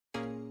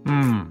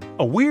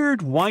A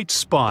weird white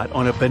spot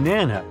on a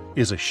banana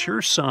is a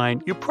sure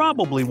sign you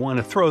probably want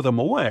to throw them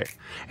away,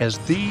 as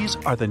these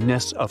are the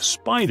nests of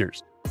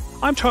spiders.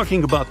 I'm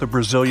talking about the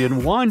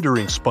Brazilian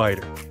wandering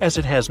spider, as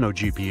it has no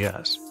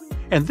GPS.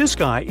 And this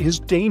guy is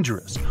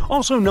dangerous,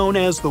 also known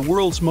as the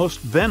world's most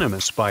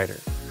venomous spider.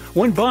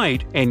 One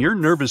bite and your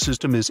nervous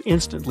system is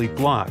instantly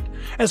blocked.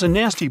 As a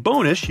nasty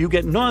bonus, you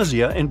get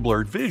nausea and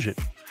blurred vision.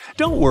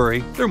 Don't worry,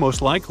 they're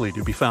most likely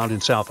to be found in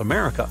South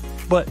America.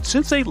 But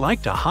since they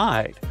like to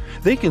hide,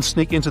 they can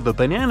sneak into the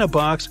banana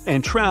box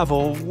and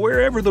travel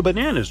wherever the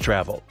bananas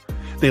travel.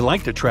 They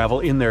like to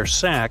travel in their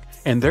sack,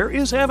 and there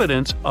is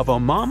evidence of a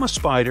mama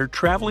spider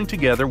traveling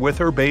together with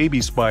her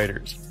baby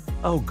spiders.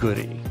 Oh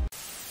goody.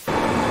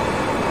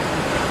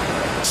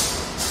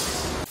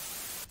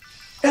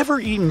 Ever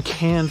eaten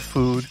canned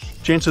food?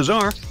 Chances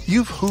are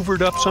you've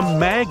hoovered up some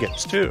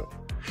maggots too.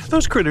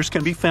 Those critters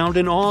can be found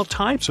in all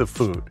types of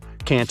food.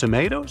 Canned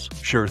tomatoes?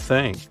 Sure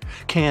thing.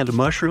 Canned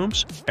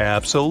mushrooms?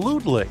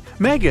 Absolutely.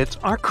 Maggots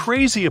are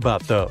crazy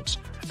about those.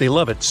 They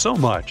love it so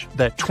much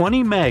that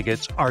 20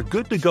 maggots are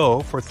good to go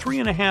for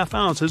 3.5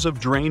 ounces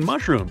of drained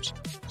mushrooms.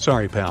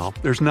 Sorry, pal,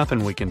 there's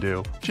nothing we can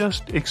do.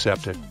 Just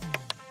accept it.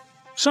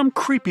 Some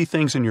creepy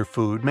things in your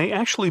food may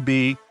actually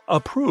be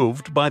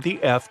approved by the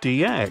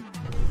FDA.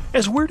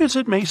 As weird as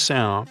it may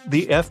sound,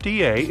 the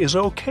FDA is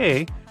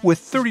okay with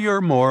 30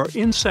 or more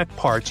insect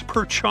parts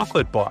per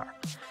chocolate bar.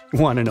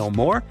 Want to know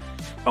more?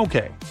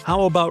 Okay,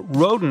 how about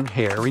rodent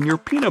hair in your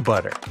peanut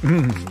butter?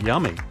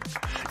 Yummy.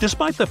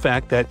 Despite the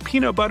fact that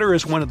peanut butter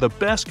is one of the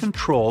best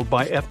controlled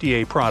by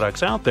FDA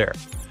products out there,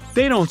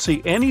 they don't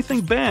see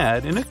anything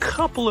bad in a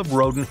couple of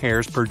rodent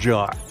hairs per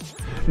jar.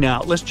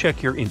 Now, let's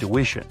check your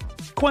intuition.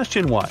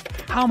 Question 1.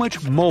 How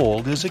much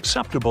mold is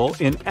acceptable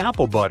in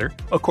apple butter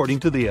according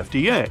to the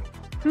FDA?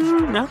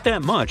 Not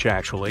that much,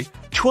 actually.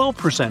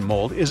 12%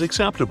 mold is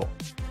acceptable.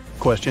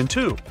 Question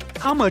 2.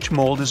 How much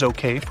mold is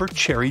okay for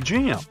cherry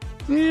jam?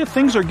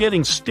 Things are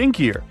getting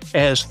stinkier,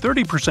 as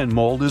 30%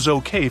 mold is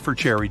okay for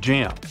cherry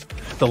jam.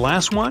 The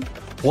last one?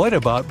 What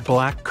about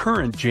black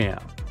currant jam?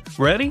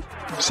 Ready?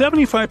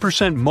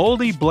 75%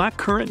 moldy black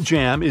currant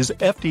jam is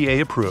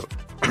FDA approved.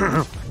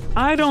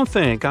 I don't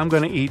think I'm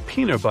going to eat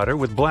peanut butter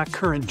with black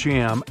currant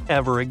jam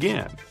ever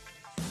again.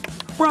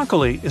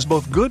 Broccoli is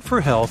both good for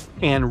health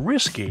and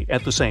risky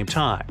at the same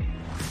time.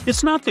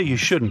 It's not that you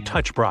shouldn't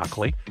touch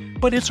broccoli,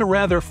 but it's a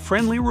rather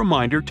friendly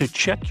reminder to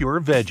check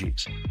your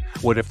veggies.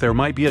 What if there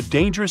might be a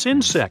dangerous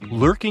insect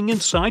lurking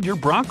inside your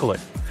broccoli?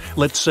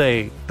 Let's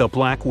say the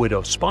black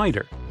widow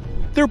spider.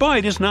 Their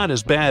bite is not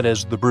as bad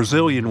as the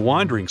Brazilian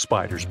wandering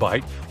spider's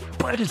bite,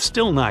 but it's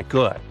still not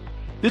good.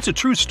 It's a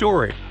true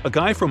story. A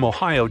guy from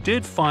Ohio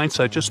did find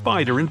such a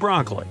spider in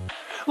broccoli.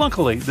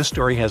 Luckily, the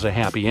story has a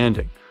happy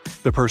ending.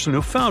 The person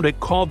who found it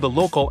called the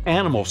local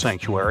animal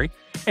sanctuary,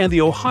 and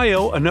the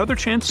Ohio Another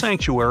Chance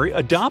Sanctuary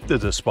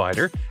adopted the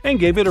spider and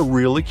gave it a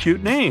really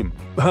cute name.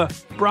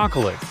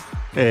 Broccoli.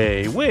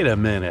 Hey, wait a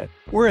minute.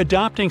 We're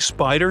adopting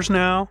spiders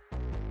now?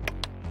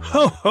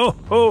 Ho ho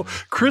ho!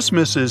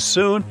 Christmas is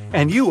soon,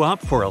 and you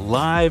opt for a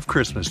live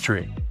Christmas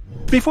tree.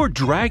 Before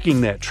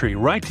dragging that tree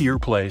right to your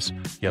place,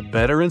 you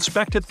better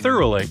inspect it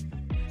thoroughly.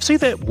 See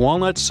that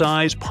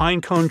walnut-sized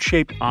pine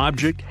cone-shaped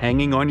object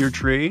hanging on your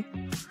tree?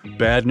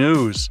 Bad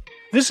news.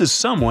 This is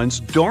someone's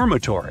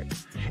dormitory.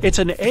 It's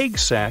an egg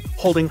sack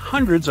holding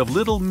hundreds of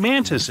little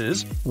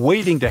mantises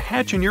waiting to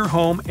hatch in your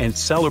home and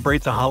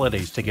celebrate the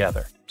holidays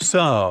together.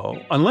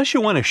 So, unless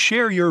you want to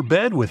share your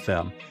bed with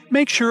them,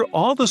 make sure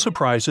all the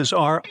surprises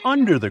are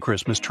under the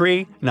Christmas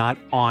tree, not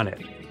on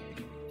it.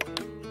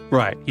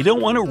 Right, you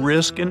don't want to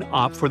risk and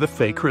opt for the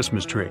fake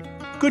Christmas tree.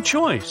 Good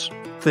choice.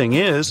 Thing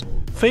is,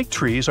 fake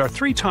trees are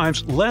 3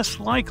 times less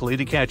likely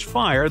to catch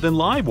fire than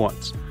live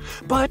ones.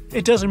 But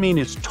it doesn't mean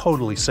it's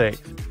totally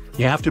safe.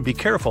 You have to be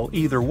careful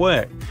either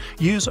way.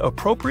 Use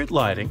appropriate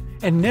lighting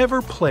and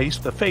never place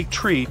the fake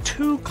tree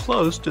too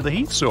close to the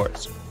heat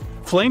source.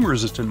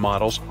 Flame-resistant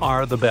models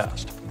are the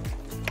best.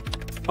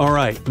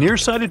 Alright,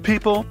 nearsighted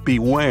people,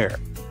 beware.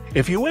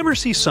 If you ever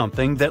see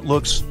something that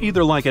looks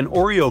either like an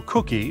Oreo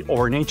cookie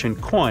or an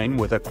ancient coin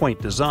with a quaint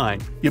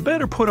design, you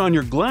better put on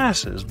your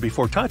glasses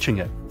before touching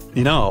it.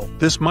 You know,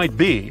 this might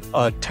be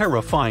a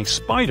terrifying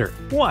spider.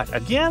 What,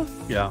 again?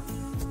 Yeah.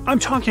 I'm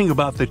talking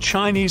about the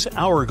Chinese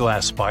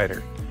hourglass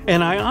spider.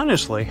 And I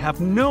honestly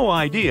have no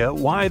idea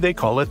why they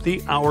call it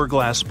the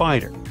hourglass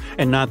spider,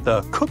 and not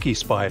the cookie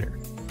spider.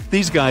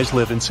 These guys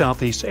live in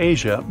Southeast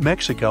Asia,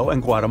 Mexico,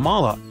 and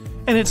Guatemala,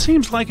 and it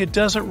seems like it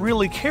doesn't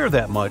really care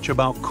that much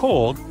about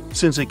cold,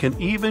 since it can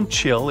even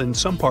chill in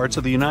some parts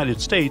of the United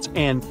States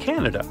and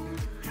Canada.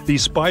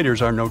 These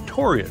spiders are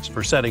notorious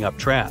for setting up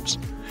traps.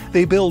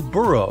 They build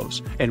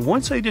burrows, and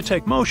once they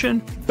detect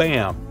motion,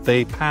 bam,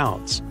 they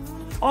pounce.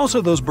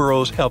 Also, those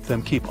burrows help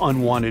them keep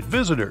unwanted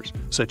visitors,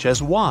 such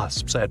as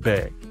wasps, at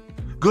bay.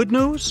 Good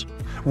news?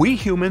 We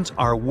humans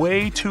are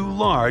way too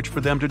large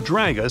for them to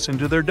drag us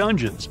into their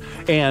dungeons,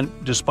 and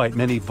despite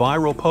many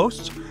viral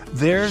posts,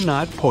 they're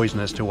not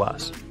poisonous to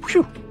us.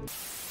 Phew!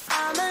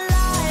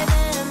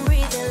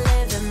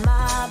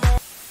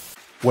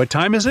 What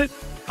time is it?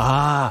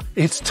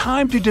 It's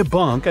time to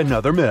debunk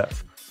another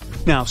myth.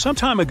 Now, some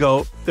time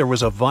ago, there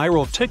was a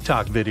viral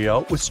TikTok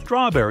video with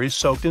strawberries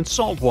soaked in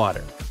salt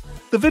water.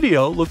 The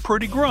video looked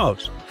pretty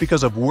gross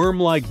because of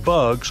worm-like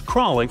bugs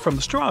crawling from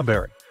the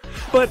strawberry.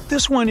 But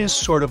this one is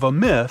sort of a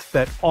myth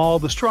that all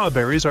the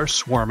strawberries are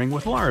swarming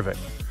with larvae.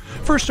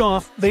 First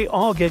off, they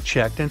all get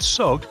checked and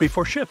soaked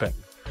before shipping.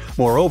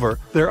 Moreover,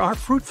 there are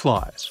fruit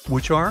flies,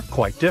 which are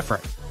quite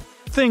different.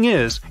 Thing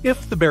is,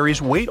 if the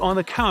berries wait on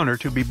the counter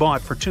to be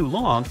bought for too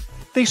long,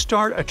 they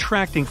start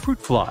attracting fruit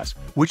flies,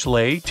 which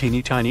lay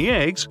teeny tiny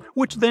eggs,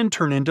 which then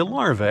turn into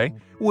larvae,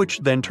 which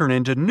then turn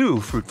into new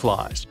fruit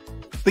flies.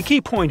 The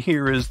key point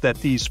here is that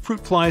these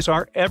fruit flies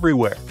are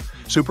everywhere –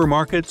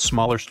 supermarkets,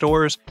 smaller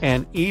stores,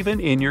 and even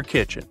in your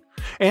kitchen.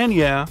 And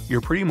yeah,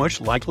 you're pretty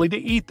much likely to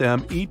eat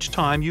them each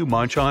time you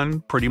munch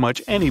on pretty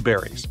much any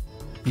berries.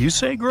 You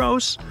say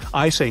gross,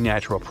 I say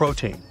natural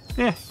protein.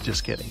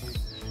 Just kidding.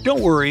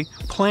 Don't worry,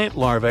 plant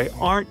larvae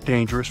aren't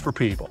dangerous for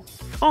people.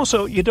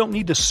 Also, you don't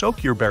need to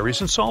soak your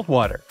berries in salt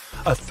water.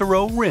 A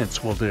thorough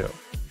rinse will do.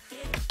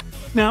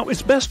 Now,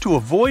 it's best to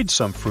avoid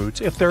some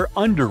fruits if they're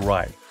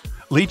underripe.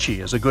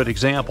 Lychee is a good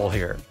example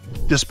here.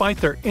 Despite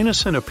their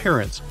innocent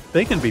appearance,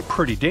 they can be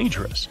pretty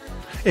dangerous.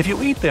 If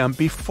you eat them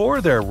before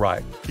they're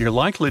ripe, you're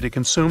likely to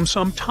consume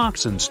some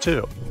toxins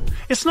too.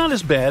 It's not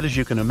as bad as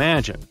you can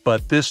imagine,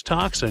 but this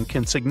toxin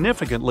can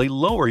significantly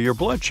lower your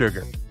blood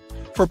sugar.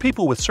 For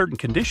people with certain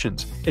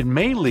conditions, it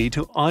may lead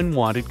to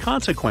unwanted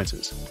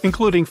consequences,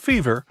 including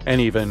fever and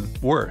even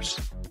worse.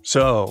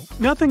 So,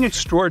 nothing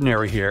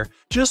extraordinary here,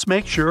 just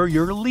make sure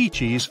your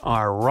lychees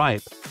are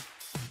ripe.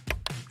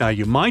 Now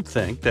you might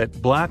think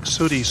that black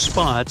sooty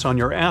spots on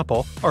your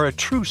apple are a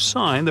true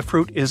sign the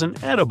fruit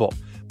isn't edible,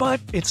 but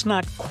it's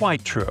not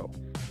quite true.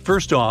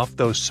 First off,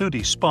 those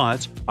sooty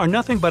spots are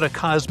nothing but a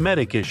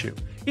cosmetic issue,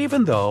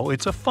 even though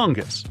it's a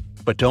fungus.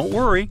 But don't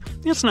worry,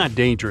 it's not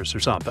dangerous or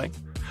something.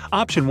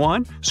 Option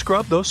 1,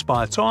 scrub those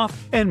spots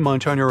off and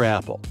munch on your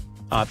apple.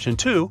 Option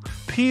 2,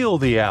 peel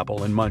the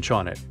apple and munch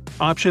on it.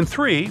 Option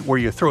 3, where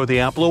you throw the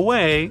apple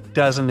away,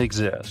 doesn't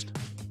exist.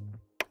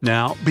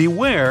 Now,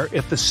 beware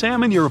if the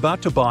salmon you're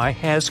about to buy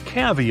has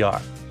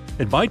caviar.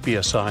 It might be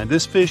a sign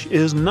this fish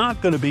is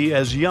not going to be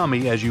as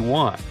yummy as you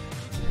want.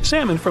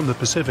 Salmon from the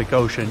Pacific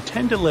Ocean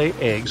tend to lay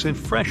eggs in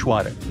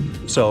freshwater,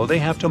 so they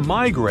have to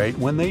migrate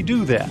when they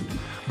do that.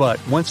 But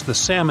once the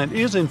salmon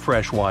is in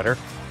freshwater,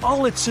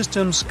 all its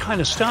systems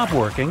kind of stop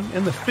working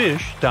and the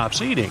fish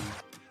stops eating.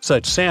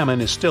 Such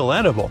salmon is still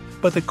edible,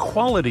 but the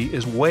quality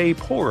is way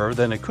poorer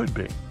than it could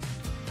be.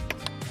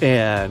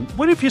 And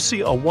what if you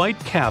see a white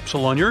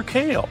capsule on your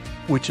kale,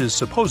 which is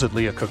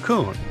supposedly a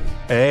cocoon?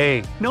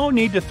 Hey, no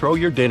need to throw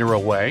your dinner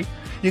away.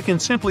 You can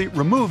simply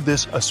remove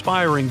this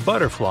aspiring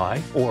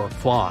butterfly, or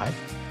fly,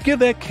 give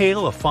that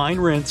kale a fine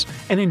rinse,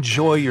 and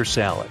enjoy your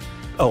salad.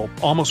 Oh,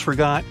 almost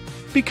forgot,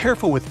 be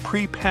careful with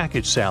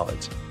pre-packaged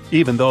salads.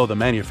 Even though the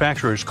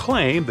manufacturers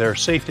claim they're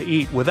safe to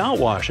eat without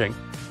washing,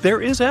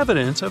 there is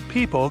evidence of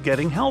people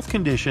getting health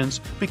conditions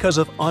because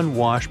of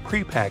unwashed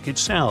prepackaged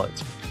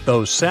salads.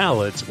 Those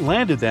salads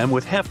landed them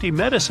with hefty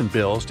medicine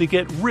bills to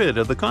get rid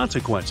of the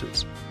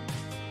consequences.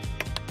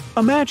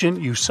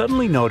 Imagine you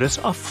suddenly notice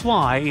a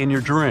fly in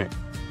your drink.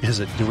 Is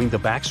it doing the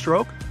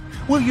backstroke?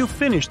 Will you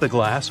finish the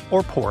glass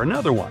or pour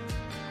another one?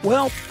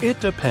 Well,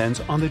 it depends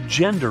on the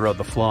gender of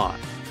the fly.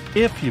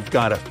 If you've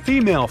got a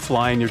female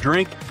fly in your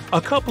drink, a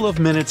couple of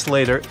minutes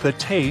later the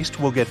taste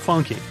will get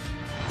funky.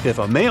 If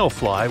a male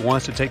fly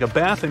wants to take a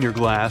bath in your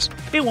glass,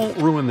 it won't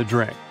ruin the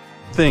drink.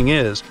 Thing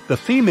is, the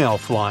female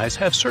flies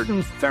have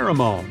certain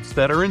pheromones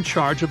that are in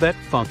charge of that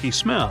funky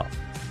smell.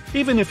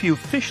 Even if you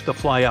fish the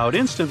fly out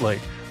instantly,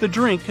 the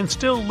drink can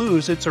still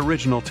lose its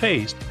original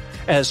taste,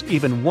 as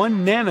even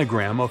 1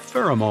 nanogram of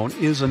pheromone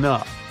is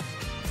enough.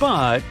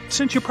 But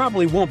since you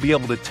probably won't be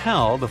able to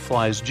tell the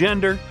fly's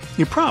gender,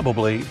 you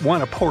probably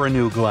want to pour a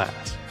new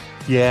glass.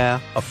 Yeah,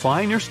 a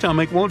fly in your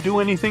stomach won't do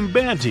anything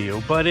bad to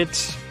you, but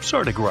it's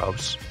sorta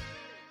gross.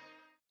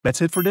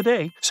 That's it for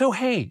today. So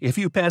hey, if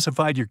you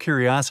pacified your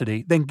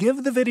curiosity, then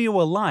give the video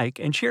a like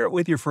and share it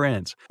with your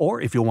friends. Or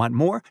if you want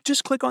more,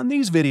 just click on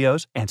these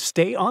videos and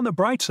stay on the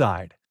bright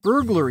side.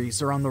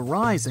 Burglaries are on the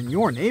rise in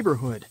your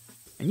neighborhood,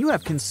 and you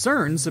have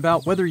concerns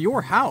about whether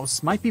your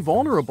house might be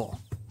vulnerable.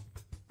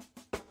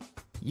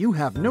 You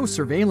have no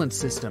surveillance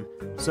system,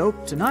 so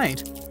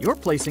tonight, you're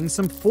placing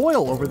some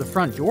foil over the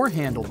front door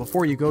handle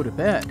before you go to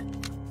bed.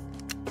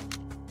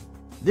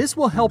 This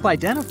will help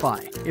identify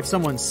if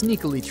someone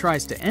sneakily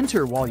tries to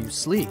enter while you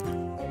sleep.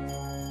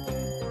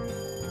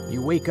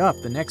 You wake up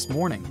the next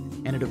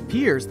morning, and it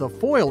appears the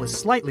foil is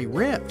slightly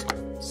ripped.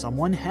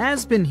 Someone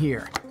has been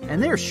here,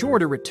 and they're sure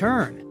to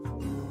return.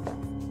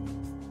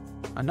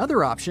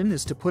 Another option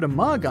is to put a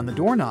mug on the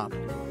doorknob.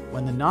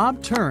 When the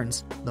knob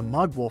turns, the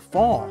mug will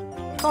fall,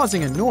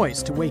 causing a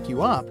noise to wake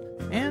you up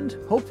and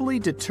hopefully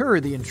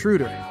deter the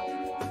intruder.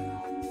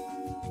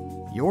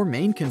 Your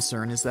main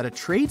concern is that a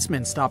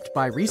tradesman stopped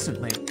by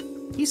recently.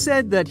 He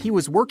said that he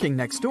was working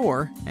next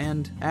door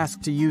and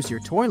asked to use your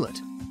toilet.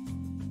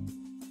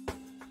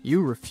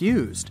 You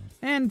refused,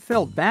 and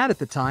felt bad at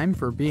the time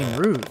for being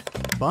rude,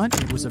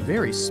 but it was a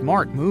very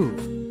smart move.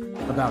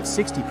 About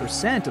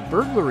 60% of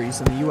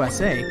burglaries in the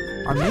USA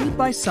are made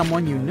by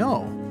someone you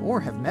know or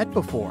have met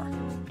before.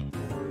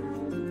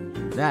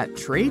 That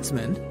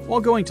tradesman,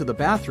 while going to the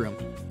bathroom,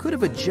 could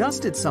have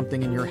adjusted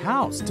something in your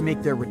house to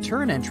make their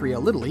return entry a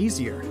little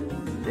easier.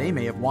 They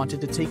may have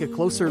wanted to take a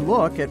closer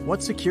look at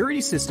what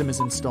security system is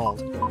installed,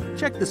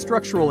 check the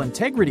structural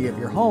integrity of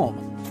your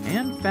home,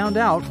 and found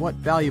out what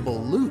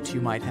valuable loot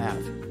you might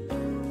have.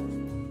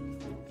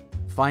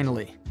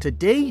 Finally,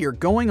 today you're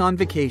going on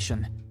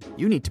vacation.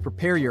 You need to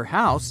prepare your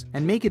house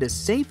and make it as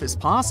safe as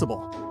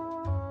possible.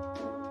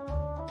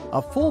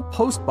 A full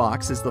post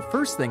box is the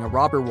first thing a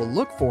robber will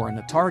look for in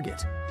a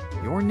target.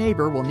 Your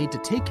neighbor will need to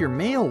take your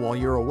mail while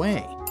you're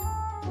away.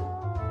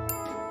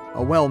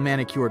 A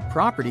well-manicured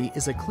property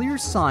is a clear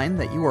sign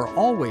that you are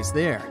always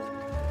there.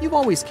 You've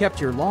always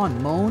kept your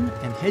lawn mown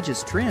and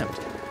hedges trimmed,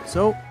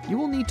 so you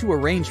will need to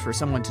arrange for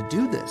someone to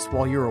do this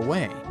while you're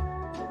away.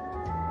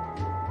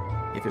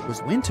 If it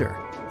was winter,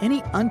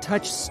 any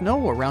untouched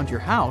snow around your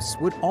house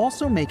would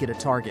also make it a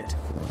target.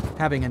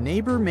 Having a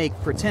neighbor make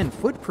pretend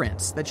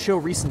footprints that show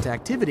recent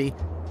activity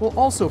will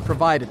also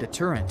provide a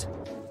deterrent.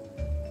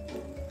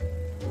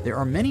 There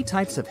are many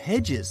types of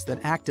hedges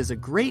that act as a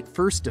great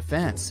first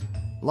defense.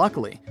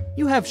 Luckily,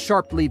 you have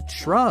sharp-leaved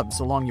shrubs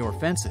along your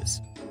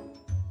fences.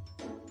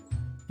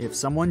 If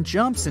someone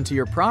jumps into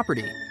your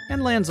property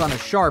and lands on a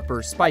sharp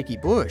or spiky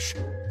bush,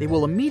 they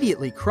will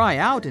immediately cry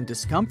out in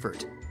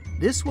discomfort.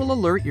 This will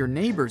alert your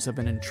neighbors of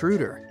an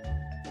intruder.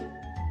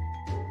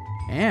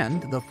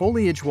 And the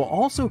foliage will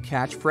also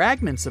catch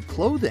fragments of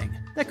clothing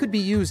that could be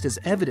used as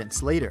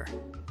evidence later.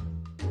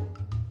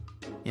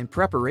 In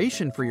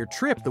preparation for your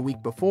trip the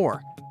week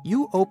before,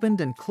 you opened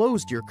and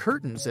closed your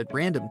curtains at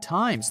random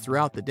times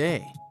throughout the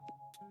day.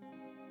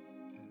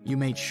 You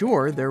made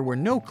sure there were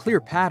no clear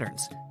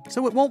patterns,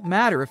 so it won't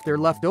matter if they're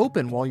left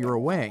open while you're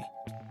away,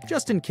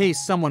 just in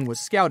case someone was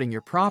scouting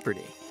your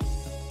property.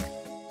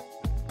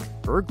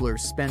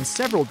 Burglars spend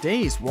several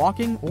days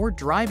walking or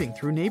driving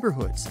through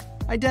neighborhoods,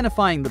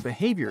 identifying the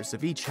behaviors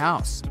of each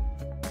house.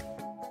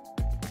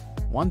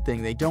 One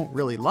thing they don't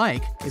really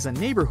like is a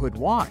neighborhood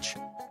watch.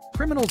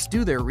 Criminals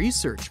do their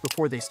research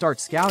before they start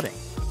scouting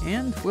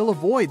and will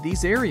avoid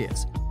these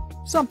areas.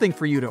 Something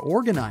for you to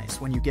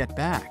organize when you get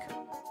back.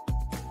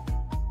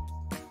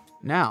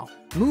 Now,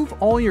 move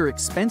all your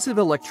expensive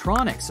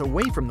electronics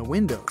away from the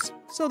windows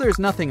so there's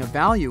nothing of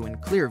value in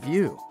clear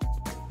view.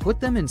 Put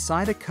them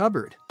inside a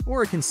cupboard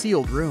or a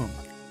concealed room.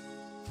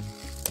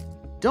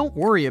 Don't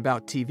worry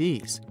about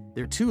TVs.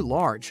 They're too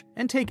large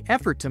and take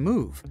effort to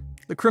move.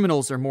 The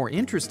criminals are more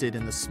interested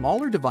in the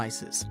smaller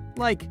devices,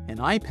 like an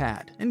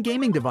iPad and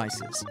gaming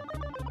devices.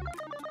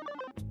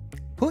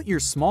 Put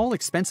your small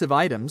expensive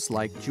items,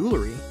 like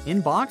jewelry,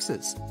 in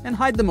boxes and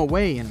hide them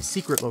away in a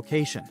secret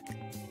location.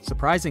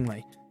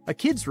 Surprisingly, a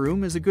kid's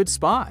room is a good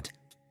spot.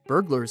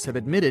 Burglars have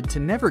admitted to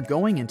never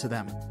going into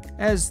them,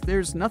 as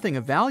there's nothing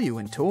of value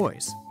in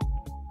toys.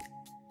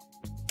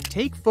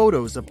 Take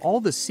photos of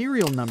all the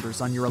serial numbers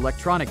on your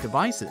electronic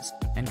devices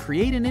and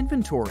create an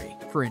inventory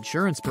for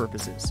insurance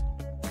purposes.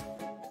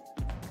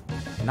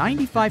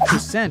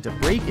 95%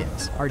 of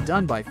break-ins are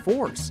done by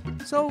force,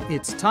 so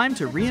it's time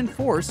to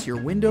reinforce your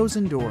windows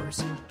and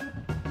doors.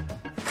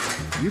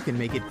 You can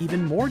make it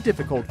even more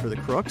difficult for the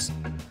crooks.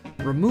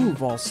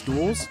 Remove all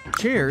stools,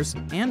 chairs,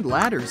 and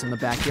ladders in the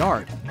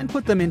backyard and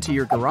put them into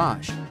your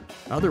garage.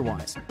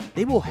 Otherwise,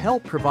 they will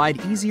help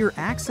provide easier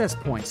access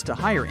points to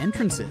higher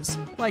entrances,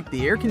 like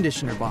the air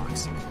conditioner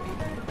box.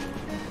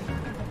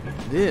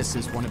 This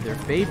is one of their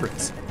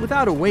favorites.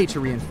 Without a way to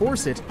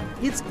reinforce it,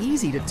 it's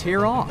easy to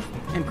tear off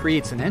and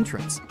creates an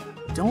entrance.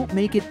 Don't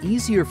make it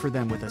easier for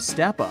them with a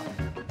step-up.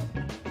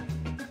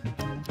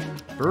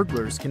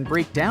 Burglars can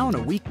break down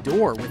a weak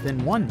door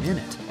within 1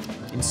 minute.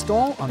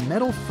 Install a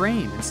metal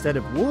frame instead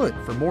of wood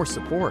for more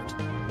support.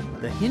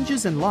 The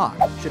hinges and lock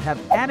should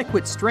have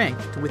adequate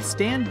strength to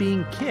withstand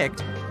being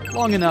kicked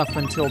long enough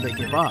until they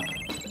give up.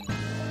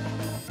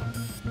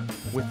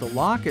 With the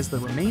lock as the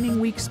remaining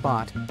weak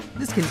spot,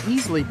 this can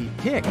easily be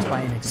picked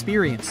by an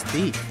experienced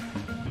thief.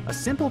 A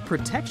simple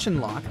protection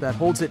lock that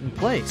holds it in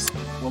place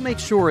will make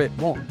sure it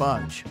won't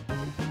budge.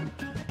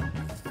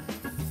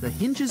 The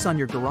hinges on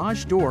your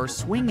garage door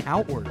swing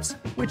outwards,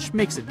 which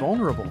makes it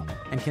vulnerable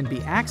and can be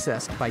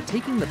accessed by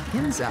taking the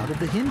pins out of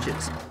the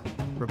hinges.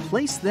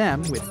 Replace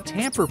them with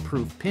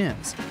tamper-proof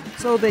pins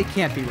so they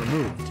can't be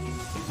removed.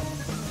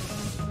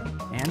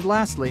 And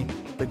lastly,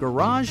 the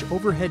garage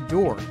overhead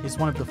door is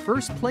one of the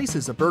first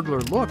places a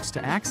burglar looks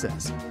to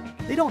access.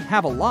 They don't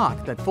have a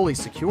lock that fully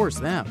secures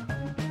them.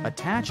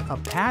 Attach a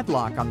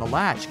padlock on the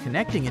latch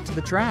connecting it to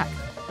the track,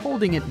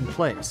 holding it in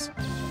place.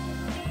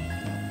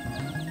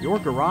 Your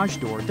garage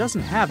door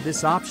doesn't have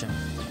this option,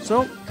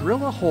 so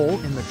drill a hole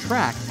in the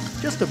track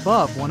just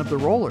above one of the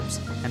rollers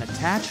and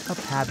attach a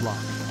padlock.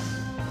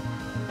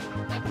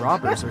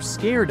 Robbers are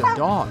scared of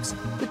dogs,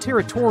 the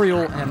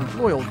territorial and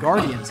loyal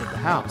guardians of the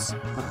house.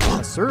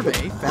 A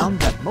survey found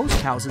that most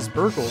houses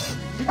burgled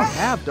didn't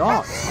have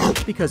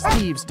dogs because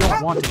thieves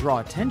don't want to draw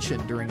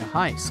attention during a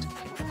heist.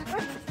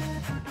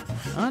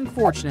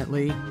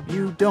 Unfortunately,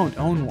 you don't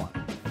own one.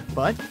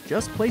 But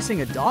just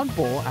placing a dog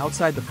bowl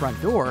outside the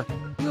front door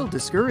will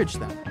discourage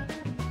them.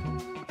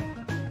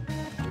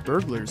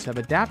 Burglars have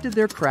adapted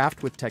their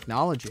craft with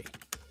technology.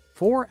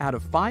 4 out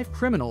of 5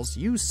 criminals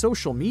use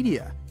social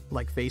media,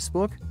 like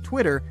Facebook,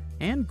 Twitter,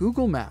 and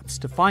Google Maps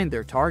to find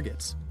their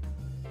targets.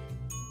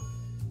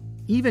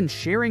 Even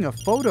sharing a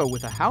photo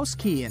with a house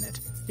key in it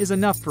is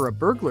enough for a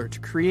burglar to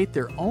create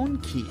their own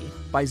key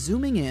by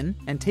zooming in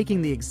and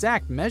taking the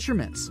exact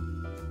measurements.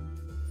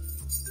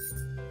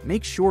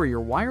 Make sure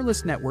your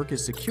wireless network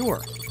is secure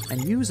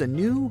and use a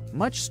new,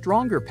 much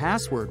stronger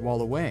password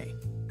while away.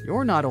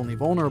 You're not only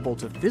vulnerable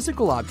to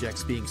physical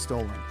objects being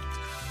stolen.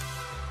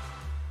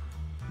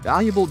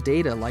 Valuable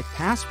data like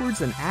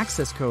passwords and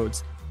access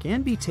codes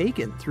can be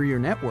taken through your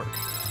network.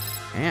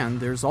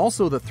 And there's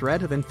also the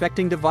threat of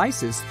infecting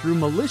devices through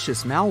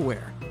malicious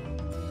malware.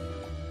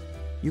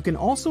 You can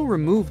also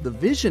remove the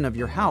vision of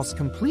your house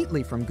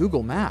completely from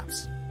Google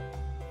Maps.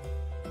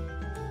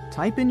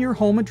 Type in your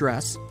home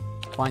address,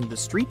 find the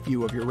street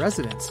view of your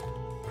residence,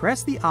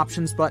 press the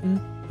Options button,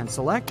 and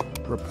select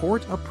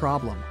Report a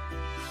Problem.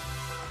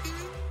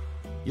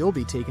 You'll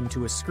be taken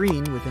to a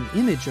screen with an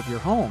image of your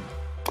home,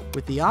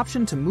 with the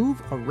option to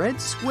move a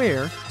red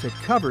square to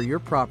cover your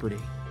property.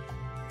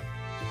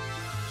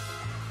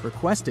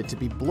 Request it to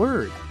be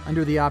blurred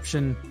under the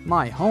option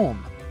My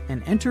Home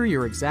and enter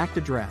your exact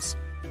address.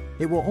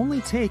 It will only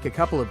take a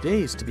couple of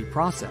days to be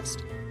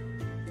processed.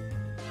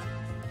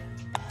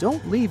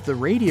 Don't leave the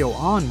radio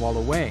on while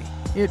away.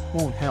 It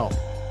won't help.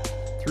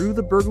 Through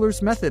the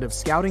burglar's method of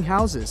scouting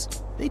houses,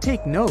 they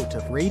take note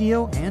of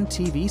radio and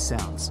TV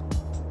sounds.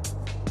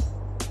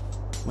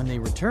 When they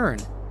return,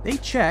 they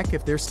check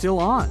if they're still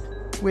on,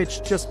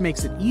 which just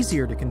makes it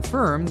easier to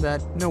confirm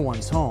that no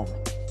one's home.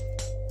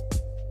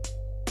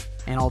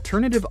 An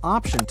alternative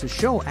option to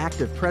show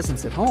active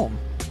presence at home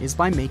is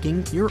by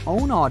making your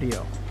own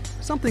audio,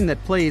 something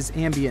that plays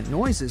ambient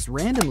noises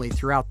randomly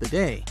throughout the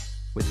day,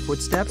 with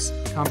footsteps,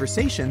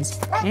 conversations,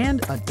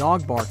 and a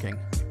dog barking.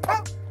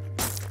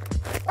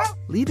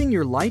 Leaving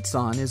your lights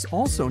on is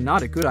also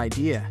not a good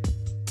idea.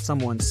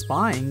 Someone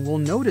spying will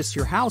notice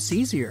your house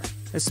easier,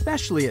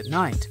 especially at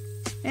night,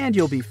 and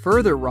you'll be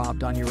further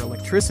robbed on your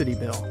electricity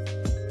bill.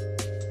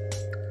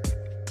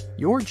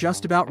 You're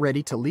just about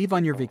ready to leave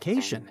on your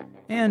vacation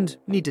and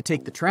need to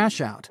take the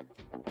trash out.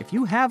 If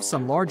you have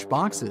some large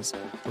boxes,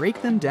 break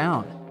them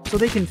down so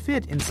they can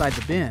fit inside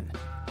the bin.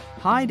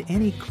 Hide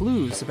any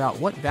clues about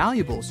what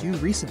valuables you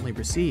recently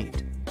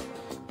received.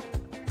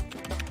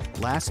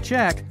 Last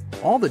check,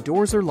 all the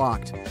doors are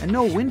locked and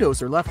no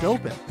windows are left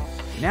open.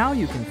 Now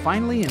you can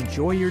finally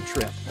enjoy your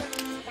trip.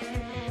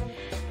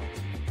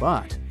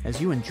 But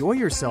as you enjoy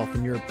yourself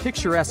in your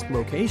picturesque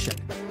location,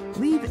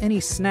 leave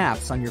any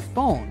snaps on your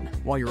phone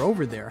while you're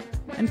over there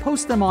and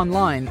post them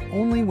online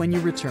only when you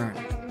return.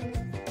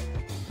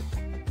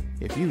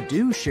 If you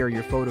do share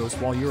your photos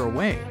while you're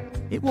away,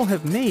 it will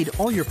have made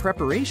all your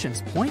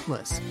preparations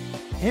pointless.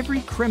 Every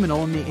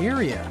criminal in the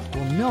area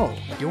will know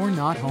you're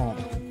not home.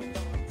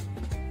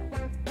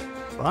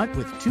 But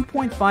with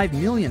 2.5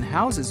 million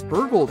houses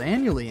burgled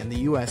annually in the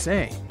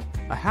USA,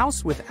 a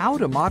house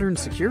without a modern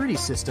security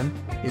system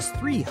is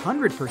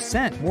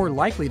 300% more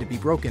likely to be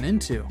broken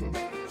into.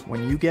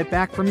 When you get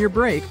back from your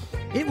break,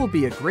 it will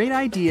be a great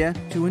idea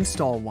to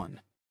install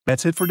one.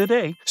 That's it for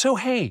today. So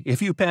hey,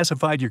 if you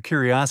pacified your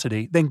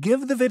curiosity, then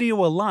give the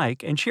video a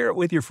like and share it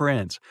with your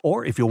friends.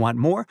 Or if you want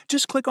more,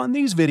 just click on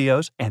these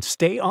videos and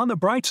stay on the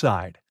bright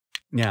side.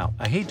 Now,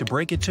 I hate to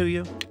break it to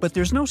you, but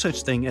there's no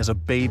such thing as a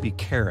baby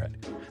carrot.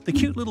 The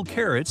cute little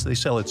carrots they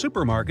sell at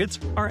supermarkets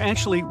are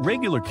actually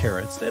regular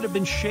carrots that have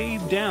been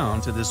shaved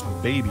down to this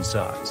baby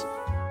size.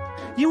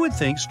 You would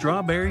think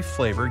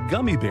strawberry-flavored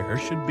gummy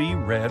bears should be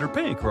red or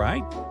pink,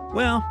 right?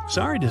 Well,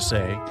 sorry to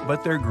say,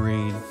 but they're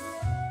green.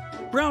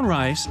 Brown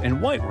rice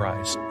and white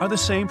rice are the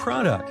same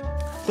product.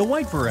 The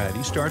white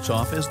variety starts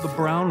off as the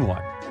brown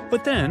one,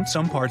 but then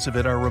some parts of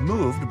it are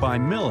removed by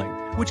milling,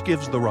 which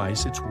gives the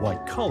rice its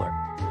white color.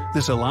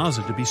 This allows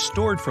it to be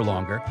stored for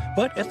longer,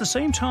 but at the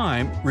same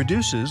time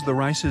reduces the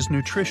rice's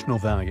nutritional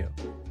value.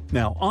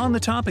 Now, on the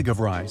topic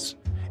of rice,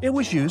 it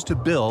was used to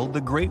build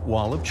the Great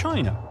Wall of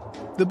China.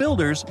 The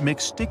builders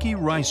mixed sticky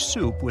rice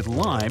soup with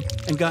lime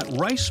and got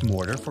rice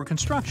mortar for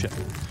construction.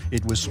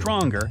 It was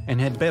stronger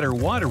and had better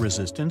water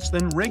resistance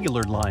than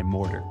regular lime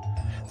mortar.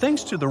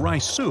 Thanks to the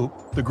rice soup,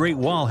 the Great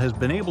Wall has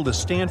been able to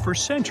stand for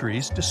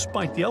centuries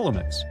despite the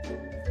elements.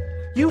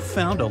 You've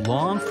found a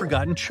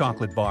long-forgotten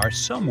chocolate bar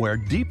somewhere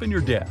deep in your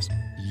desk.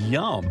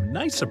 Yum!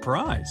 Nice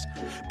surprise!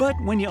 But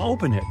when you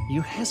open it,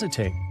 you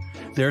hesitate.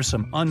 There's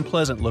some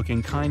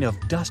unpleasant-looking kind of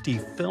dusty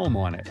film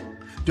on it.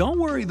 Don't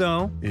worry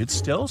though, it's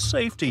still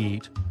safe to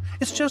eat.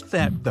 It's just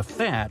that the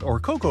fat or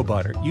cocoa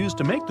butter used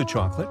to make the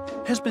chocolate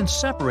has been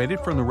separated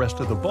from the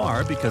rest of the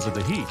bar because of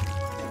the heat.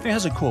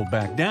 As it cooled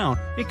back down,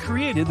 it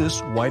created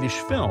this whitish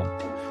film.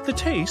 The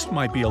taste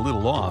might be a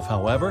little off,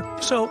 however,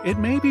 so it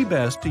may be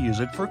best to use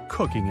it for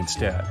cooking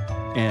instead.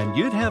 And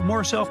you'd have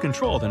more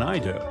self-control than I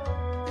do.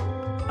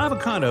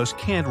 Avocados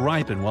can't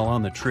ripen while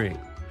on the tree.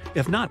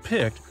 If not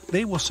picked,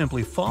 they will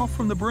simply fall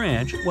from the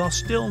branch while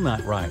still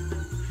not ripe.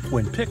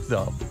 When picked,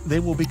 though, they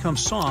will become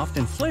soft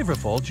and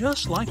flavorful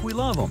just like we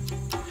love them.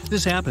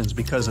 This happens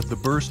because of the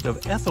burst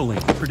of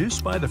ethylene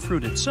produced by the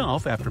fruit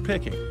itself after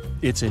picking.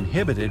 It's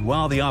inhibited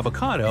while the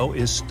avocado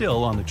is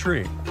still on the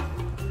tree.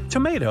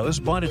 Tomatoes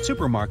bought at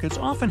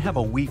supermarkets often have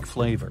a weak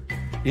flavor.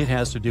 It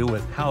has to do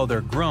with how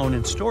they're grown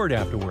and stored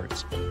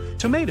afterwards.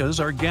 Tomatoes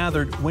are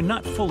gathered when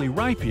not fully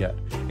ripe yet,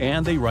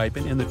 and they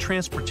ripen in the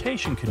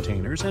transportation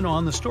containers and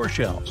on the store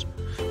shelves.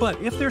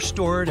 But if they're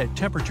stored at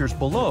temperatures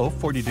below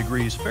 40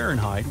 degrees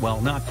Fahrenheit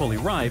while not fully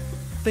ripe,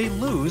 they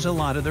lose a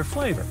lot of their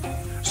flavor.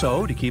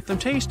 So, to keep them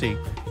tasty,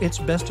 it's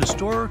best to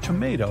store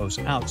tomatoes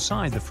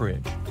outside the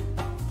fridge.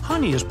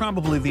 Honey is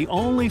probably the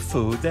only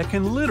food that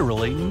can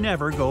literally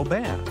never go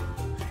bad.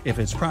 If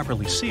it's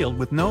properly sealed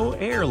with no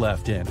air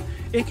left in,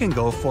 it can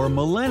go for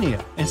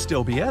millennia and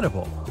still be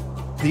edible.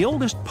 The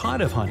oldest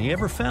pot of honey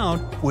ever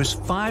found was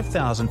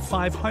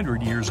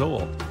 5,500 years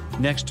old,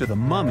 next to the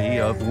mummy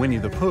of Winnie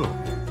the Pooh.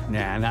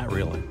 Nah, not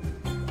really.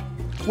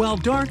 While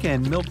dark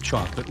and milk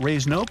chocolate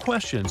raise no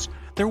questions,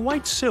 their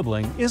white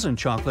sibling isn't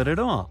chocolate at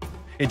all.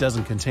 It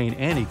doesn't contain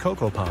any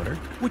cocoa powder,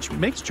 which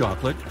makes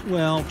chocolate,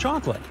 well,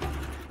 chocolate.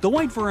 The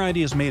white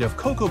variety is made of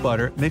cocoa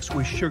butter mixed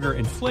with sugar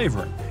and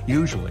flavoring,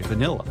 usually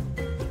vanilla.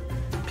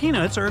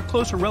 Peanuts are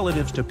closer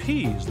relatives to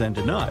peas than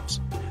to nuts.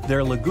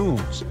 They're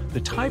legumes,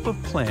 the type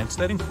of plants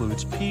that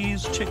includes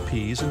peas,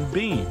 chickpeas, and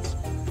beans.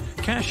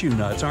 Cashew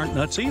nuts aren't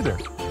nuts either.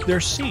 They're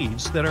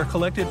seeds that are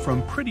collected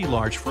from pretty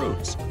large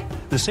fruits.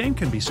 The same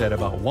can be said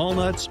about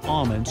walnuts,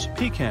 almonds,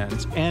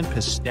 pecans, and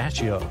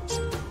pistachios.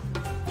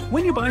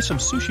 When you buy some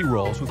sushi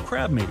rolls with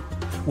crab meat,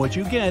 what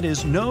you get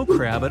is no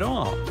crab at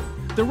all.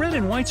 The red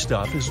and white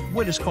stuff is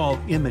what is called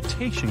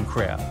imitation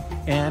crab,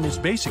 and it's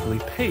basically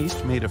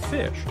paste made of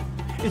fish.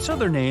 Its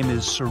other name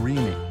is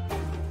surimi.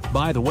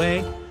 By the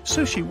way,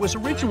 sushi was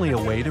originally a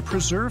way to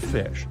preserve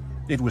fish.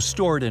 It was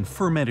stored in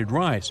fermented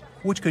rice,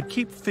 which could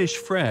keep fish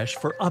fresh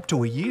for up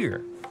to a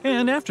year.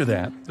 And after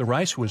that, the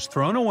rice was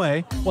thrown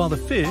away while the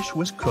fish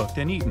was cooked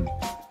and eaten.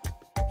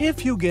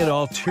 If you get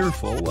all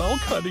tearful while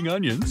cutting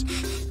onions,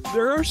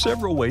 there are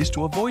several ways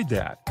to avoid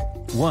that.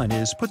 One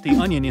is put the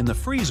onion in the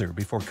freezer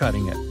before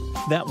cutting it.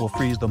 That will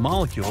freeze the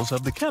molecules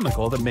of the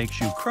chemical that makes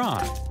you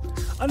cry.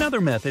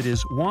 Another method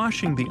is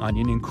washing the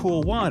onion in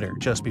cool water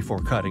just before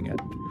cutting it.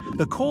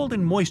 The cold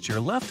and moisture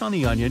left on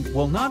the onion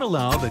will not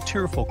allow the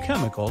tearful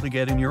chemical to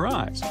get in your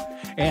eyes.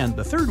 And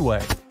the third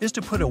way is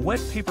to put a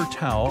wet paper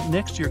towel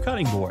next to your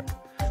cutting board.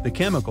 The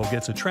chemical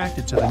gets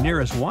attracted to the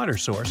nearest water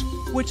source,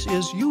 which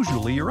is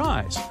usually your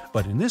eyes,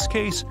 but in this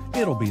case,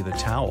 it'll be the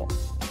towel.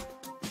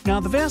 Now,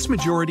 the vast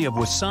majority of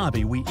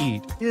wasabi we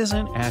eat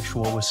isn't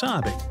actual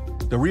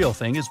wasabi. The real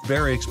thing is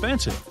very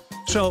expensive.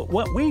 So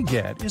what we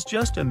get is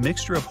just a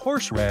mixture of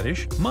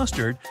horseradish,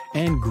 mustard,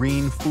 and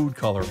green food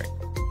coloring.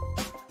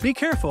 Be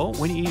careful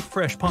when you eat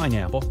fresh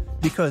pineapple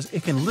because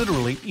it can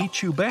literally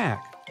eat you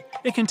back.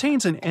 It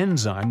contains an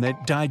enzyme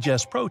that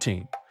digests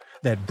protein.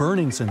 That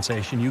burning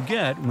sensation you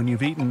get when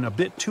you've eaten a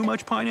bit too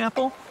much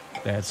pineapple,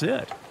 that's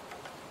it.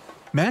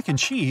 Mac and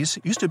cheese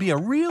used to be a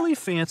really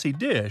fancy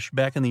dish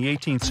back in the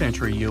 18th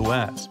century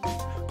US.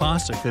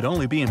 Pasta could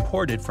only be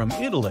imported from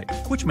Italy,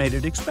 which made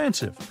it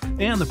expensive,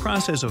 and the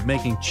process of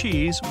making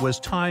cheese was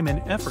time and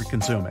effort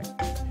consuming.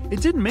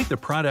 It didn't make the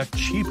product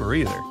cheaper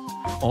either.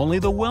 Only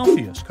the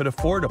wealthiest could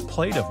afford a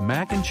plate of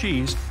mac and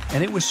cheese,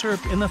 and it was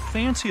served in the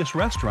fanciest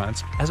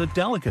restaurants as a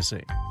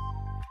delicacy.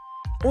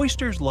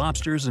 Oysters,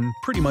 lobsters, and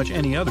pretty much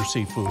any other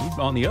seafood,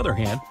 on the other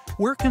hand,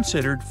 were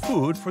considered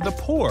food for the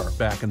poor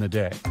back in the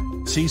day.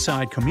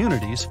 Seaside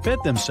communities fed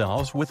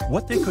themselves with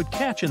what they could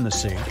catch in the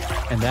sea,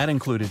 and that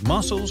included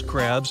mussels,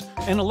 crabs,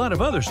 and a lot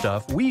of other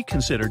stuff we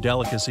consider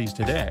delicacies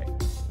today.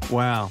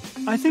 Wow,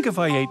 I think if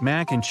I ate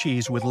mac and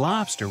cheese with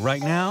lobster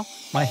right now,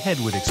 my head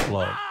would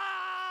explode.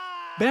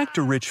 Back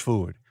to rich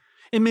food.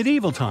 In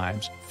medieval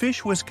times,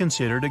 fish was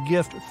considered a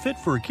gift fit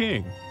for a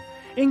king.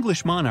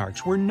 English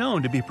monarchs were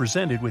known to be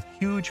presented with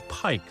huge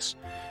pikes,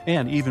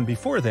 and even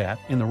before that,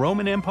 in the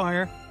Roman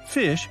Empire,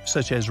 fish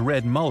such as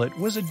red mullet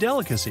was a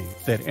delicacy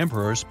that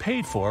emperors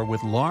paid for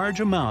with large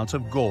amounts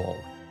of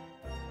gold.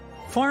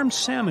 Farmed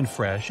salmon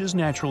fresh is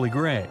naturally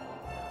gray.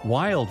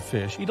 Wild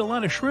fish eat a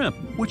lot of shrimp,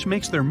 which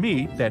makes their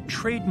meat that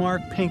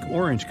trademark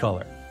pink-orange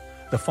color.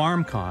 The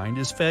farm kind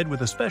is fed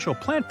with a special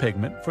plant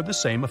pigment for the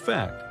same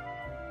effect.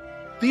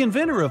 The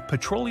inventor of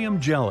petroleum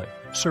jelly,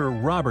 Sir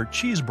Robert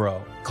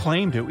Cheesebro,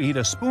 claimed to eat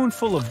a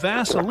spoonful of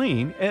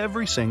Vaseline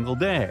every single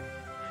day.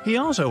 He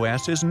also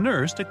asked his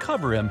nurse to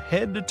cover him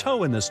head to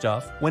toe in the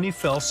stuff when he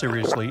fell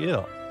seriously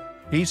ill.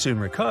 He soon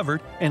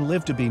recovered and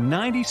lived to be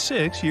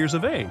 96 years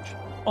of age.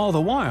 All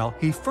the while,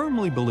 he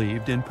firmly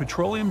believed in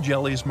petroleum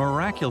jelly's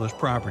miraculous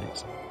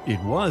properties. It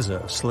was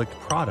a slick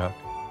product.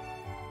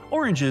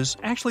 Oranges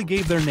actually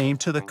gave their name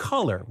to the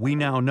color we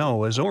now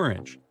know as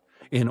orange.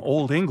 In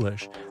Old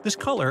English, this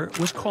color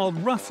was called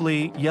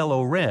roughly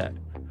yellow-red.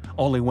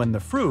 Only when the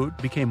fruit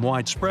became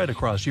widespread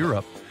across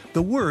Europe,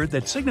 the word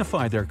that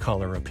signified their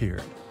color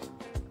appeared.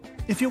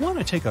 If you want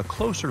to take a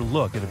closer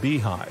look at a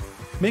beehive,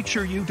 make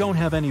sure you don't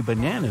have any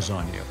bananas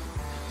on you.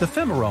 The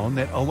pheromone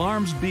that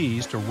alarms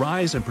bees to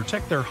rise and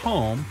protect their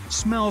home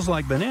smells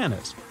like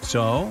bananas,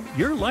 so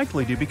you're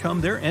likely to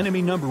become their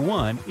enemy number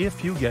one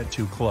if you get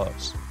too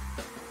close.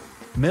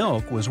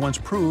 Milk was once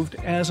proved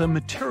as a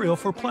material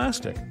for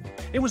plastic.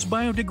 It was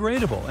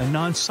biodegradable and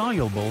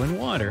non-soluble in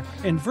water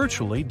and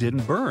virtually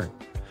didn't burn.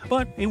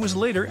 But it was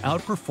later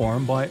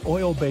outperformed by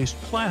oil-based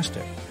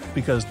plastic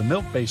because the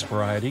milk-based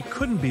variety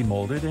couldn't be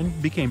molded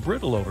and became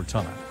brittle over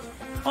time.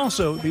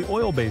 Also, the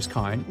oil-based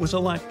kind was a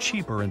lot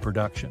cheaper in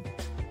production.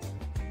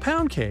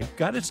 Pound cake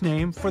got its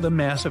name for the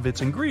mass of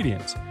its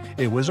ingredients.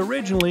 It was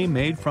originally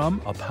made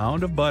from a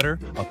pound of butter,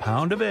 a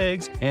pound of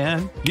eggs,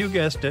 and, you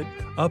guessed it,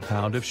 a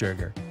pound of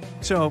sugar.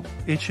 So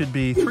it should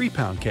be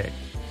 3-pound cake.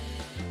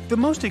 The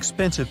most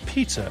expensive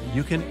pizza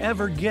you can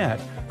ever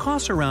get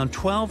costs around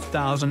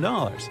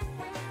 $12,000.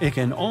 It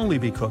can only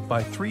be cooked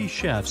by 3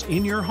 chefs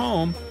in your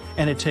home,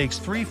 and it takes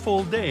 3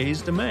 full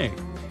days to make.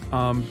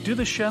 Do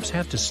the chefs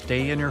have to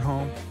stay in your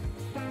home?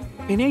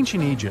 In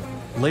ancient Egypt,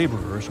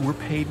 laborers were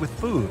paid with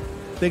food.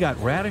 They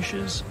got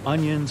radishes,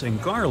 onions, and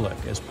garlic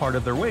as part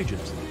of their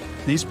wages.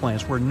 These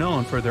plants were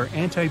known for their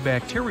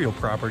antibacterial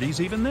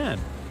properties even then,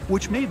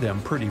 which made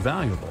them pretty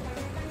valuable.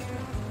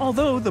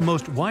 Although the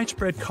most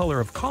widespread color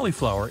of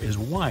cauliflower is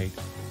white,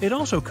 it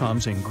also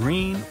comes in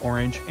green,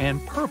 orange,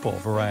 and purple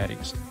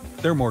varieties.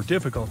 They're more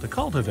difficult to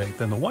cultivate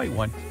than the white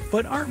one,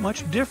 but aren't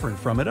much different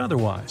from it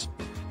otherwise.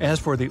 As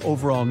for the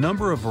overall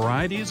number of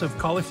varieties of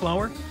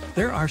cauliflower,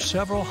 there are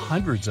several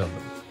hundreds of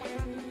them.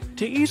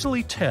 To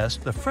easily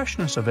test the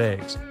freshness of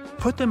eggs,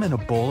 put them in a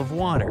bowl of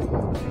water.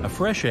 A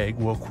fresh egg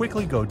will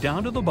quickly go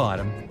down to the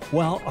bottom,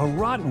 while a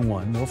rotten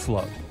one will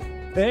float.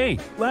 Hey,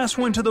 last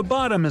one to the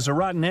bottom is a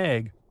rotten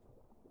egg.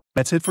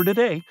 That's it for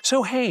today.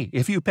 So hey,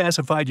 if you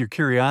pacified your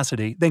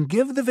curiosity, then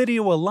give the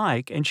video a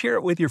like and share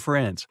it with your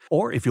friends.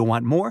 Or if you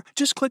want more,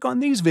 just click on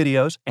these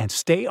videos and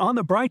stay on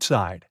the bright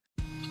side.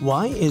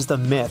 Why is the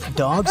myth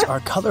dogs are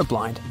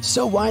colorblind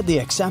so widely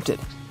accepted?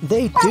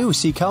 They do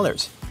see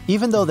colors,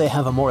 even though they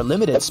have a more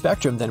limited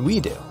spectrum than we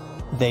do.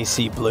 They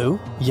see blue,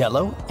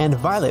 yellow, and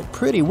violet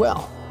pretty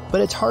well, but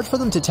it's hard for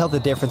them to tell the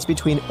difference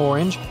between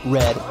orange,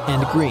 red,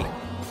 and green.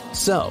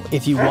 So,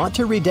 if you want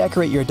to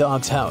redecorate your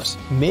dog's house,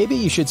 maybe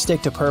you should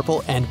stick to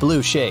purple and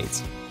blue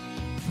shades.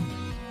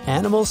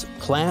 Animals,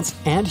 plants,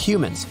 and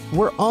humans,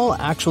 we're all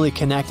actually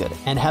connected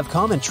and have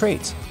common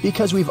traits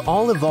because we've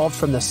all evolved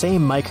from the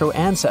same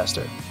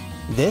micro-ancestor.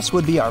 This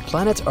would be our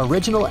planet's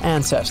original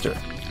ancestor,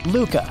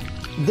 LUCA.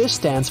 This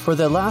stands for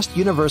the last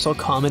universal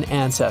common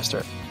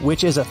ancestor,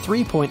 which is a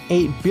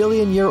 3.8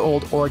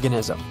 billion-year-old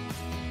organism.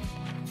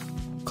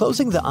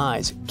 Closing the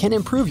eyes can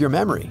improve your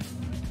memory.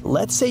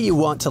 Let's say you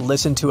want to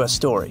listen to a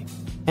story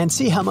and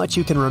see how much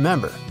you can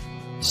remember.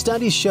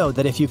 Studies show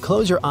that if you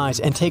close your eyes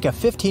and take a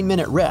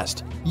 15-minute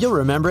rest, you'll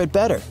remember it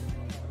better.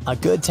 A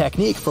good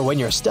technique for when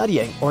you're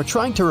studying or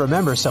trying to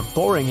remember some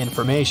boring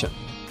information.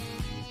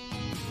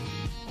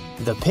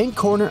 The pink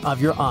corner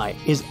of your eye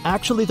is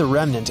actually the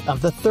remnant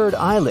of the third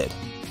eyelid.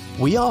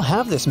 We all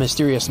have this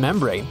mysterious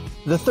membrane.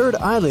 The third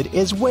eyelid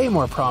is way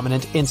more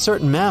prominent in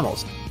certain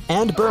mammals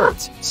and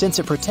birds since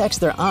it protects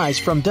their eyes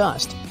from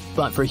dust.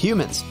 But for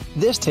humans,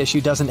 this tissue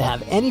doesn't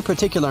have any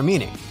particular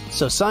meaning,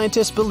 so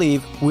scientists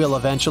believe we'll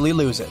eventually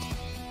lose it.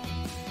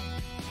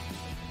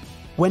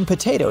 When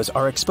potatoes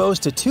are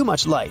exposed to too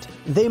much light,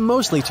 they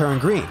mostly turn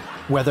green,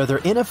 whether they're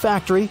in a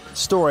factory,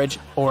 storage,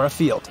 or a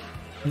field.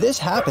 This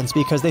happens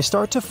because they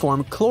start to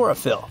form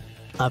chlorophyll,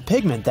 a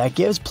pigment that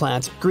gives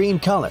plants green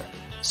color.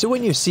 So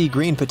when you see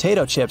green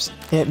potato chips,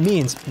 it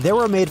means they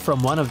were made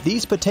from one of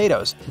these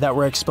potatoes that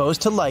were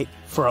exposed to light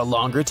for a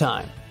longer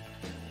time.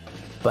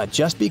 But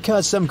just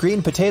because some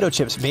green potato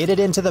chips made it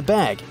into the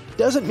bag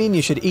doesn't mean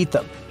you should eat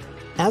them.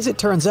 As it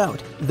turns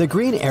out, the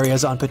green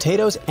areas on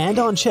potatoes and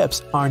on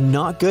chips are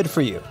not good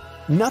for you.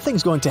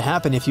 Nothing's going to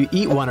happen if you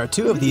eat 1 or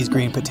 2 of these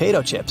green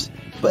potato chips,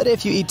 but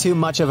if you eat too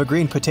much of a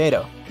green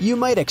potato, you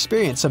might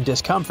experience some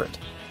discomfort.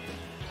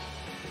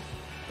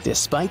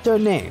 Despite their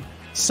name,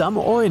 some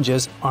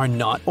oranges are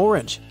not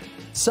orange.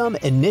 Some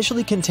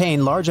initially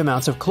contain large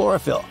amounts of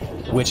chlorophyll,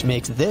 which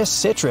makes this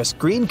citrus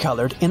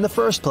green-colored in the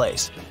first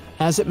place.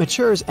 As it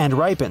matures and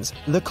ripens,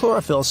 the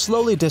chlorophyll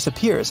slowly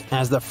disappears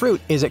as the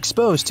fruit is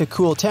exposed to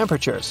cool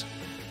temperatures.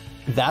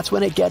 That's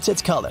when it gets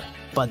its color.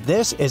 But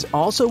this is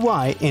also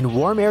why, in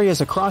warm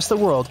areas across the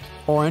world,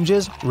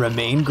 oranges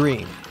remain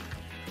green.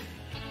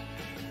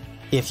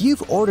 If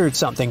you've ordered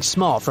something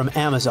small from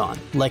Amazon,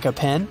 like a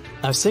pen,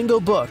 a single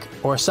book,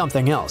 or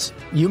something else,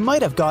 you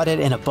might have got it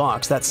in a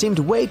box that seemed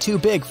way too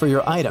big for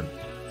your item.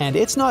 And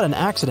it's not an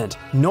accident,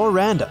 nor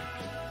random.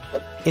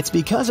 It's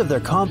because of their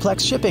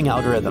complex shipping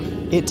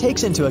algorithm. It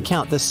takes into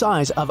account the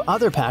size of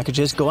other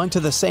packages going to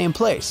the same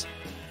place,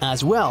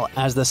 as well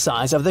as the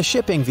size of the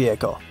shipping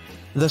vehicle.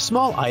 The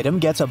small item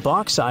gets a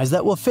box size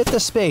that will fit the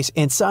space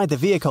inside the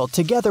vehicle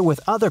together with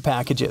other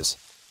packages,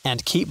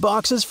 and keep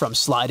boxes from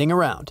sliding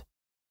around.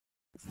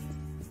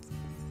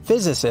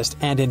 Physicist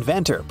and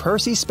inventor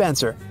Percy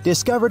Spencer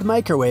discovered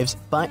microwaves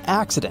by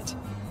accident.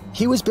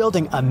 He was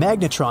building a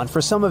magnetron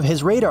for some of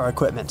his radar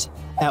equipment.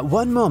 At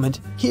one moment,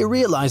 he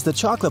realized the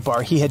chocolate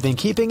bar he had been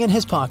keeping in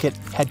his pocket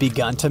had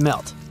begun to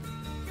melt.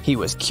 He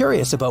was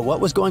curious about what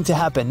was going to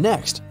happen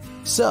next,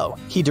 so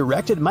he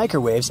directed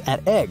microwaves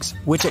at eggs,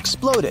 which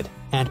exploded,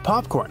 and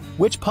popcorn,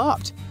 which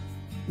popped.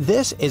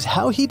 This is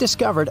how he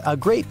discovered a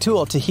great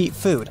tool to heat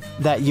food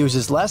that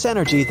uses less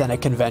energy than a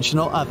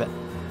conventional oven.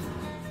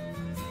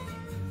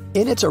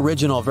 In its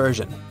original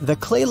version, the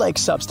clay-like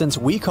substance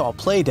we call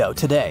Play-Doh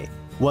today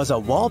was a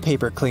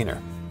wallpaper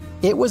cleaner.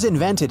 It was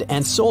invented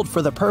and sold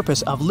for the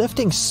purpose of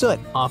lifting soot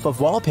off of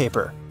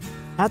wallpaper.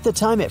 At the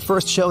time it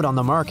first showed on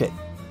the market,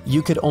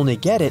 you could only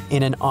get it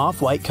in an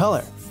off-white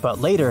color, but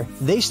later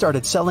they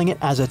started selling it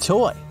as a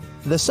toy.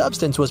 The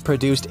substance was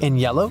produced in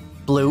yellow,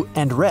 blue,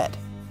 and red.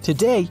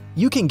 Today,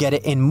 you can get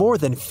it in more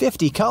than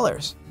 50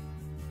 colors.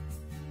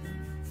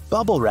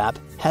 Bubble wrap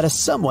had a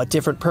somewhat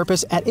different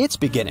purpose at its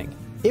beginning.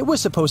 It was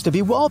supposed to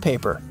be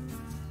wallpaper.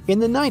 In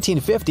the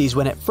 1950s,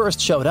 when it first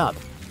showed up,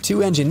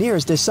 two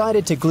engineers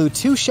decided to glue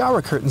two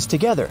shower curtains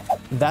together.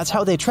 That's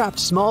how they trapped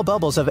small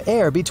bubbles of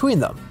air between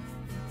them.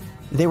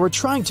 They were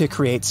trying to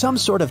create some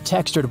sort of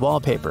textured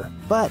wallpaper,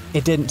 but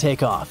it didn't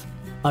take off.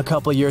 A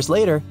couple years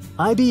later,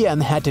 IBM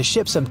had to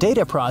ship some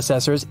data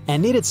processors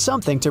and needed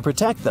something to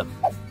protect them,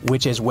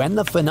 which is when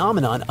the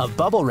phenomenon of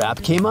bubble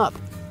wrap came up.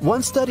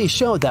 One study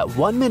showed that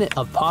 1 minute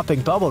of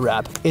popping bubble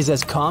wrap is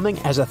as calming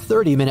as a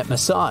 30-minute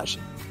massage.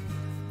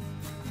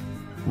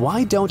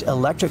 Why don't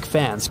electric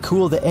fans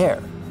cool the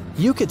air?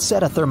 You could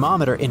set a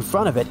thermometer in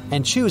front of it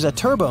and choose a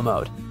turbo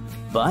mode,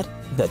 but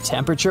the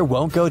temperature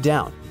won't go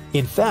down.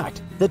 In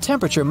fact, the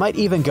temperature might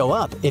even go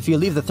up if you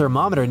leave the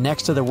thermometer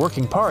next to the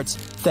working parts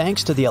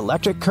thanks to the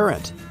electric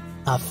current.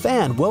 A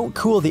fan won't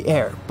cool the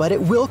air, but it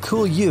will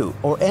cool you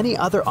or any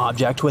other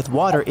object with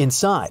water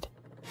inside.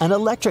 An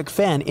electric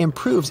fan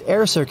improves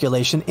air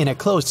circulation in a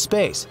closed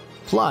space,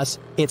 plus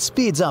it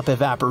speeds up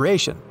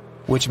evaporation,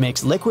 which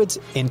makes liquids,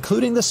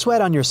 including the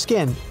sweat on your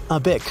skin, a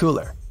bit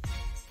cooler.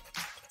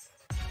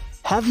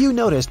 Have you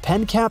noticed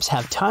pen caps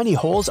have tiny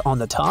holes on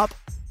the top?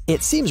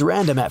 It seems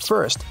random at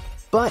first,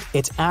 but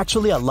it's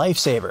actually a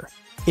lifesaver.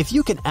 If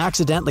you can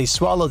accidentally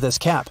swallow this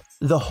cap,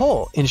 the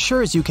hole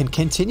ensures you can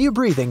continue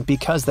breathing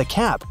because the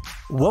cap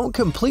won't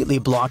completely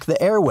block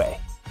the airway.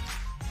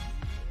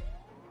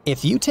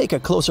 If you take a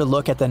closer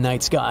look at the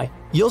night sky,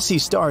 you'll see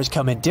stars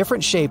come in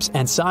different shapes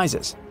and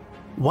sizes.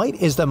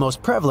 White is the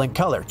most prevalent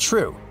color,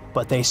 true,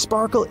 but they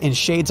sparkle in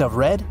shades of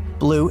red,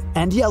 blue,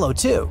 and yellow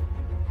too.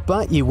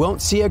 But you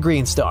won't see a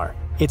green star.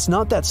 It's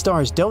not that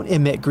stars don't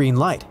emit green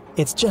light,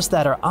 it's just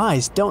that our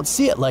eyes don't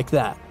see it like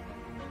that.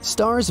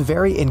 Stars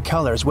vary in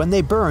colors when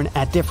they burn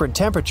at different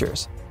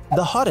temperatures.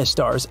 The hottest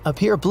stars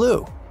appear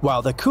blue,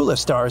 while the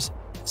coolest stars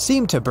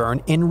seem to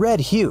burn in red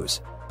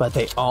hues, but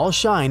they all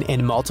shine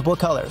in multiple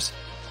colors.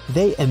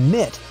 They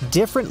emit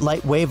different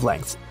light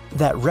wavelengths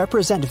that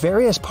represent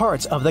various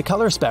parts of the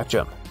color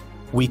spectrum.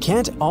 We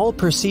can't all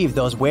perceive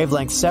those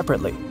wavelengths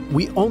separately.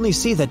 We only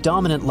see the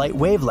dominant light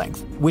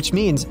wavelength, which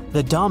means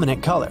the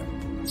dominant color.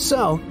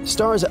 So,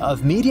 stars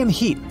of medium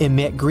heat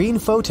emit green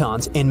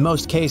photons in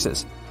most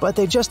cases, but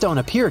they just don't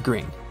appear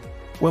green.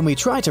 When we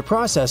try to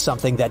process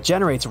something that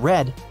generates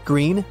red,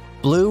 green,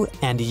 blue,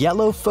 and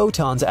yellow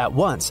photons at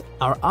once,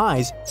 our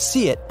eyes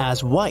see it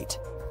as white.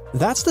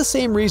 That's the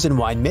same reason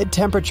why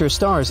mid-temperature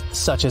stars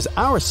such as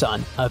our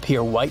sun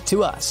appear white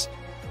to us.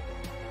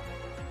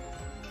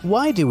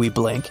 Why do we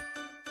blink?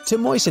 To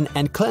moisten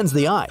and cleanse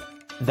the eye,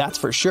 that's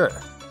for sure.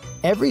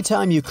 Every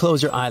time you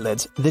close your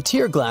eyelids, the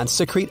tear glands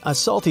secrete a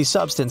salty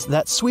substance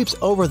that sweeps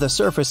over the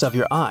surface of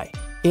your eye.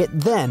 It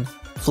then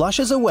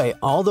flushes away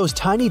all those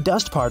tiny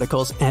dust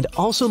particles and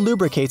also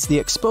lubricates the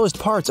exposed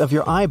parts of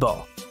your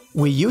eyeball.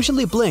 We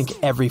usually blink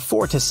every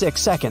 4 to 6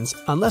 seconds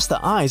unless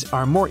the eyes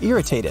are more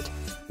irritated.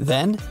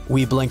 Then,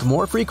 we blink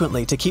more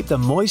frequently to keep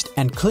them moist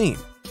and clean.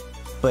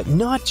 But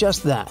not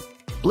just that.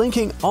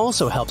 Blinking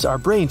also helps our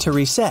brain to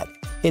reset.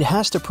 It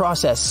has to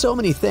process so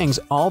many things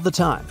all the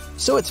time,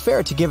 so it's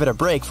fair to give it a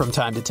break from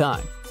time to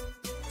time.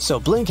 So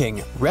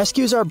blinking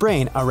rescues our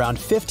brain around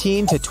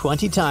 15 to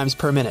 20 times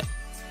per minute.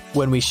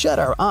 When we shut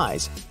our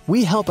eyes,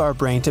 we help our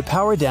brain to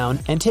power down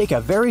and take a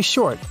very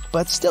short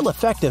but still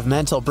effective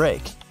mental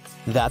break.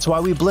 That's why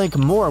we blink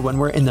more when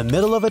we're in the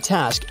middle of a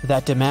task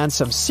that demands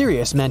some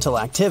serious mental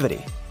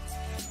activity.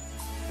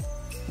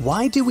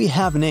 Why do we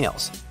have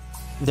nails?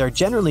 They're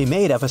generally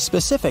made of a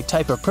specific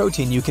type of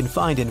protein you can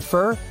find in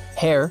fur,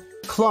 hair,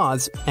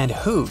 claws, and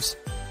hooves.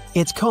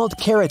 It's called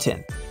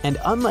keratin, and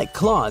unlike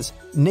claws,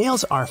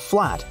 nails are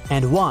flat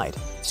and wide,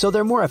 so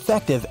they're more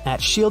effective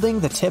at shielding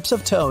the tips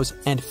of toes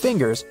and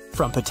fingers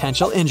from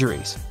potential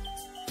injuries.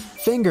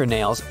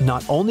 Fingernails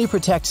not only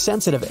protect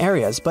sensitive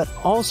areas but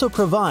also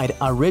provide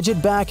a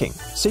rigid backing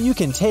so you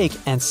can take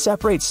and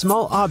separate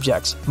small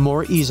objects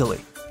more easily.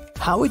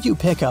 How would you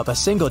pick up a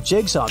single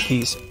jigsaw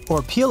piece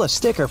or peel a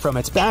sticker from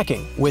its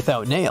backing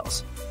without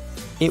nails?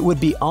 It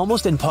would be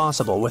almost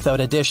impossible without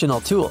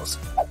additional tools.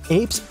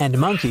 Apes and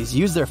monkeys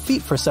use their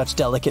feet for such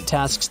delicate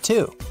tasks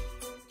too.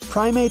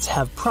 Primates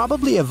have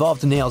probably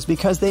evolved nails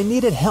because they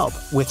needed help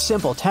with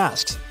simple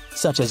tasks,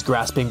 such as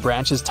grasping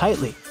branches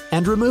tightly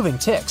and removing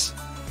ticks.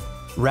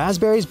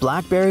 Raspberries,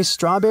 blackberries,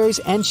 strawberries,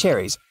 and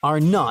cherries are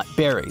not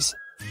berries.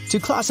 To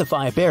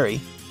classify a berry,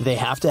 they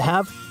have to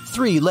have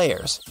 3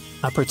 layers: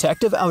 a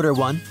protective outer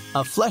one,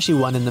 a fleshy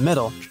one in the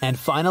middle, and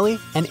finally,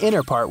 an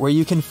inner part where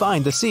you can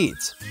find the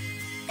seeds.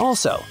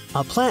 Also,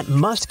 a plant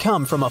must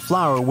come from a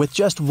flower with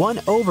just 1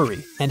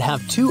 ovary and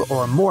have 2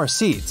 or more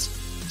seeds.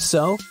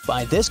 So,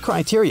 by this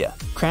criteria,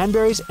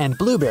 cranberries and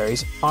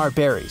blueberries are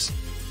berries.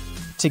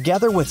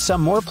 Together with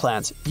some more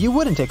plants you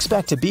wouldn't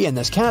expect to be in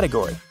this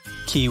category: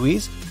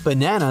 kiwis,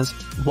 bananas,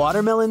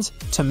 watermelons,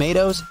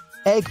 tomatoes,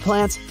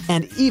 eggplants,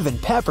 and even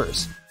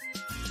peppers.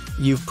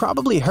 You've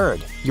probably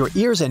heard your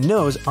ears and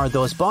nose are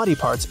those body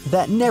parts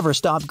that never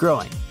stop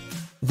growing.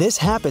 This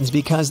happens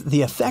because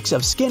the effects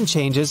of skin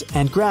changes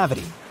and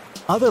gravity.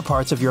 Other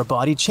parts of your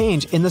body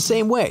change in the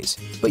same ways,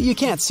 but you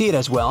can't see it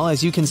as well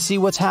as you can see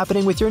what's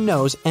happening with your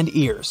nose and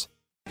ears.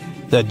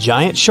 The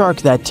giant shark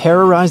that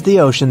terrorized the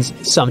oceans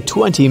some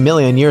 20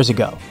 million years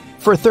ago.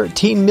 For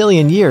 13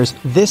 million years,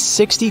 this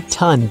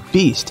 60-ton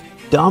beast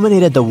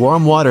dominated the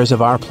warm waters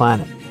of our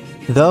planet.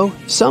 Though,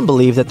 some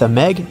believe that the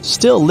Meg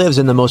still lives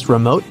in the most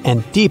remote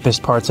and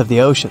deepest parts of the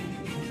ocean.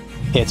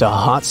 It's a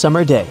hot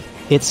summer day.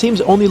 It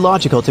seems only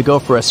logical to go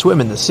for a swim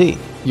in the sea.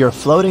 You're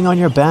floating on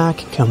your back,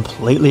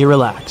 completely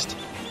relaxed.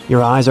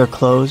 Your eyes are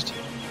closed.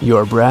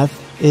 Your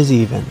breath is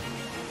even.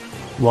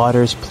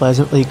 Water's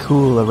pleasantly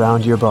cool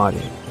around your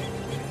body.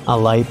 A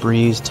light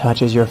breeze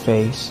touches your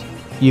face.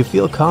 You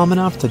feel calm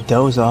enough to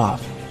doze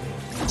off.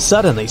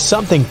 Suddenly,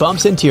 something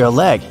bumps into your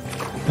leg.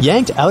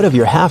 Yanked out of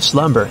your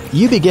half-slumber,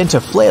 you begin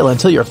to flail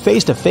until you're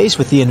face to face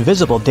with the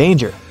invisible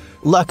danger.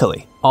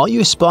 Luckily, all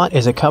you spot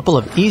is a couple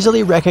of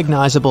easily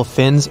recognizable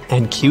fins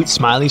and cute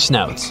smiley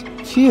snouts.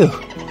 Phew,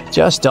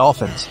 just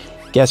dolphins.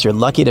 Guess you're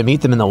lucky to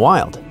meet them in the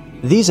wild.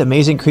 These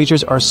amazing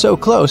creatures are so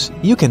close,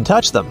 you can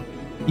touch them.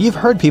 You've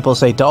heard people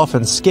say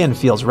dolphins' skin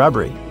feels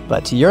rubbery,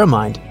 but to your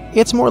mind,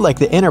 it's more like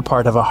the inner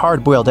part of a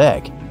hard-boiled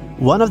egg.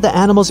 One of the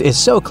animals is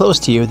so close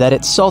to you that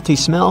its salty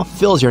smell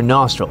fills your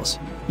nostrils.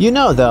 You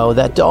know, though,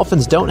 that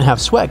dolphins don't have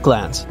sweat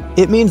glands.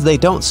 It means they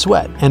don't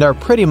sweat and are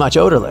pretty much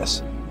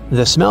odorless.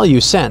 The smell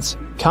you sense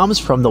comes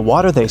from the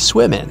water they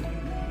swim in.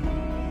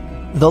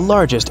 The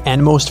largest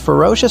and most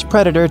ferocious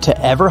predator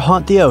to ever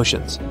haunt the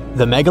oceans,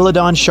 the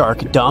megalodon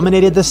shark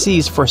dominated the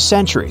seas for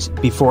centuries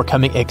before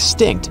coming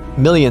extinct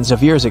millions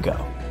of years ago.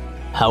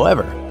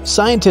 However,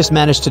 scientists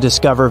managed to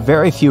discover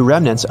very few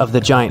remnants of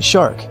the giant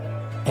shark.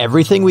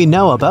 Everything we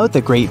know about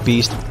the great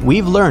beast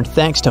we've learned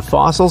thanks to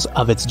fossils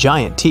of its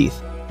giant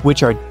teeth,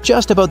 which are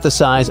just about the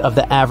size of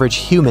the average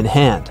human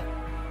hand.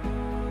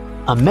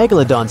 A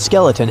megalodon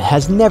skeleton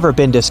has never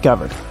been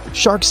discovered.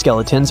 Shark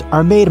skeletons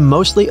are made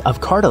mostly of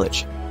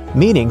cartilage,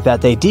 meaning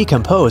that they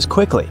decompose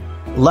quickly.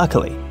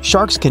 Luckily,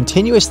 sharks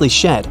continuously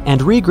shed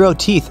and regrow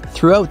teeth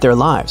throughout their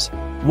lives.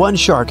 One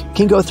shark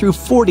can go through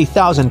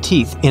 40,000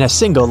 teeth in a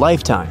single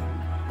lifetime.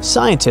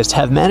 Scientists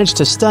have managed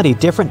to study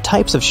different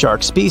types of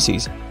shark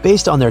species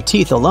based on their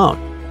teeth alone.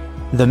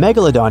 The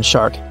megalodon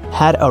shark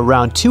had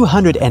around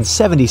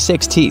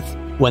 276 teeth.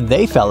 When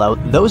they fell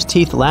out, those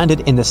teeth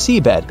landed in the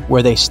seabed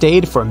where they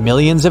stayed for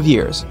millions of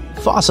years,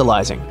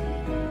 fossilizing.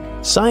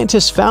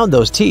 Scientists found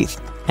those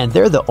teeth, and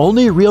they're the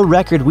only real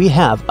record we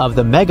have of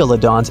the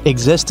megalodon's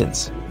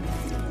existence.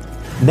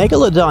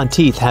 Megalodon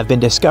teeth have been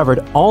discovered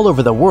all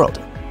over the world.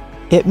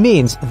 It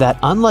means that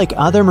unlike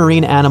other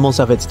marine animals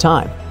of its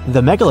time,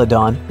 the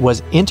megalodon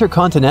was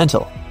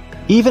intercontinental.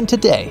 Even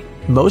today,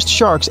 most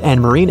sharks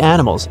and marine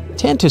animals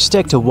tend to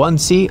stick to one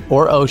sea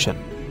or ocean.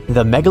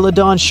 The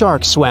megalodon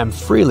shark swam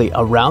freely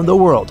around the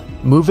world,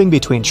 moving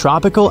between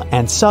tropical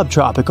and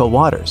subtropical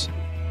waters.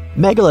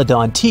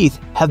 Megalodon teeth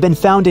have been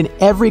found in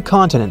every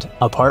continent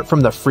apart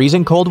from the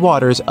freezing cold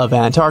waters of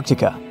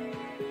Antarctica.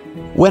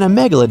 When a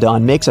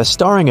megalodon makes a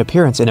starring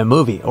appearance in a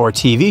movie or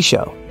TV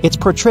show, it's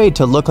portrayed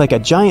to look like a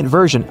giant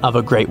version of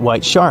a great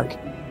white shark.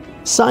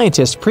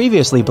 Scientists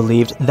previously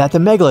believed that the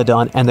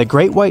megalodon and the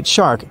great white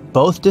shark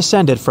both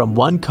descended from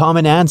one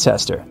common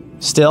ancestor.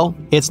 Still,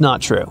 it's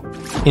not true.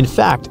 In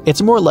fact,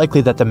 it's more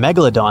likely that the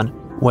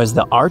megalodon was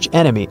the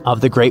arch-enemy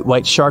of the great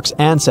white shark's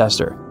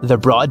ancestor, the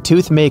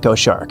broad-toothed mako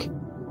shark.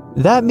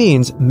 That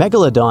means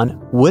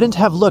Megalodon wouldn't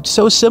have looked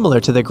so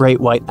similar to the great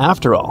white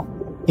after all.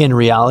 In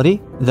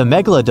reality, the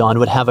Megalodon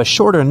would have a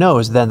shorter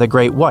nose than the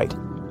great white,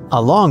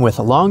 along with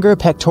longer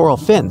pectoral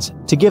fins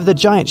to give the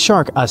giant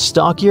shark a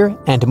stockier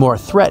and more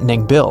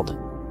threatening build.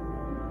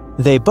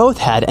 They both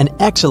had an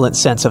excellent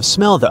sense of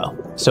smell though,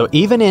 so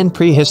even in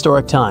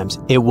prehistoric times,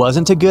 it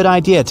wasn't a good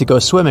idea to go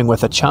swimming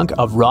with a chunk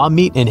of raw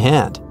meat in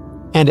hand.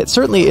 And it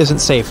certainly isn't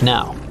safe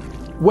now.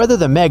 Whether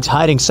the Meg's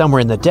hiding somewhere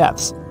in the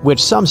depths,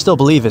 which some still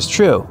believe is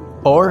true,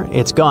 or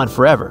it's gone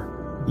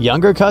forever,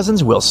 younger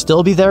cousins will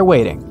still be there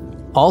waiting.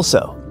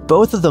 Also,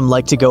 both of them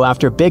like to go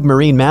after big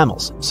marine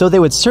mammals, so they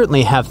would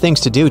certainly have things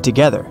to do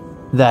together.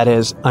 That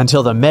is,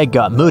 until the Meg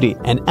got moody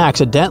and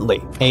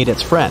accidentally ate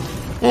its friend.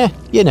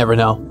 You never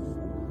know.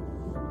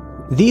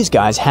 These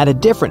guys had a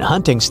different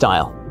hunting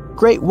style.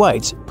 Great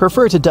whites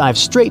prefer to dive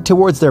straight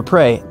towards their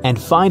prey and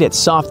find its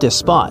softest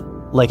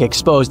spot. like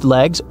exposed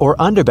legs or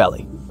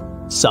underbelly.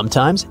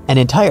 Sometimes, an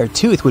entire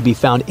tooth would be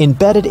found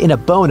embedded in a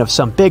bone of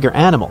some bigger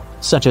animal,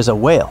 such as a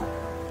whale.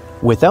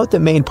 Without the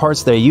main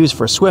parts they use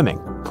for swimming,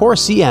 poor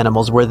sea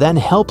animals were then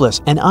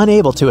helpless and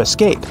unable to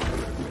escape.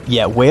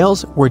 Yet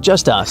whales were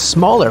just a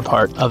smaller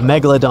part of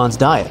Megalodon's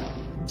diet.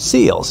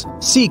 Seals,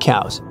 sea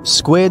cows,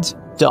 squids,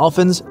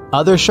 dolphins,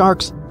 other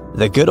sharks.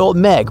 The good old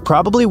Meg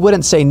probably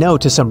wouldn't say no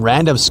to some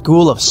random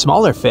school of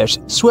smaller fish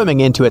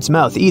swimming into its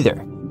mouth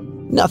either.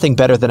 Nothing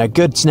better than a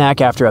good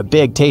snack after a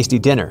big tasty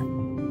dinner.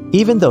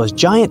 Even those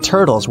giant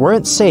turtles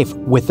weren't safe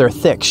with their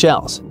thick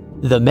shells.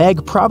 The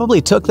Meg probably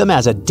took them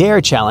as a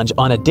dare challenge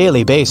on a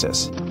daily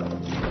basis.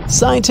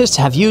 Scientists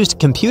have used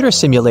computer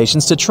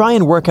simulations to try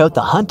and work out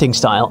the hunting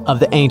style of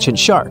the ancient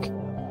shark.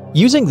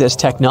 Using this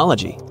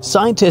technology,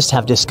 scientists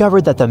have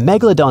discovered that the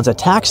Megalodon's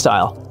attack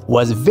style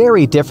was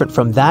very different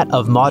from that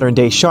of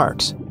modern-day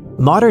sharks.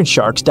 Modern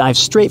sharks dive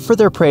straight for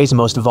their prey's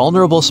most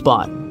vulnerable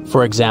spot,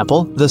 for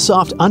example, the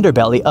soft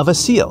underbelly of a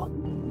seal.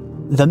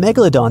 The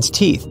Megalodon's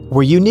teeth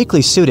were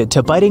uniquely suited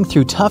to biting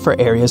through tougher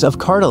areas of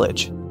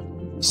cartilage.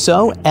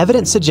 So,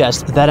 evidence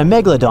suggests that a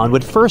Megalodon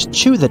would first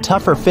chew the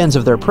tougher fins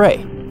of their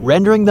prey,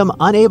 rendering them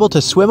unable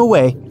to swim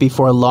away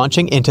before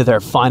launching into their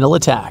final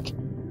attack.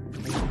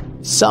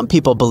 Some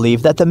people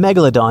believe that the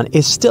Megalodon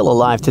is still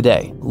alive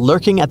today,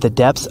 lurking at the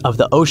depths of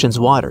the ocean's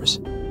waters.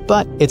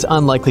 But it's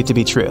unlikely to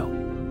be true.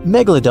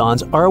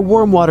 Megalodons are a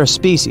warm water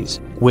species,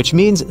 which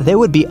means they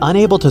would be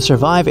unable to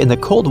survive in the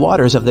cold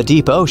waters of the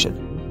deep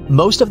ocean.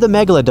 Most of the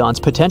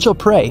Megalodon's potential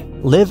prey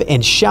live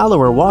in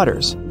shallower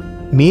waters,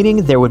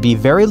 meaning there would be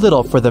very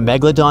little for the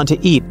Megalodon to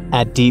eat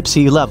at deep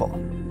sea level.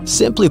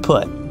 Simply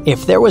put,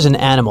 if there was an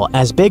animal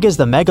as big as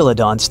the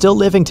Megalodon still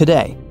living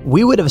today,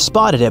 we would have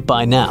spotted it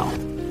by now.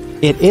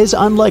 It is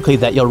unlikely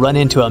that you'll run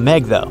into a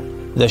Meg though.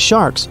 The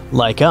sharks,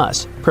 like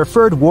us,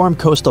 preferred warm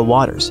coastal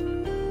waters.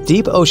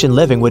 Deep ocean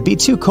living would be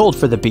too cold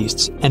for the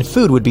beasts, and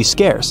food would be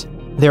scarce.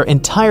 Their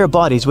entire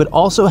bodies would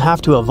also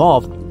have to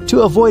evolve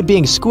to avoid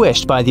being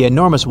squished by the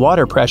enormous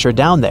water pressure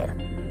down there.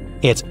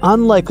 It's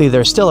unlikely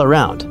they're still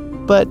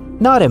around, but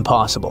not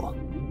impossible.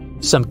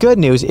 Some good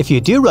news if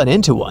you do run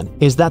into one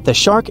is that the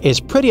shark is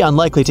pretty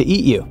unlikely to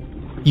eat you.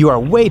 You are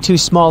way too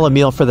small a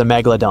meal for the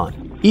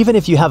Megalodon, even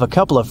if you have a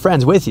couple of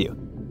friends with you.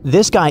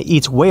 This guy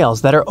eats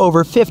whales that are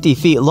over 50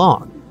 feet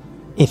long.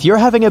 If you're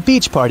having a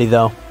beach party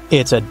though,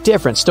 it's a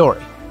different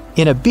story.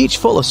 In a beach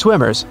full of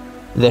swimmers,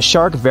 the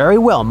shark very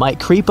well might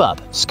creep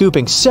up,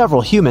 scooping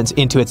several humans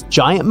into its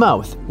giant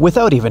mouth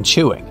without even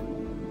chewing.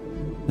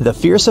 The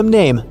fearsome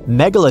name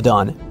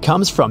Megalodon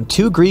comes from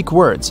two Greek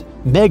words,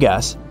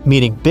 megas,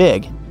 meaning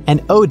big,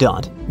 and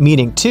odont,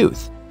 meaning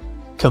tooth.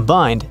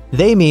 Combined,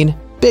 they mean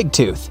big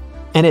tooth,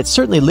 and it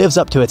certainly lives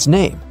up to its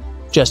name.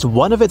 Just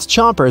one of its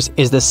chompers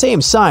is the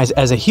same size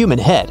as a human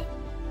head.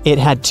 It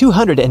had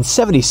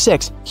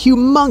 276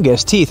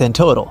 humongous teeth in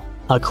total,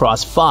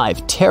 across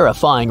 5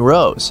 terrifying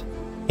rows.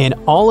 In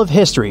all of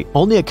history,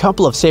 only a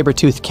couple of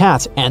saber-toothed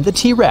cats and the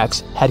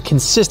T-Rex had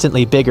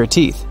consistently bigger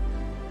teeth.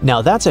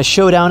 Now that's a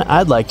showdown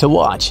I'd like to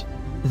watch.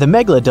 The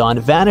Megalodon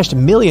vanished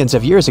millions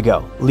of years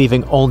ago,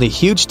 leaving only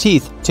huge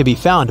teeth to be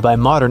found by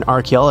modern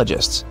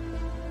archaeologists.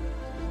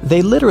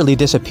 They literally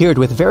disappeared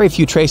with very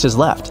few traces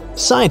left.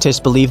 Scientists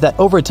believe that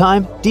over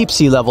time, deep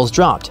sea levels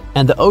dropped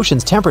and the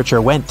ocean's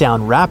temperature went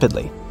down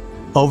rapidly.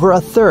 Over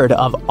a third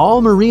of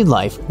all marine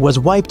life was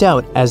wiped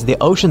out as the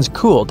oceans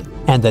cooled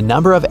and the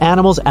number of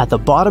animals at the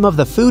bottom of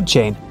the food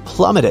chain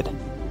plummeted.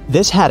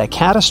 This had a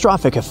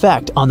catastrophic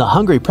effect on the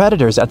hungry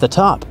predators at the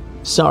top.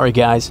 Sorry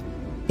guys.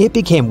 It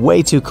became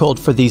way too cold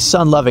for these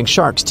sun-loving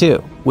sharks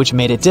too, which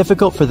made it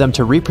difficult for them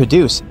to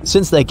reproduce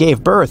since they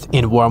gave birth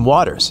in warm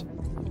waters.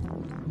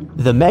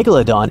 The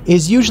Megalodon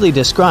is usually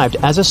described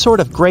as a sort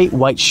of great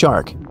white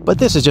shark, but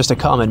this is just a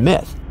common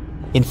myth.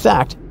 In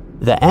fact,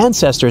 the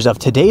ancestors of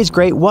today's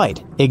great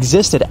white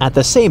existed at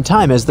the same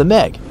time as the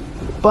Meg,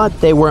 but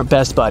they weren't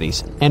best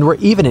buddies and were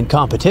even in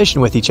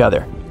competition with each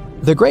other.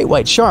 The great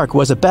white shark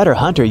was a better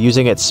hunter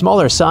using its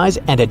smaller size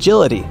and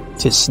agility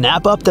to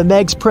snap up the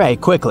Meg's prey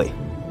quickly.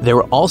 They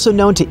were also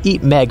known to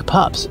eat Meg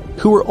pups,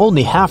 who were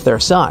only half their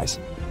size.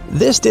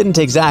 This didn't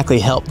exactly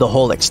help the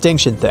whole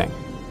extinction thing.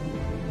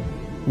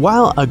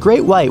 While a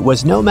great white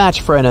was no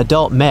match for an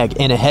adult Meg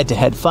in a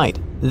head-to-head fight,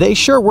 they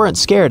sure weren't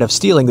scared of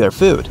stealing their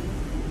food.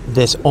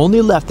 This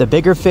only left the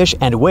bigger fish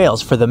and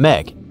whales for the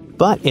Meg,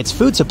 but its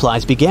food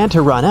supplies began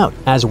to run out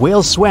as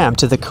whales swam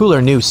to the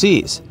cooler new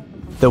seas.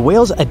 The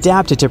whales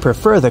adapted to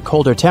prefer the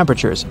colder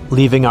temperatures,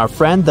 leaving our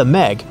friend the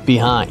Meg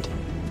behind.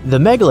 The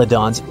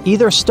Megalodons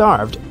either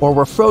starved or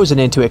were frozen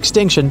into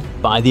extinction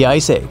by the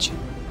Ice Age.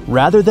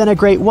 Rather than a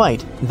great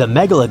white, the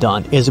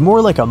Megalodon is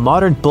more like a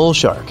modern bull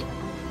shark.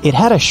 It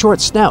had a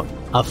short snout,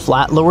 a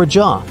flat lower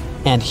jaw,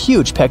 and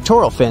huge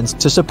pectoral fins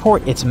to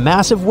support its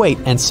massive weight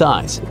and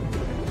size.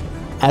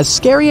 As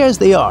scary as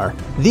they are,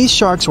 these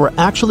sharks were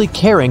actually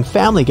caring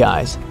family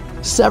guys.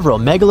 Several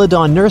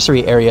Megalodon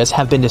nursery areas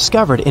have been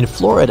discovered in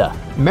Florida,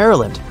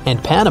 Maryland,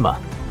 and Panama.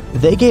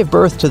 They gave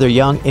birth to their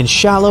young in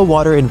shallow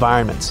water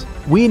environments.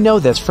 We know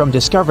this from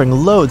discovering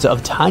loads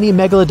of tiny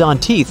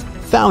Megalodon teeth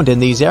found in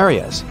these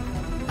areas.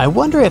 I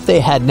wonder if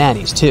they had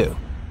nannies too.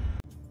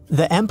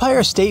 The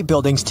Empire State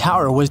Building's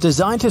tower was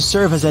designed to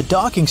serve as a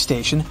docking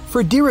station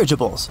for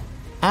dirigibles.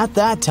 At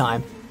that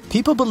time,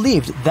 people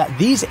believed that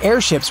these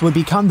airships would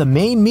become the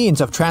main means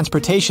of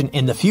transportation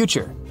in the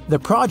future. The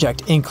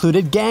project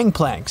included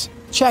gangplanks,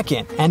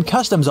 check-in and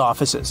customs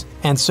offices,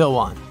 and so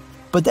on.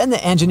 But then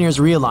the engineers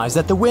realized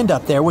that the wind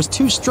up there was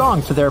too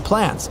strong for their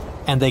plans,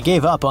 and they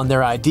gave up on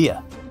their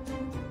idea.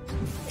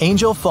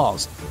 Angel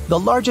Falls, the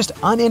largest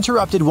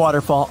uninterrupted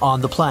waterfall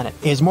on the planet,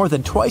 is more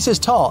than twice as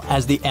tall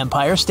as the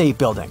Empire State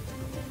Building.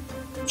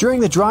 During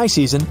the dry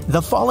season,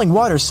 the falling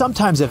water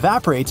sometimes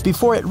evaporates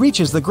before it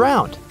reaches the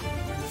ground.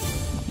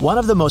 One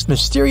of the most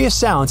mysterious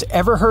sounds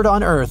ever heard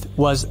on Earth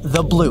was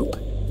the bloop.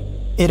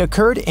 It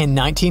occurred in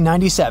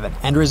 1997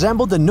 and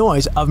resembled the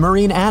noise of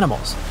marine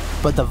animals,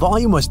 but the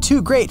volume was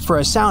too great for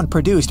a sound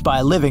produced by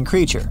a living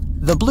creature.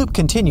 The bloop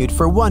continued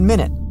for 1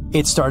 minute.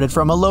 It started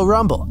from a low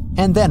rumble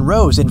and then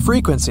rose in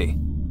frequency.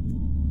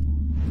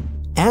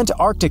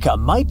 Antarctica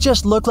might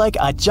just look like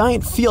a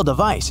giant field of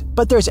ice,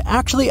 but there's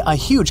actually a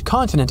huge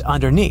continent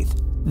underneath.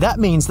 That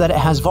means that it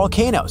has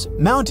volcanoes,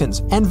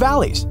 mountains, and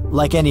valleys,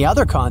 like any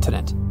other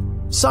continent.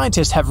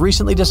 Scientists have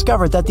recently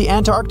discovered that the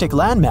Antarctic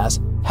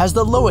landmass has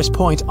the lowest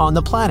point on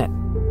the planet,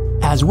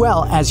 as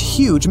well as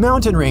huge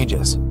mountain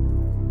ranges.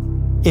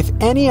 If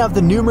any of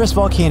the numerous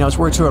volcanoes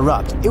were to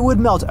erupt, it would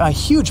melt a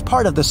huge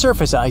part of the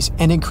surface ice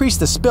and increase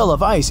the spill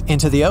of ice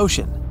into the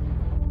ocean.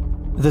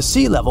 The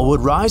sea level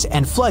would rise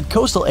and flood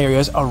coastal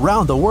areas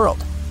around the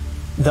world.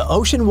 The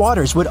ocean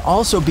waters would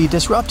also be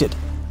disrupted,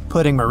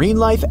 putting marine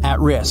life at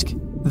risk,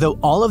 though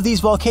all of these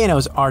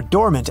volcanoes are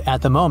dormant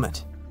at the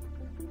moment.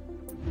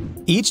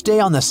 Each day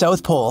on the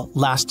South Pole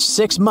lasts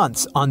 6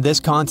 months on this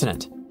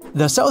continent.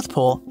 The South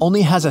Pole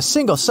only has a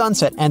single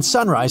sunset and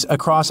sunrise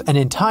across an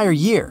entire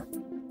year.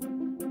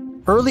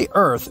 Early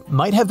Earth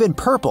might have been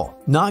purple,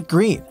 not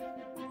green.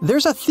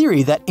 There's a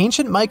theory that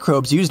ancient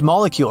microbes used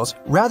molecules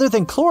rather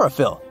than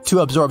chlorophyll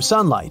to absorb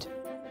sunlight.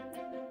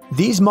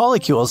 These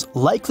molecules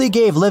likely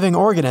gave living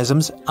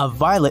organisms a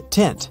violet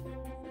tint.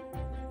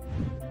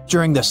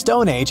 During the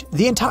Stone Age,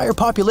 the entire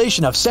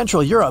population of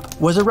Central Europe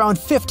was around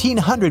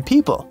 1,500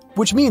 people,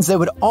 which means they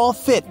would all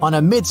fit on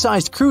a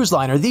mid-sized cruise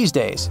liner these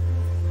days.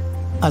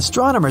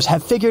 Astronomers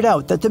have figured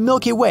out that the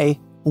Milky Way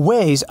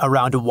weighs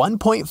around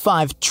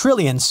 1.5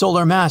 trillion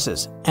solar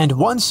masses, and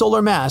one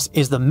solar mass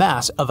is the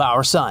mass of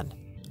our Sun.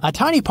 A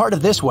tiny part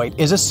of this weight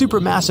is a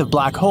supermassive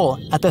black hole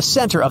at the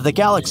center of the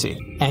galaxy,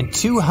 and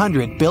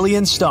 200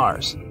 billion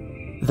stars.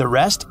 The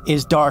rest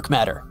is dark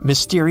matter,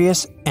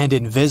 mysterious and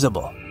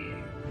invisible.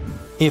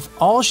 If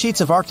all sheets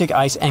of Arctic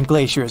ice and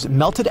glaciers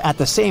melted at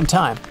the same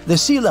time, the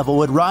sea level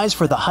would rise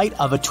for the height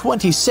of a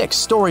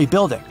 26-story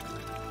building.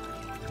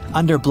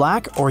 Under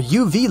black or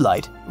UV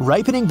light,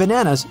 ripening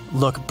bananas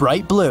look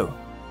bright blue.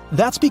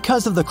 That's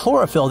because of the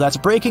chlorophyll that's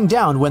breaking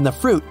down when the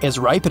fruit is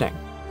ripening.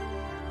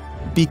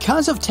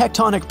 Because of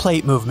tectonic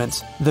plate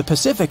movements, the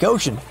Pacific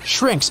Ocean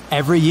shrinks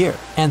every year,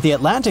 and the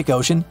Atlantic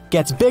Ocean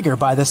gets bigger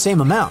by the same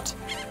amount.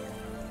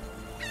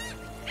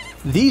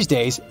 These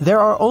days, there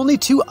are only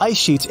 2 ice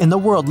sheets in the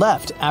world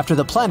left after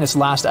the planet's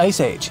last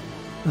ice age.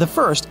 The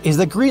first is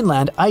the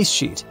Greenland ice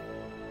sheet.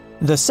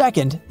 The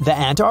second, the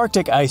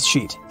Antarctic ice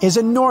sheet, is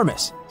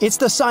enormous. It's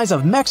the size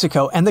of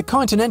Mexico and the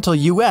continental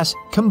US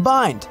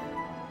combined.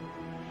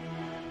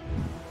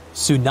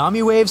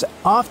 Tsunami waves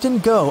often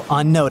go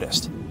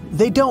unnoticed.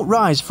 They don't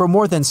rise for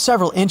more than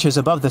several inches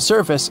above the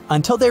surface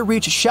until they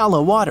reach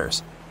shallow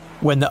waters.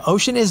 When the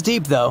ocean is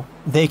deep, though,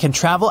 they can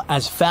travel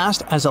as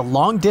fast as a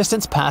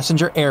long-distance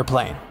passenger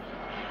airplane.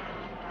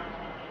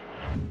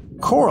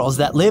 Corals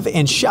that live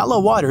in shallow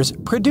waters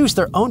produce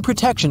their own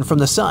protection from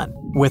the sun.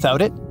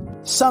 Without it,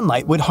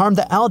 sunlight would harm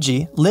the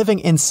algae living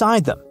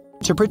inside them.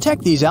 To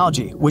protect these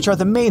algae, which are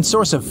the main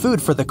source of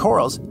food for the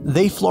corals,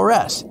 they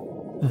fluoresce.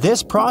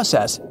 This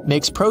process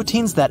makes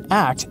proteins that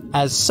act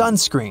as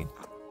sunscreen.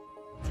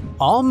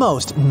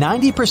 Almost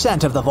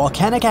 90% of the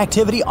volcanic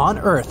activity on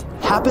Earth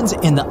happens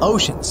in the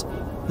oceans.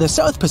 The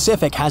South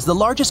Pacific has the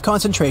largest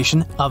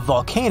concentration of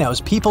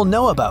volcanoes people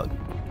know about.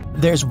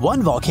 There's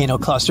one volcano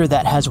cluster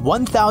that has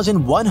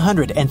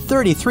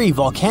 1,133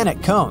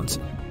 volcanic cones.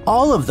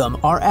 All of them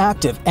are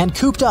active and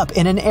cooped up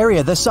in an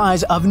area the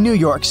size of New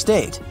York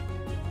State.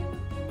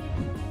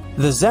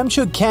 The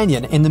Zemchug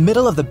Canyon in the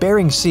middle of the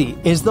Bering Sea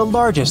is the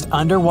largest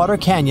underwater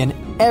canyon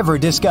ever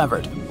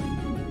discovered.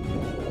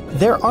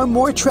 There are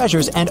more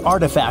treasures and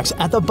artifacts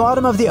at the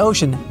bottom of the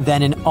ocean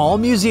than in all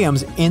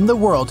museums in the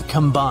world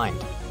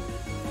combined.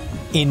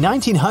 In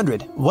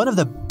 1900, one of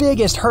the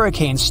biggest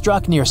hurricanes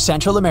struck near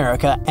Central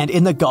America and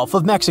in the Gulf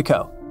of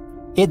Mexico.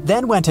 It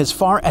then went as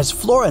far as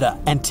Florida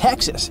and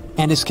Texas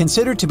and is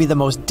considered to be the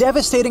most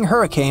devastating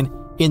hurricane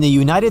in the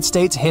United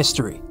States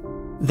history.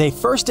 They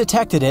first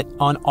detected it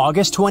on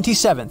August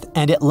 27th,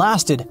 and it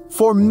lasted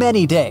for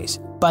many days.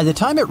 By the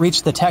time it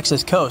reached the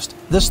Texas coast,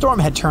 the storm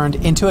had turned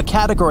into a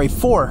Category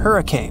 4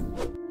 hurricane.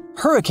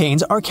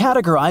 Hurricanes are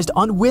categorized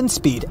on wind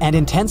speed and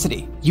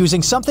intensity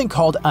using something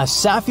called a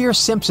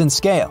Saffir-Simpson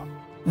scale.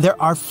 There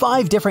are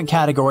 5 different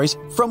categories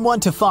from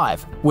 1 to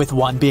 5, with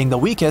 1 being the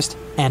weakest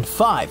and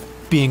 5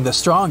 being the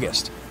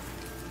strongest.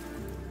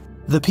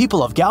 The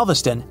people of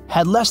Galveston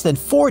had less than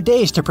 4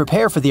 days to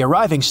prepare for the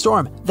arriving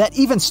storm that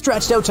even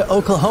stretched out to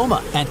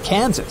Oklahoma and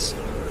Kansas.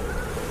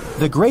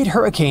 The Great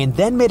Hurricane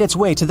then made its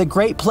way to the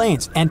Great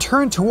Plains and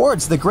turned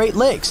towards the Great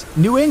Lakes,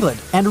 New England,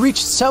 and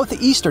reached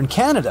southeastern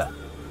Canada.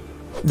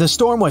 The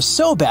storm was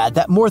so bad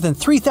that more than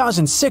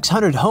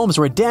 3,600 homes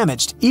were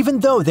damaged, even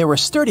though they were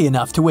sturdy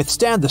enough to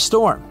withstand the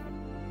storm.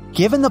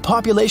 Given the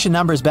population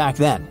numbers back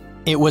then,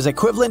 it was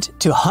equivalent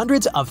to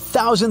hundreds of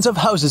thousands of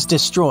houses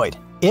destroyed,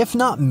 if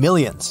not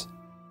millions.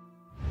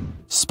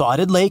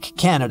 Spotted Lake,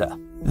 Canada.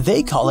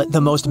 They call it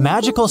the most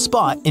magical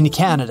spot in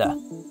Canada.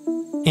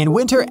 In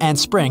winter and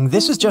spring,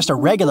 this is just a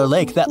regular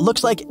lake that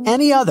looks like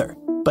any other,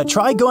 but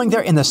try going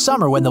there in the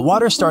summer when the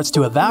water starts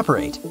to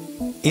evaporate.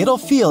 It'll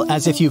feel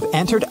as if you've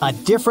entered a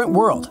different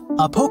world,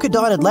 a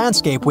polka-dotted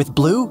landscape with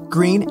blue,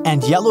 green,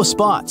 and yellow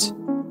spots.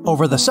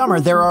 Over the summer,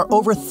 there are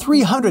over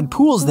 300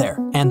 pools there,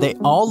 and they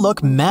all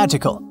look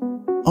magical.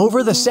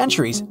 Over the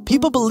centuries,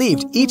 people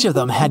believed each of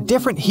them had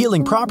different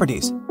healing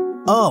properties.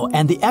 Oh,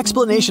 and the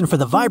explanation for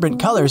the vibrant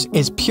colors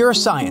is pure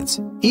science.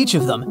 Each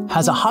of them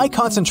has a high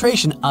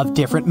concentration of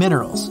different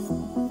minerals.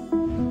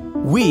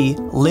 We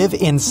live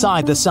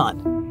inside the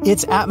sun.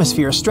 Its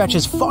atmosphere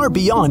stretches far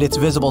beyond its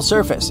visible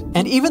surface,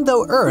 and even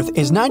though Earth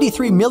is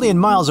 93 million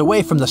miles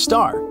away from the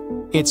star,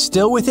 it's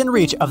still within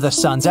reach of the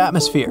sun's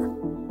atmosphere.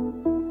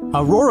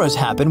 Auroras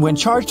happen when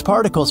charged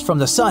particles from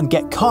the sun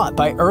get caught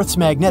by Earth's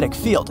magnetic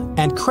field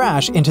and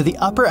crash into the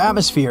upper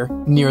atmosphere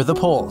near the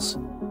poles.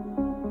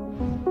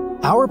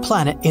 Our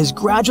planet is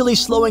gradually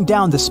slowing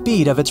down the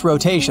speed of its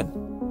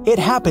rotation. It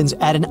happens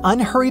at an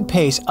unhurried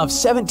pace of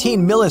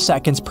 17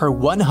 milliseconds per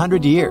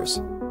 100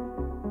 years.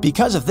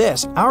 Because of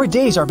this, our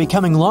days are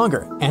becoming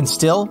longer, and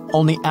still,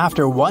 only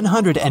after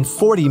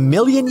 140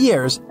 million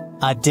years,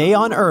 a day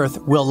on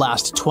Earth will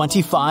last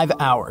 25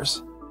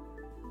 hours.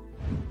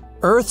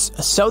 Earth's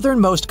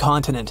southernmost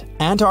continent,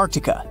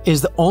 Antarctica,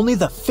 is only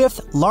the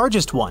 5th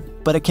largest one,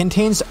 but it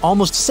contains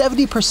almost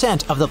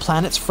 70% of the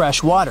planet's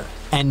fresh water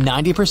and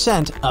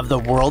 90% of the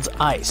world's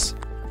ice.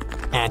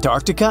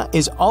 Antarctica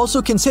is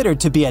also considered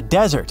to be a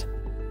desert.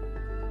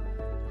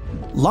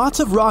 Lots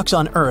of rocks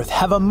on Earth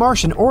have a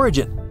Martian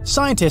origin.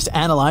 Scientists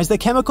analyze the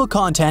chemical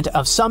content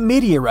of some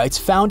meteorites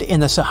found in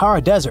the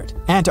Sahara Desert,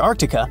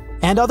 Antarctica,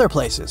 and other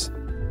places.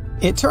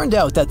 It turned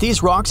out that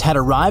these rocks had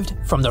arrived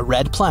from the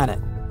Red Planet.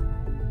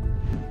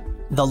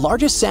 The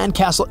largest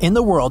sandcastle in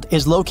the world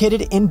is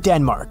located in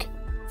Denmark.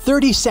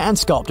 30 sand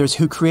sculptors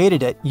who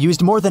created it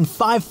used more than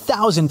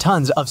 5,000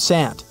 tons of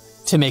sand.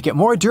 To make it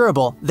more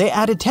durable, they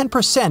added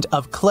 10%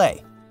 of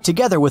clay,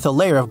 together with a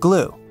layer of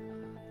glue.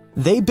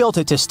 They built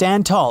it to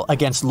stand tall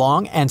against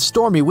long and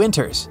stormy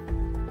winters.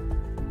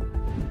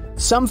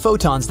 Some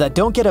photons that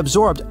don't get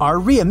absorbed are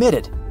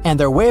re-emitted, and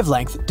their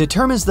wavelength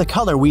determines the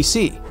color we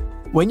see.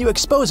 When you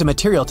expose a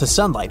material to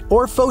sunlight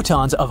or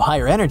photons of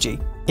higher energy,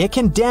 it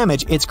can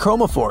damage its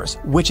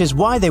chromophores, which is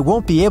why they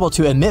won't be able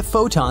to emit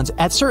photons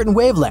at certain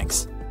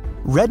wavelengths.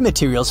 Red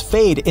materials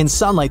fade in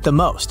sunlight the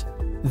most.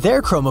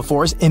 Their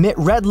chromophores emit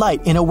red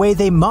light in a way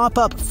they mop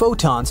up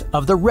photons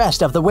of the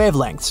rest of the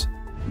wavelengths.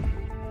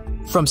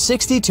 From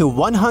 60 to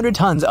 100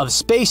 tons of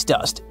space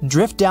dust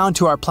drift down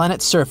to our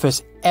planet's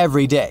surface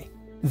every day.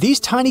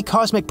 These tiny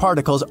cosmic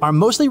particles are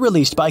mostly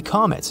released by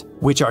comets,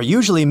 which are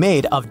usually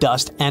made of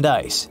dust and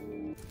ice.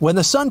 When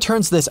the sun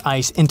turns this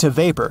ice into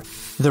vapor,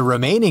 the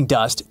remaining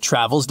dust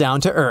travels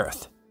down to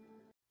Earth.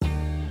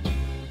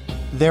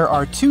 There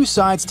are 2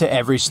 sides to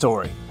every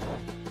story.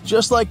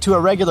 Just like to a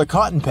regular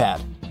cotton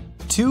pad.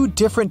 2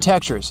 different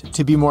textures,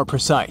 to be more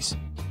precise.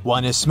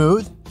 One is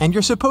smooth, and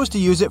you're supposed to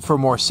use it for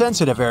more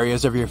sensitive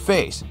areas of your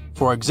face,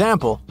 for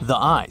example, the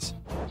eyes.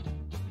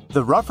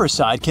 The rougher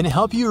side can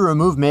help you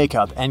remove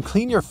makeup and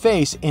clean your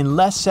face in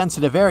less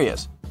sensitive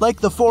areas,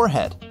 like the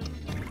forehead.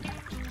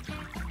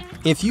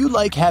 If you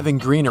like having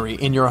greenery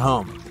in your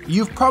home,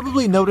 you've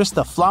probably noticed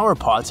the flower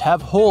pots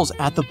have holes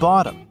at the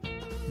bottom.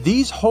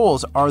 These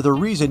holes are the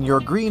reason your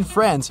green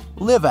friends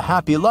live a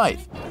happy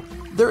life.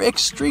 They're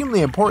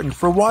extremely important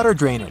for water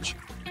drainage.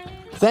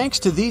 Thanks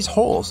to these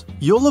holes,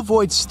 you'll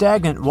avoid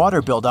stagnant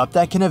water buildup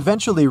that can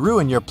eventually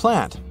ruin your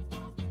plant.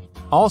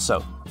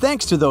 Also,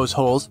 thanks to those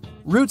holes,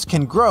 roots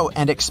can grow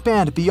and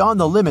expand beyond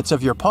the limits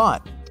of your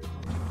pot.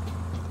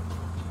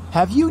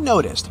 Have you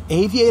noticed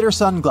aviator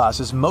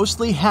sunglasses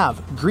mostly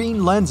have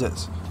green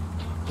lenses?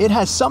 It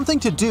has something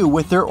to do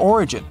with their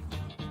origin.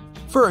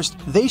 First,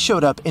 they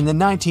showed up in the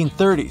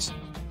 1930s.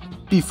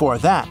 Before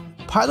that,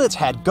 pilots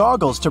had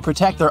goggles to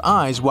protect their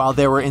eyes while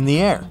they were in the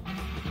air.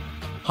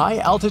 High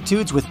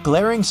altitudes with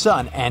glaring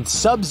sun and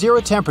sub-zero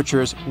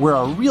temperatures were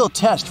a real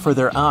test for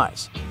their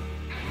eyes.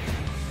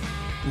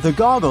 The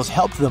goggles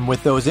helped them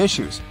with those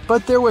issues,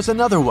 but there was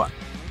another one.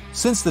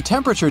 Since the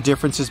temperature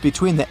differences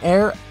between the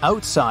air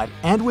outside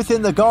and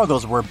within the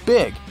goggles were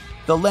big,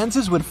 the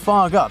lenses would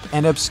fog up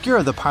and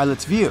obscure the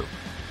pilot's view.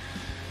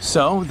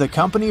 So, the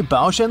company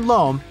Bausch &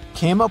 Lomb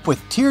came up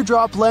with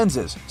teardrop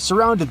lenses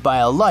surrounded by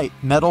a light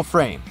metal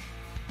frame.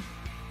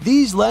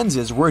 These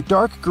lenses were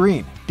dark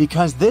green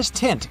because this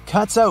tint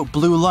cuts out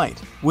blue light,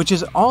 which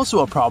is also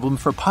a problem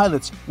for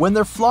pilots when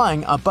they're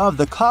flying above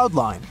the cloud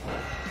line.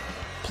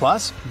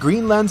 Plus,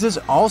 green lenses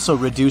also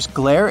reduce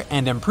glare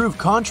and improve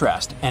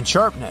contrast and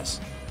sharpness.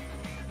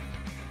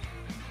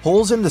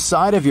 Holes in the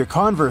side of your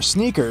Converse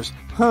sneakers?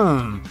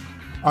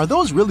 Are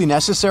those really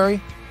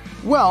necessary?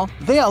 Well,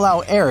 they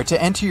allow air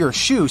to enter your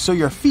shoe so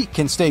your feet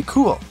can stay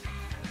cool.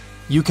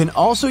 You can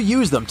also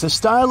use them to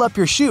style up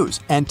your shoes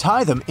and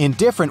tie them in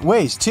different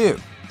ways too.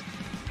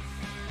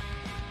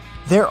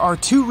 There are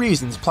 2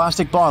 reasons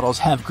plastic bottles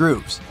have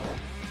grooves.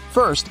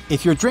 First,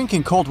 if you're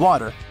drinking cold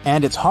water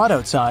and it's hot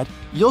outside,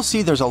 you'll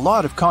see there's a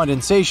lot of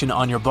condensation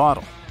on your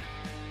bottle.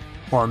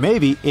 Or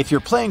maybe if you're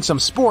playing some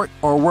sport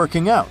or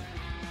working out.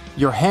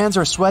 Your hands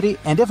are sweaty,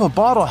 and if a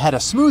bottle had a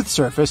smooth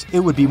surface, it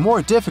would be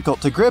more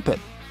difficult to grip it,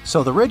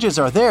 so the ridges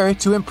are there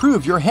to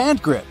improve your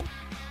hand grip.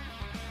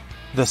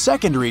 The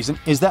second reason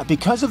is that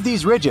because of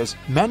these ridges,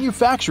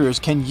 manufacturers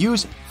can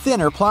use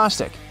thinner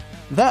plastic.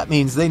 That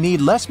means they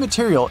need less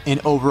material in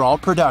overall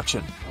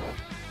production.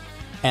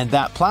 And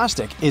that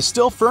plastic is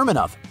still firm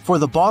enough for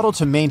the bottle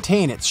to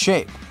maintain its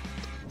shape.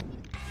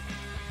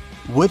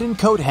 Wooden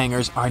coat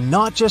hangers are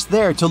not just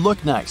there to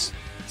look nice.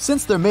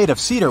 Since they're made of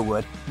cedar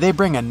wood, they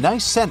bring a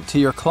nice scent to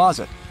your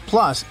closet.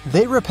 Plus,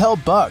 they repel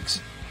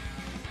bugs.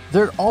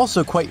 They're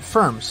also quite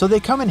firm, so they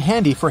come in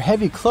handy for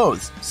heavy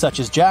clothes, such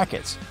as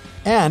jackets.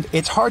 And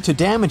it's hard to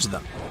damage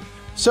them.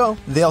 So,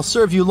 they'll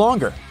serve you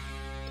longer.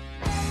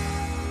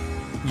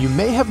 You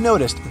may have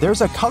noticed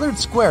there's a colored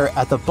square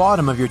at the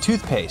bottom of your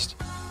toothpaste.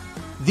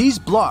 These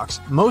blocks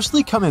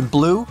mostly come in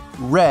blue,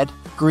 red,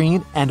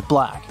 green, and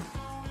black.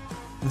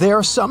 They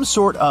are some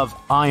sort of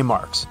eye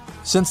marks,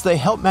 since they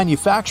help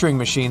manufacturing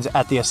machines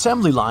at the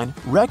assembly line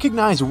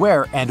recognize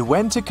where and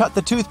when to cut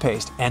the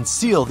toothpaste and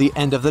seal the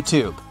end of the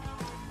tube.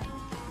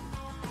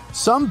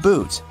 Some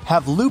boots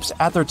have loops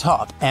at their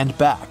top and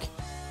back.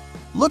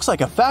 Looks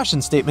like a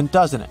fashion statement,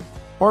 doesn't it?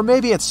 Or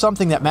maybe it's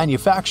something that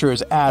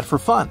manufacturers add for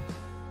fun.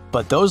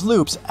 But those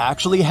loops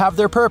actually have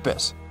their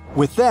purpose.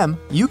 With them,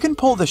 you can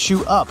pull the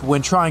shoe up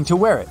when trying to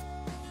wear it.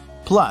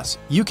 Plus,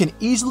 you can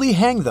easily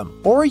hang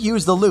them or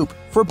use the loop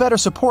for better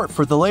support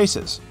for the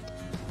laces.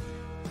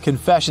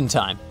 Confession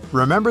time.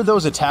 Remember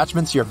those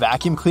attachments your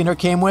vacuum cleaner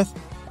came with?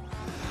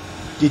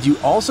 Did you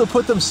also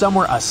put them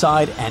somewhere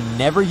aside and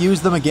never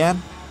use them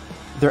again?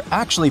 They're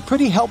actually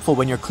pretty helpful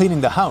when you're cleaning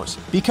the house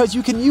because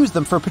you can use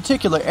them for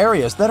particular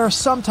areas that are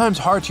sometimes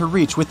hard to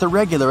reach with the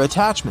regular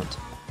attachment.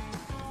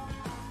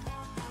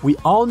 We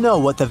all know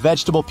what the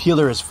vegetable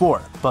peeler is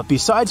for, but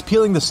besides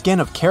peeling the skin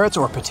of carrots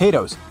or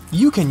potatoes,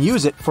 you can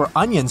use it for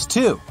onions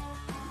too.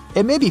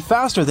 It may be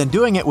faster than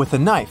doing it with a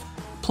knife,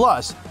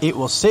 plus it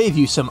will save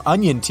you some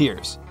onion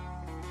tears.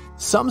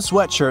 Some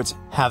sweatshirts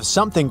have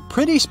something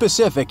pretty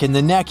specific in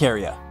the neck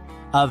area.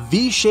 A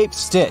V-shaped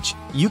stitch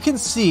you can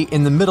see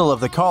in the middle of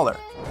the collar.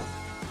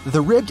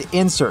 The ribbed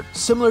insert,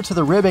 similar to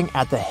the ribbing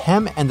at the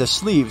hem and the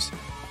sleeves,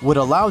 would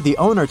allow the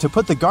owner to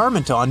put the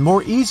garment on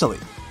more easily,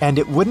 and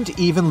it wouldn't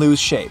even lose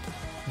shape.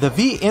 The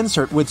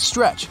V-insert would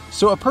stretch,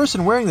 so a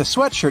person wearing the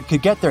sweatshirt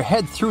could get their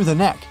head through the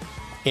neck.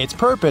 Its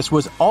purpose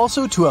was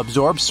also to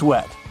absorb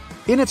sweat.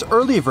 In its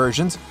early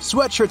versions,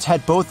 sweatshirts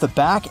had both the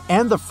back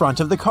and the front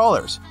of the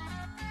collars.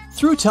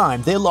 Through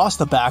time, they lost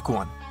the back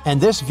one, and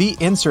this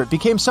V-insert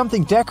became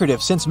something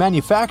decorative since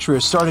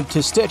manufacturers started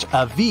to stitch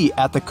a V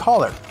at the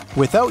collar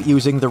without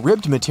using the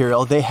ribbed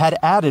material they had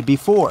added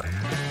before.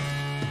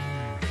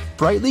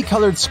 Brightly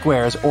colored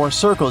squares or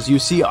circles you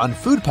see on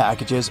food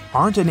packages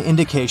aren't an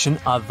indication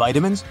of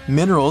vitamins,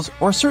 minerals,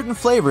 or certain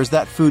flavors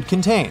that food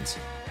contains.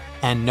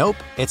 And nope,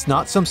 it's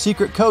not some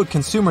secret code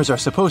consumers are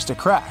supposed to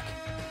crack.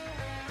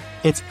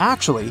 It's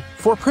actually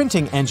for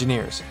printing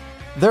engineers.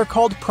 They're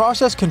called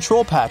process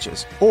control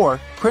patches or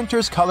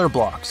printer's color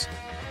blocks.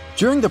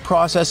 During the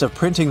process of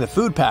printing the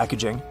food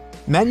packaging,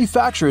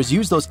 manufacturers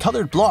use those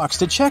colored blocks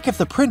to check if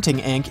the printing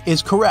ink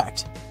is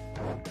correct.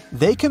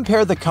 They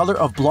compare the color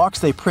of blocks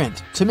they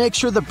print to make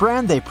sure the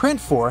brand they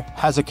print for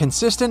has a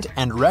consistent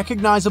and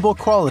recognizable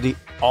quality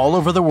all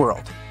over the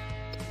world.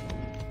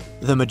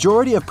 The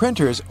majority of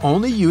printers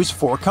only use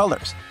 4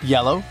 colors: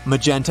 yellow,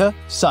 magenta,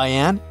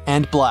 cyan,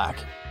 and black.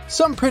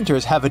 Some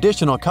printers have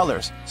additional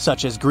colors,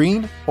 such as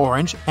green,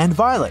 orange, and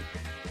violet.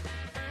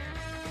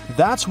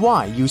 That's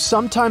why you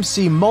sometimes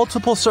see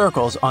multiple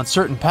circles on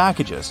certain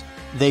packages.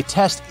 They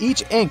test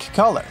each ink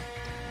color.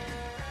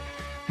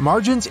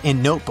 Margins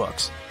in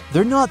notebooks.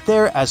 They're not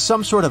there as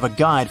some sort of a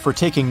guide for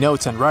taking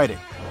notes and writing.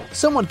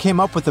 Someone came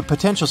up with a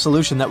potential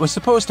solution that was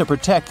supposed to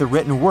protect the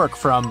written work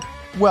from,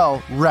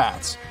 well,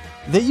 rats.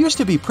 They used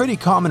to be pretty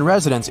common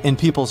residents in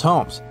people's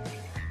homes.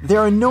 They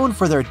are known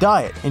for their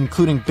diet,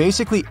 including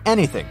basically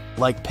anything,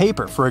 like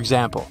paper, for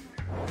example.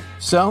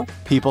 So,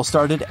 people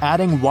started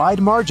adding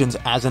wide margins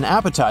as an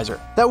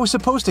appetizer that was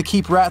supposed to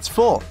keep rats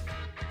full.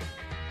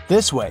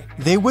 This way,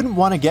 they wouldn't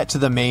want to get to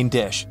the main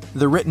dish,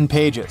 the written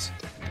pages.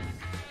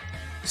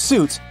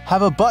 Suits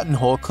have a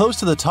buttonhole close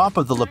to the top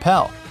of the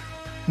lapel.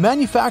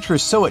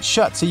 Manufacturers sew it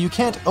shut so you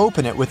can't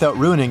open it without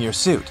ruining your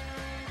suit.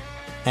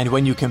 And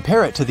when you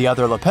compare it to the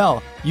other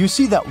lapel, you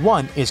see that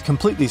one is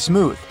completely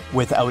smooth,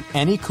 without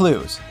any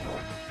clues.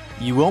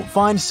 You won't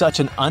find such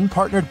an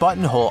unpartnered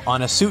buttonhole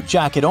on a suit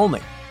jacket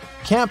only.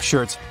 Camp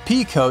shirts,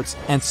 pea coats,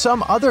 and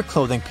some other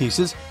clothing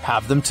pieces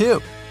have them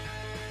too.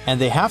 And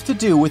they have to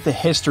do with the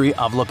history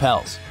of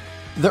lapels.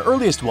 The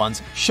earliest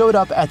ones showed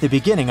up at the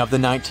beginning of the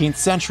 19th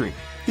century.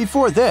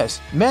 Before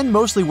this, men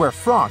mostly wear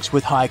frocks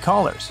with high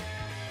collars.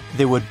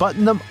 They would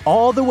button them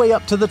all the way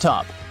up to the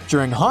top.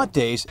 During hot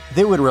days,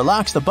 they would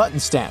relax the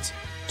button stance,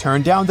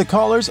 turn down the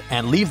collars,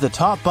 and leave the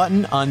top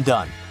button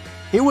undone.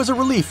 It was a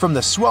relief from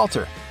the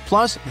swelter.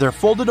 Plus, their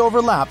folded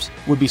over laps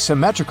would be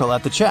symmetrical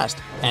at the chest,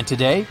 and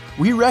today,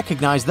 we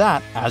recognize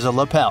that as a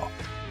lapel.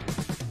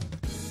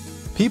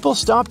 People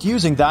stopped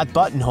using that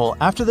buttonhole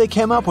after they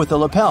came up with the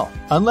lapel,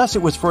 unless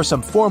it was for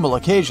some formal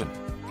occasion.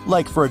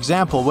 Like, for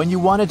example, when you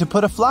wanted to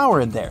put a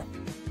flower in there.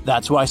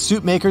 That's why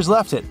suit makers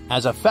left it,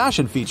 as a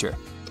fashion feature.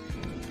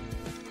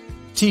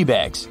 Tea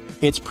bags.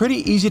 It's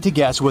pretty easy to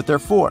guess what they're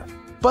for,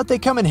 but they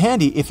come in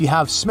handy if you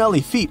have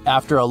smelly feet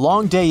after a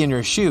long day in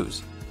your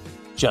shoes.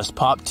 Just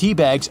pop tea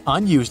bags,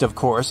 unused of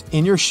course,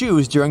 in your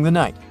shoes during the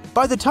night.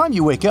 By the time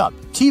you wake up,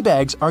 tea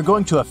bags are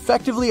going to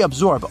effectively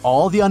absorb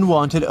all the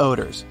unwanted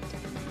odors.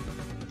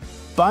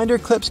 Binder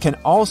clips can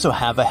also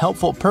have a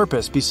helpful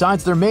purpose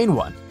besides their main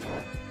one.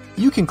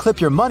 You can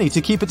clip your money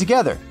to keep it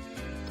together.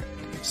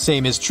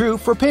 Same is true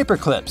for paper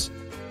clips.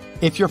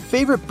 If your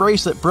favorite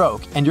bracelet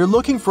broke and you're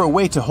looking for a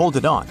way to hold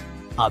it on,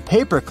 a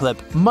paper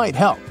clip might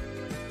help.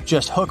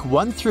 Just hook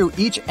one through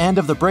each end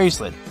of the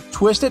bracelet,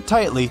 twist it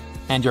tightly,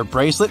 and your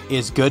bracelet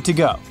is good to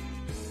go.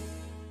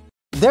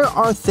 There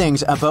are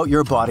things about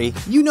your body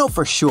you know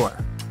for sure,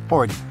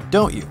 or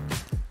don't you?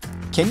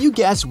 Can you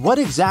guess what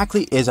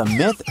exactly is a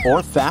myth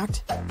or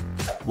fact?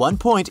 1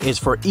 point is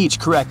for each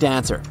correct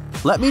answer.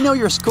 Let me know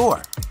your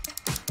score.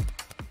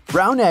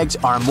 Brown eggs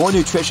are more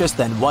nutritious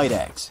than white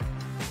eggs.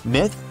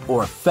 Myth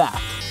or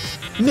fact?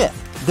 Myth.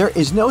 There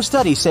is no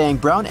study saying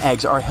brown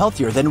eggs are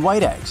healthier than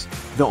white eggs.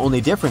 The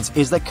only difference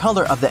is the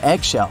color of the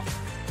eggshell.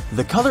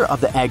 The color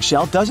of the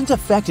eggshell doesn't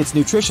affect its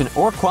nutrition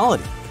or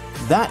quality.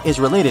 That is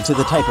related to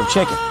the type of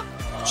chicken.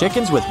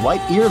 Chickens with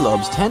white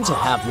earlobes tend to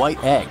have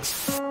white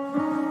eggs.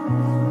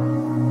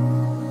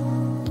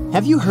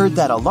 Have you heard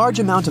that a large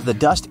amount of the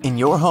dust in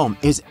your home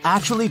is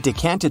actually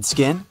decanted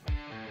skin?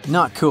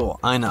 Not cool,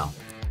 I know.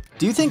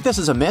 Do you think this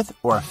is a myth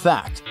or a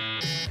fact?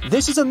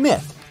 This is a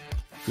myth.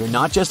 You're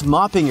not just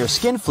mopping your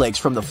skin flakes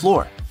from the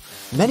floor.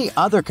 Many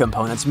other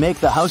components make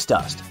the house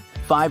dust.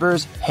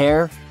 Fibers,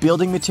 hair,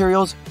 building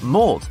materials,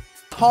 mold,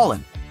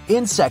 pollen,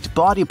 insect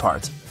body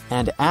parts,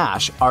 and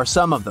ash are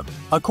some of them,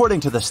 according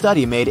to the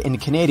study made in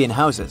Canadian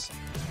houses.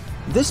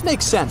 This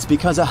makes sense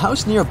because a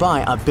house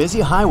nearby a busy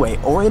highway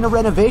or in a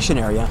renovation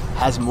area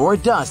has more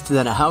dust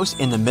than a house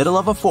in the middle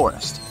of a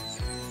forest.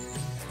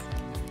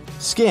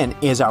 Skin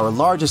is our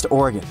largest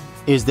organ.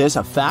 Is this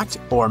a fact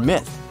or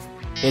myth?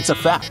 It's a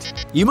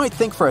fact. You might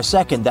think for a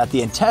second that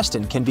the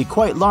intestine can be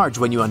quite large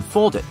when you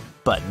unfold it,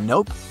 but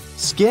nope.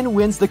 Skin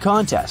wins the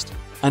contest.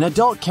 An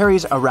adult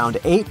carries around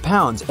 8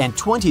 pounds and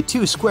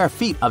 22 square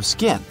feet of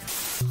skin.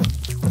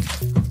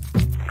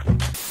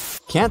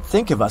 Can't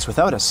think of us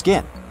without a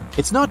skin.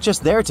 It's not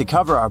just there to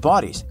cover our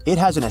bodies, it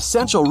has an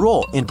essential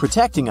role in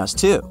protecting us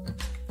too.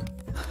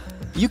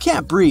 You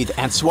can't breathe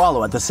and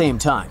swallow at the same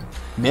time.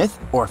 Myth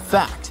or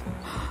fact?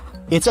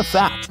 It's a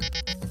fact.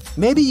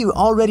 Maybe you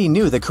already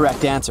knew the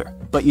correct answer,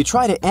 but you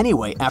tried it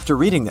anyway after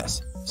reading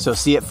this, so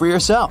see it for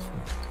yourself.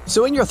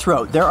 So in your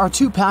throat, there are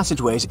 2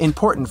 passageways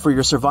important for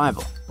your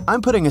survival.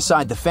 I'm putting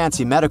aside the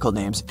fancy medical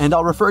names, and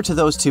I'll refer to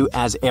those 2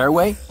 as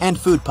airway and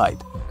food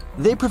pipe.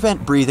 They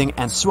prevent breathing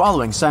and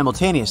swallowing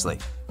simultaneously.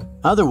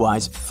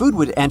 Otherwise, food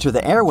would enter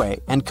the airway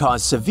and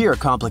cause severe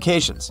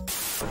complications.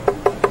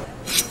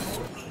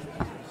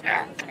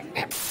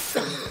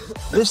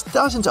 This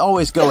doesn't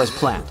always go as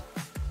planned.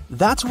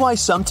 That's why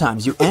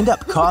sometimes you end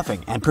up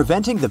coughing and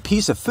preventing the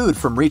piece of food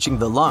from reaching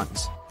the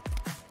lungs.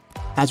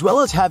 As well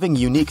as having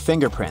unique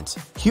fingerprints,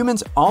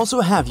 humans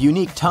also have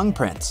unique tongue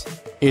prints.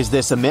 Is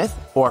this a myth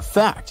or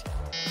fact?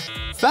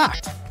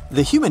 Fact!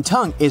 The human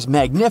tongue is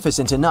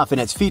magnificent enough in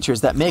its features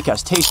that make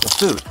us taste the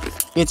food.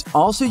 It's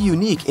also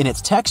unique in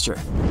its texture.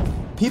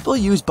 People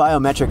use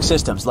biometric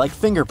systems like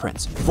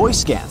fingerprints,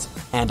 voice scans,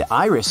 and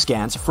iris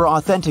scans for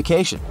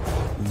authentication.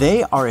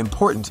 They are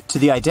important to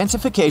the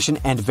identification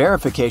and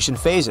verification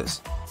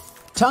phases.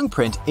 Tongue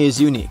print is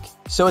unique,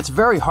 so it's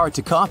very hard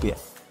to copy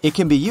it. It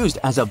can be used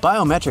as a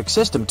biometric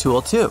system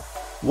tool too.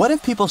 What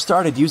if people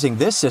started using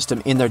this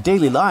system in their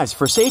daily lives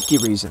for safety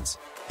reasons?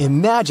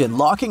 Imagine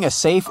locking a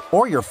safe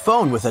or your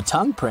phone with a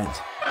tongue print.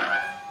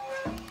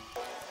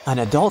 An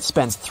adult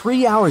spends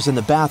 3 hours in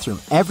the bathroom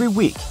every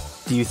week.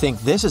 Do you think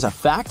this is a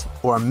fact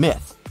or a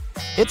myth?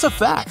 It's a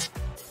fact.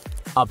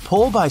 A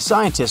poll by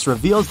scientists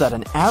reveals that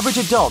an average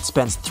adult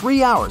spends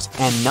 3 hours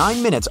and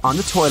 9 minutes on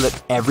the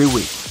toilet every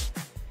week.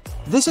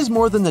 This is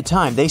more than the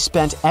time they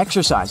spent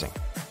exercising.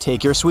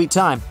 Take your sweet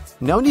time.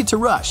 No need to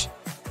rush.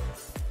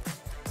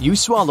 You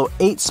swallow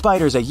 8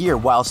 spiders a year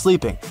while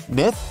sleeping.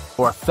 Myth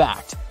or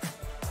fact?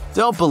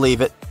 Don't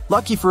believe it.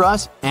 Lucky for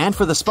us, and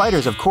for the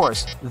spiders of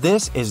course,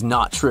 this is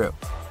not true.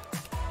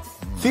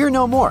 Fear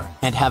no more,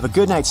 and have a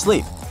good night's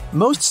sleep.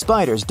 Most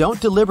spiders don't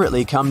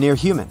deliberately come near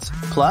humans.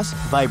 Plus,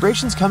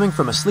 vibrations coming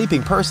from a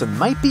sleeping person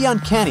might be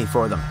uncanny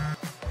for them.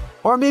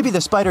 Or maybe the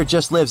spider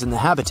just lives in the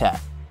habitat.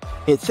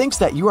 It thinks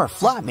that you are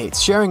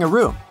flatmates sharing a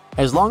room.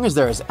 As long as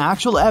there is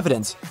actual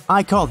evidence,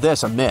 I call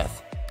this a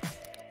myth.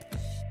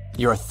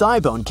 Your thigh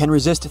bone can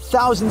resist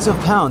thousands of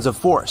pounds of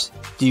force.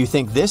 Do you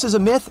think this is a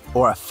myth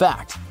or a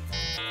fact?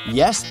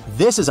 Yes,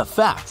 this is a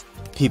fact.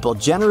 People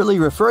generally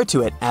refer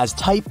to it as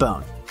tight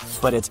bone,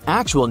 but its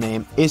actual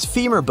name is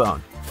femur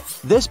bone.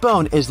 This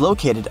bone is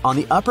located on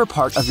the upper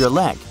part of your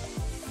leg.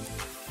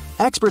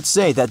 Experts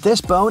say that this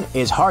bone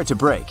is hard to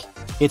break.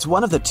 It's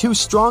one of the two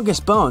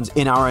strongest bones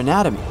in our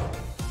anatomy.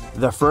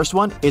 The first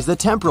one is the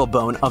temporal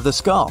bone of the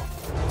skull.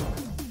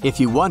 If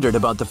you wondered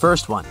about the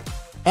first one.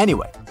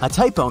 Anyway, a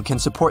tight bone can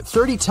support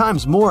 30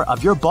 times more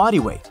of your body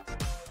weight.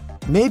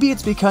 Maybe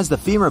it's because the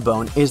femur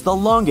bone is the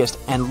longest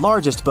and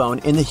largest bone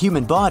in the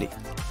human body.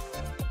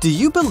 Do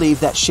you believe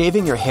that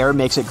shaving your hair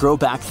makes it grow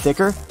back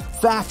thicker?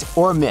 Fact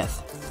or myth?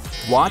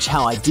 Watch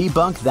how I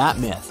debunk that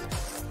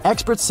myth.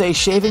 Experts say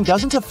shaving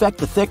doesn't affect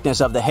the thickness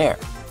of the hair.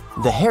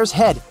 The hair's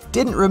head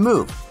didn't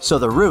remove, so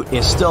the root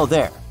is still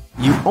there.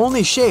 You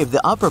only shave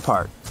the upper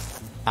part.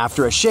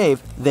 After a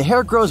shave, the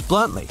hair grows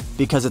bluntly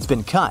because it's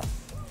been cut.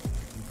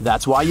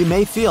 That's why you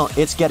may feel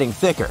it's getting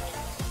thicker.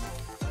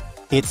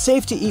 It's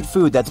safe to eat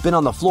food that's been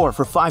on the floor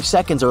for 5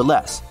 seconds or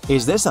less.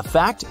 Is this a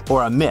fact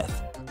or a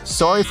myth?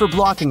 Sorry for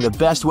blocking the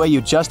best way you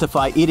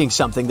justify eating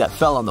something that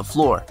fell on the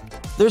floor.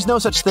 There's no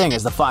such thing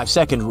as the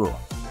 5-second rule.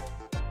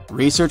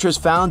 Researchers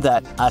found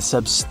that a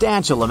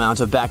substantial amount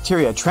of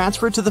bacteria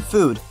transferred to the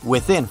food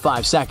within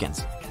 5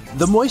 seconds.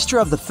 The moisture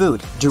of the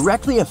food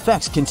directly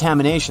affects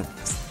contamination.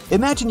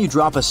 Imagine you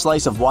drop a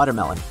slice of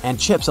watermelon and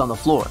chips on the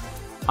floor.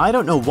 I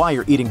don't know why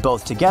you're eating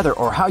both together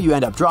or how you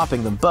end up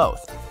dropping them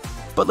both.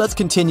 But let's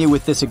continue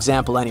with this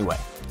example anyway.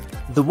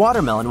 The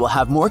watermelon will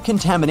have more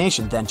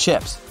contamination than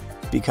chips.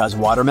 Because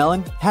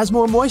watermelon has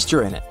more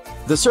moisture in it,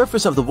 the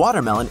surface of the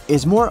watermelon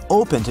is more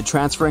open to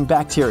transferring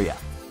bacteria.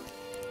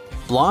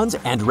 Blondes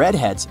and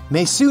redheads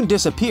may soon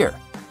disappear.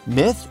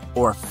 Myth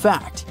or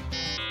fact?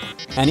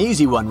 An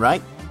easy one,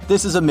 right?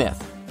 This is a myth.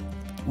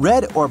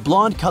 Red or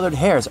blonde-colored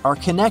hairs are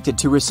connected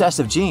to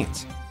recessive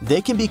genes.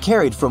 They can be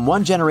carried from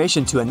one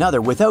generation to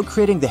another without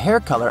creating the hair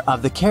color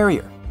of the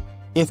carrier.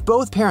 If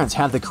both parents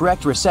have the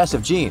correct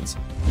recessive genes,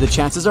 the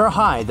chances are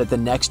high that the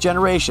next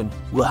generation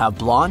will have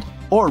blonde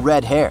or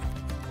red hair.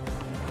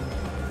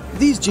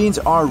 These genes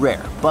are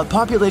rare, but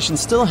populations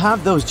still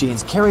have those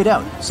genes carried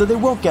out, so they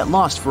won't get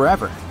lost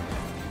forever.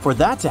 For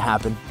that to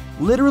happen,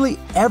 literally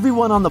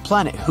everyone on the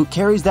planet who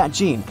carries that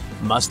gene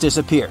must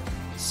disappear.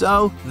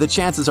 So, the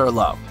chances are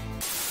low.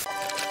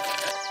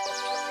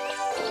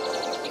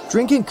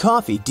 Drinking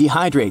coffee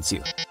dehydrates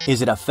you.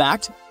 Is it a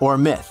fact or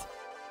myth?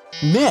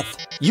 Myth!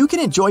 You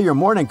can enjoy your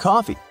morning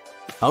coffee.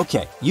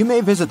 Okay, you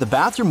may visit the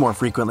bathroom more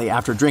frequently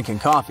after drinking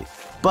coffee,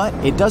 but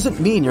it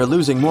doesn't mean you're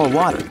losing more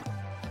water.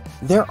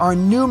 There are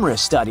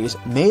numerous studies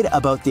made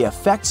about the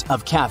effects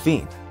of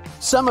caffeine.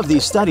 Some of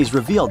these studies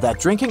reveal that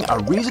drinking a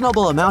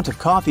reasonable amount of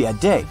coffee a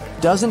day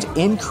doesn't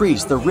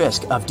increase the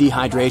risk of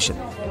dehydration.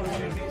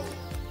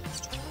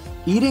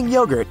 Eating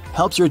yogurt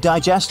helps your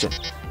digestion.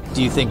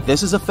 Do you think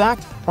this is a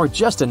fact or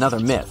just another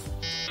myth?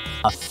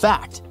 A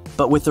fact,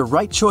 but with the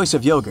right choice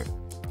of yogurt.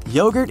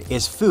 Yogurt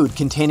is food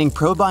containing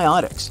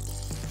probiotics.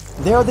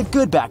 They are the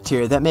good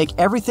bacteria that make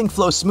everything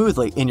flow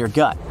smoothly in your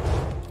gut.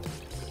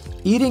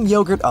 Eating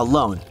yogurt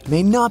alone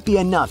may not be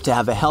enough to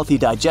have a healthy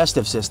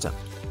digestive system.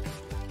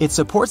 It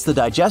supports the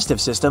digestive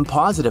system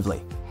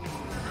positively.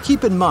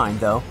 Keep in mind,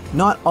 though,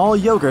 not all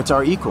yogurts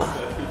are equal.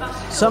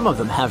 Some of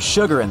them have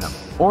sugar in them,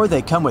 or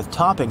they come with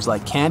toppings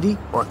like candy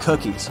or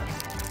cookies.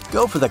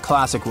 Go for the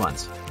classic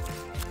ones.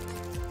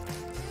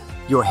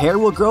 Your hair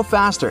will grow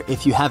faster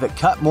if you have it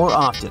cut more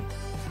often.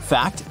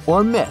 Fact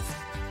or myth?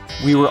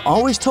 We were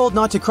always told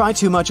not to cry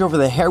too much over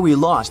the hair we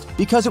lost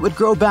because it would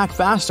grow back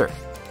faster.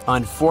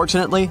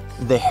 Unfortunately,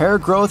 the hair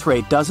growth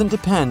rate doesn't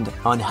depend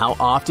on how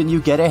often you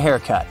get a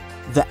haircut.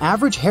 The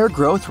average hair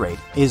growth rate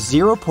is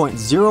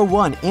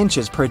 0.01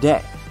 inches per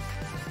day.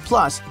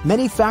 Plus,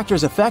 many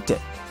factors affect it: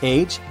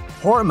 age,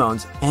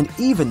 hormones, and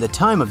even the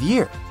time of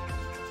year.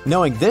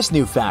 Knowing this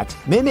new fact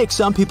may make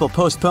some people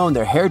postpone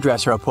their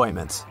hairdresser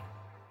appointments.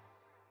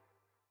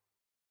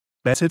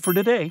 That's it for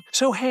today.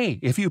 So hey,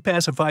 if you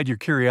pacified your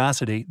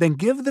curiosity, then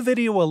give the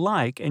video a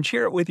like and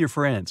share it with your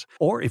friends.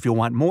 Or if you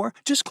want more,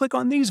 just click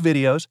on these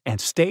videos and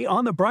stay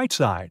on the bright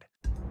side.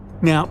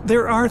 Now,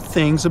 there are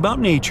things about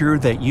nature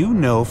that you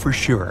know for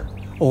sure.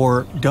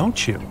 Or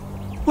don't you?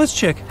 Let's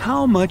check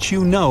how much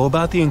you know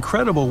about the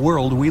incredible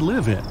world we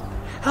live in.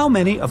 How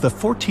many of the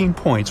 14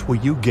 points will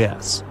you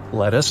guess?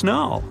 Let us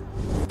know.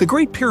 The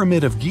Great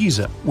Pyramid of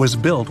Giza was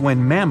built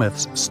when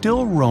mammoths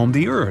still roamed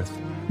the earth.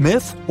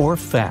 Myth or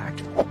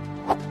fact?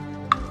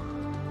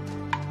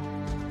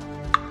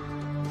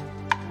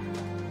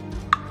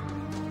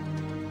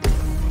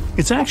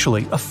 It's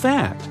actually a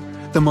fact.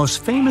 The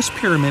most famous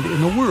pyramid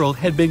in the world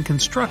had been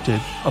constructed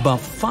about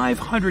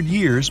 500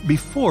 years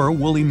before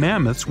woolly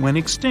mammoths went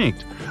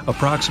extinct,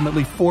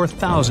 approximately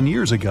 4,000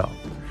 years ago.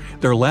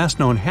 Their last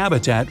known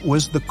habitat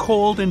was the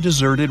cold and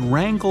deserted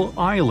Wrangel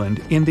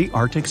Island in the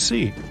Arctic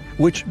Sea,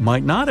 which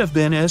might not have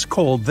been as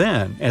cold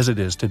then as it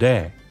is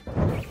today.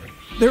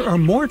 There are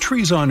more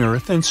trees on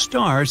Earth than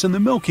stars in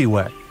the Milky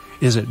Way.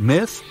 Is it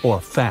myth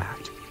or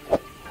fact?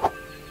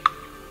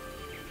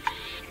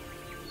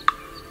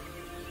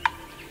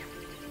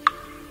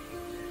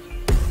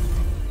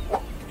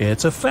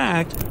 It's a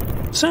fact.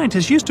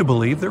 Scientists used to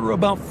believe there were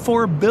about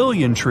 4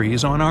 billion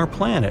trees on our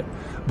planet,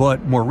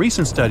 but more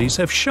recent studies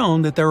have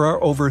shown that there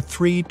are over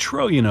 3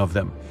 trillion of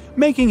them,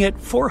 making it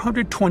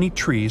 420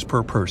 trees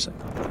per person.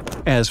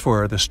 As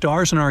for the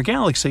stars in our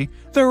galaxy,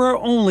 there are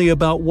only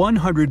about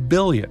 100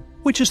 billion,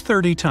 which is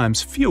 30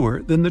 times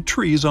fewer than the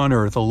trees on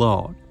Earth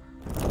alone.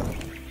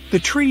 The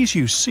trees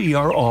you see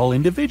are all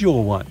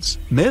individual ones,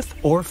 myth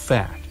or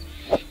fact?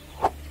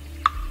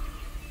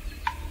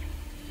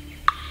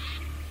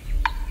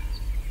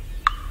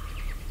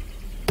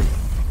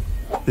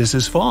 This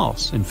is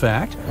false. In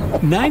fact,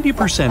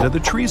 90% of the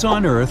trees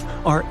on Earth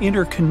are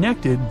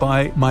interconnected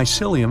by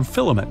mycelium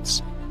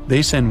filaments.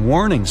 They send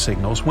warning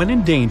signals when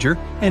in danger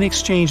and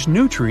exchange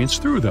nutrients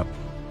through them.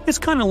 It's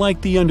kind of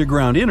like the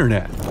underground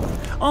internet.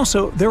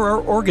 Also, there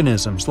are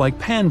organisms like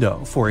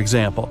Pando, for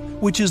example,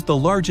 which is the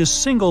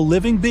largest single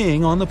living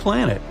being on the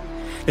planet.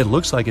 It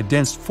looks like a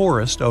dense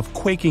forest of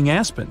quaking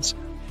aspens.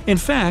 In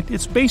fact,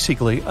 it's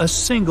basically a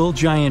single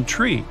giant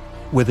tree,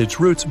 with its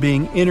roots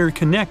being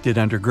interconnected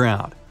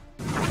underground.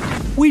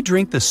 We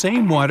drink the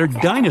same water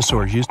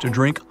dinosaurs used to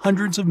drink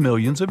hundreds of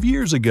millions of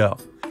years ago.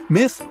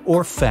 Myth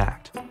or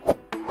fact?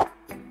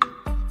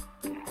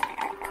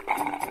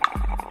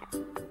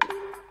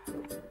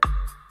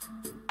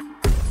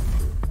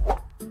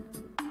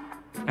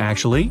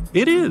 Actually,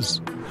 it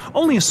is.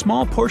 Only a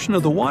small portion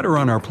of the water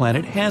on our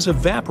planet has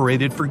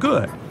evaporated for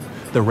good.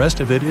 The rest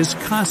of it is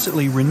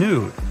constantly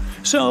renewed.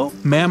 So,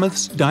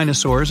 mammoths,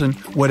 dinosaurs, and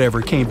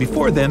whatever came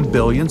before them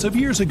billions of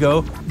years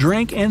ago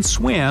drank and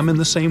swam in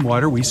the same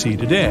water we see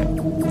today.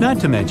 Not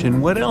to mention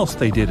what else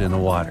they did in the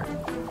water.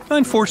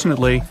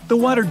 Unfortunately, the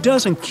water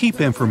doesn't keep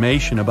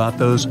information about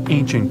those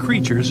ancient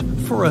creatures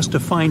for us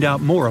to find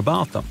out more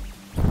about them.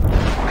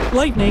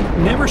 Lightning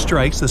never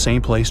strikes the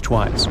same place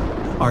twice.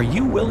 Are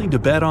you willing to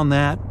bet on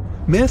that?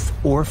 Myth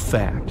or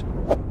fact?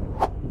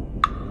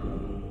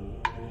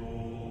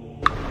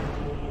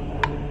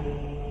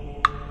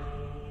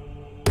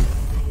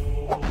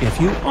 If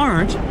you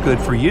aren't, good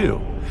for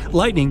you.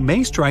 Lightning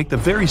may strike the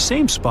very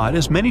same spot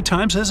as many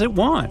times as it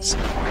wants.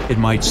 It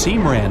might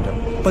seem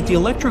random, but the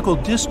electrical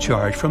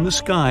discharge from the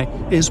sky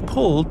is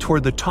pulled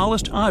toward the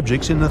tallest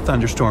objects in the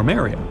thunderstorm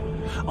area.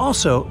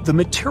 Also, the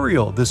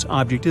material this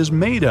object is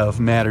made of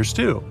matters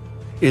too.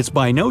 It's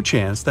by no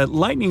chance that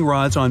lightning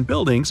rods on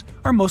buildings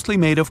are mostly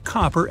made of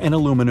copper and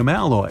aluminum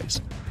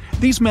alloys.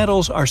 These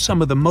metals are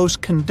some of the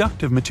most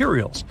conductive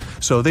materials,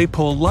 so they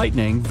pull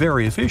lightning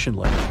very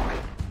efficiently.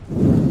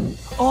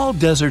 All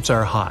deserts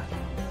are hot.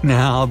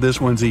 Now,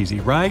 this one's easy,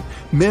 right?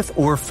 Myth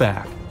or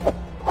fact?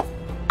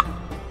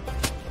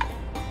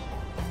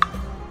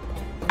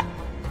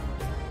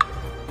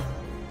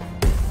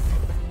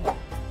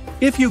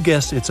 If you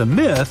guessed it's a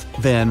myth,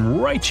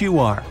 then right you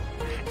are.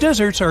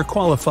 Deserts are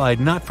qualified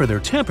not for their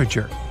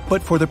temperature,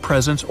 but for the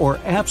presence or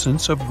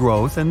absence of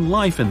growth and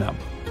life in them.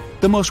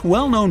 The most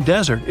well-known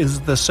desert is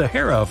the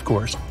Sahara, of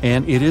course,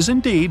 and it is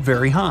indeed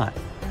very hot.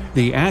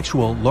 The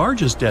actual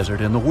largest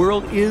desert in the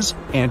world is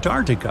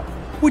Antarctica,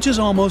 which is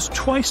almost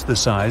twice the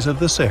size of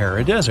the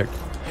Sahara Desert.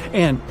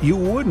 And you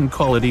wouldn't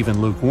call it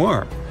even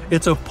lukewarm.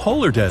 It's a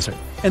polar desert,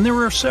 and there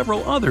are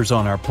several others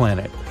on our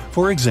planet.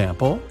 For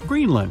example,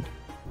 Greenland.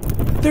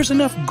 There's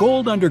enough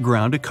gold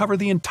underground to cover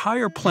the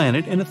entire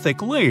planet in a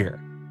thick layer.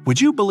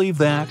 Would you believe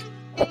that?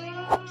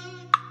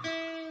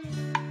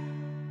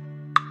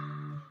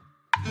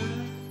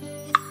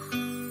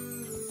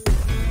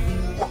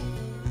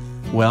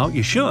 Well,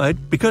 you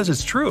should, because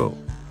it's true.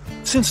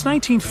 Since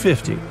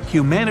 1950,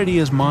 humanity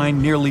has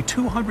mined nearly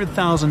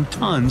 200,000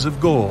 tons of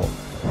gold.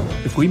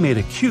 If we made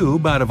a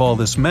cube out of all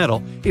this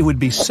metal, it would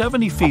be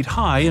 70 feet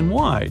high and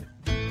wide.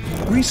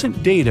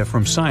 Recent data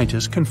from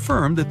scientists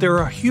confirm that there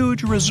are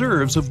huge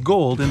reserves of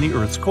gold in the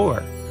Earth's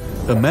core.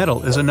 The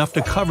metal is enough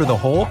to cover the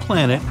whole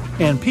planet,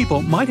 and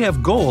people might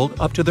have gold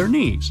up to their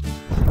knees.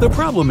 The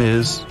problem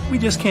is, we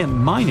just can't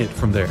mine it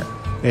from there.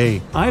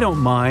 Hey, I don't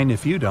mind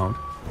if you don't.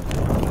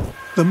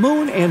 The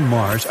Moon and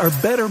Mars are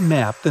better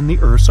mapped than the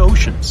Earth's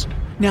oceans.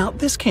 Now,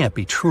 this can't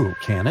be true,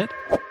 can it?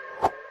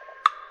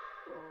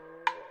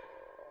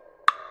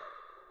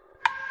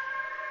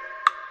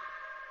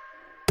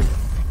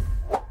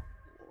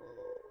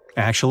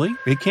 Actually,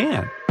 it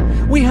can.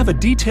 We have a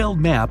detailed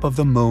map of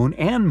the Moon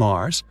and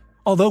Mars,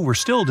 although we're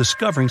still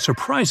discovering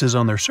surprises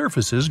on their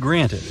surfaces,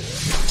 granted.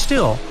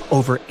 Still,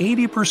 over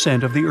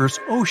 80% of the Earth's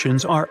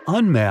oceans are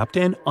unmapped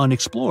and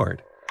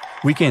unexplored.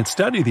 We can't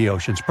study the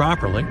oceans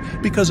properly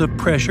because of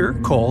pressure,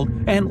 cold,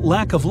 and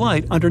lack of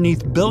light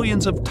underneath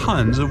billions of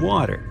tons of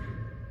water.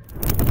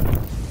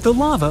 The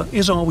lava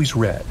is always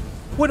red.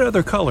 What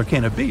other color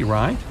can it be,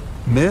 right?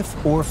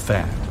 Myth or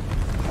fact?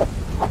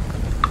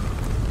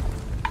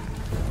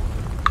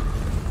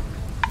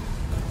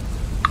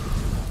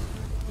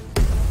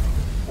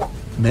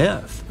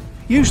 Myth.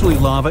 Usually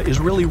lava is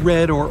really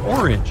red or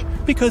orange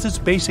because it's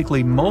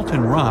basically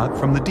molten rock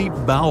from the deep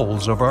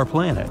bowels of our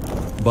planet.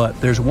 But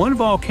there's one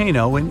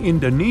volcano in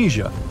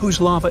Indonesia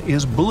whose lava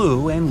is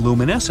blue and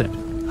luminescent.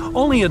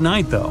 Only at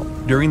night though.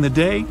 During the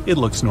day, it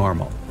looks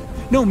normal.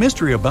 No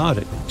mystery about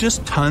it,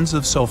 just tons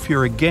of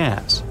sulfuric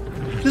gas.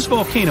 This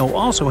volcano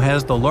also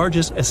has the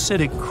largest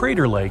acidic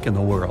crater lake in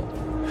the world.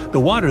 The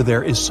water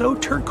there is so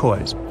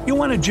turquoise, you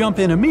want to jump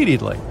in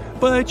immediately,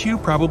 but you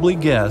probably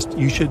guessed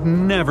you should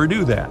never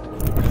do that.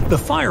 The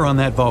fire on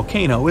that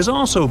volcano is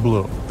also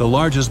blue, the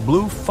largest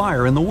blue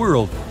fire in the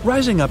world,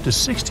 rising up to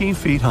 16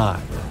 feet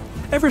high.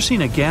 Ever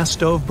seen a gas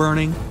stove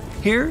burning?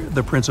 Here,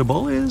 the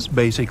principle is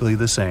basically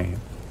the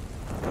same.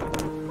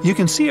 You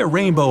can see a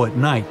rainbow at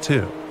night,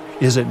 too.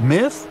 Is it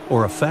myth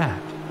or a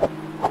fact?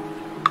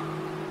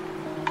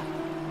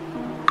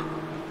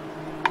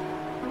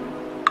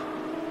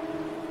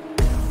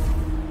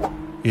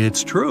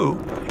 It's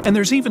true, and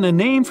there's even a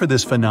name for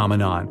this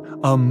phenomenon,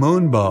 a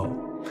moonbow.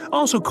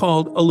 Also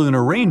called a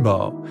lunar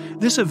rainbow,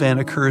 this event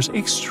occurs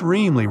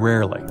extremely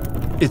rarely.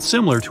 It's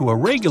similar to a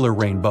regular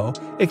rainbow,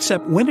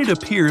 except when it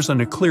appears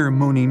on a clear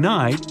moony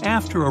night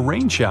after a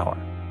rain shower.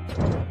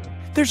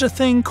 There's a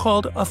thing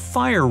called a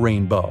fire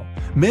rainbow,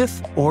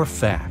 myth or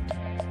fact?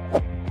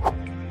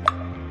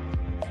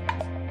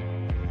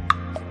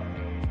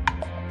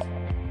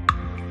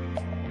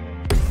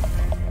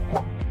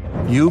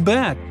 You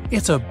bet!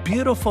 It's a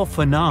beautiful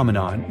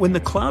phenomenon when the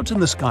clouds in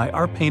the sky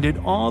are painted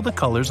all the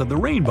colors of the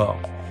rainbow,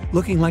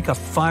 looking like a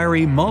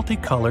fiery,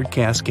 multicolored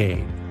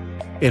cascade.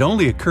 It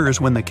only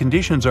occurs when the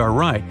conditions are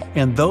right,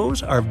 and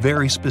those are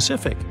very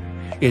specific.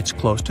 It's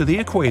close to the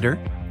equator,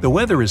 the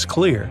weather is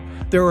clear,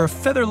 there are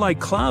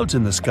feather-like clouds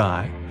in the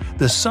sky,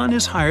 the sun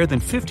is higher than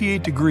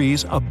 58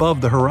 degrees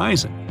above the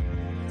horizon.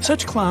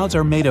 Such clouds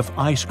are made of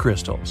ice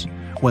crystals.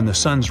 When the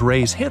sun's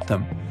rays hit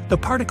them, the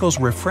particles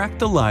refract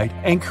the light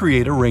and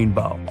create a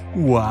rainbow.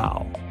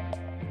 Wow!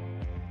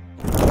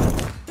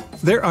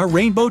 There are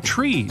rainbow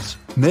trees,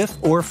 myth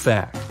or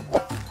fact?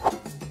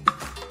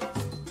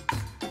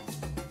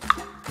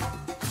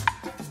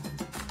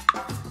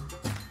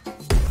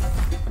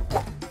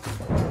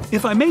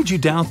 If I made you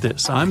doubt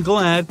this, I'm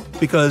glad,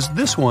 because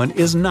this one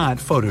is not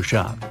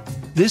photoshopped.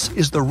 This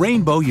is the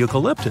rainbow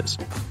eucalyptus,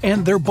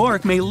 and their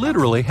bark may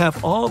literally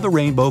have all the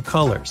rainbow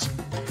colors.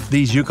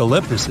 These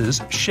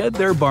eucalyptuses shed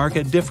their bark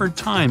at different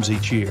times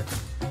each year.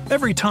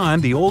 Every time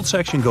the old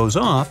section goes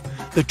off,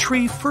 the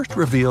tree first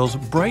reveals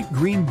bright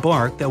green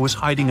bark that was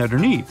hiding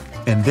underneath,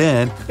 and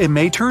then it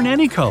may turn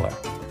any color.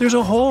 There's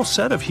a whole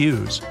set of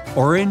hues: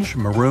 orange,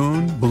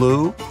 maroon,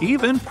 blue,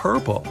 even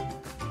purple.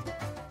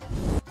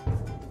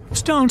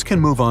 Stones can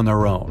move on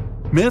their own.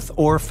 Myth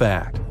or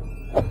fact?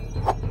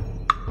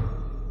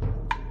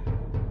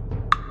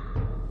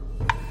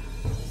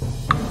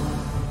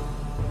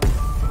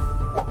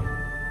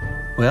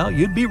 Well,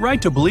 you'd be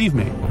right to believe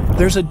me.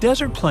 There's a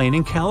desert plain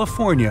in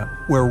California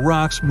where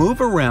rocks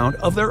move around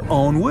of their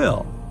own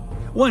will.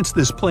 Once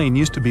this plain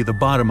used to be the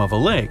bottom of a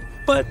lake,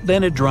 but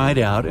then it dried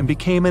out and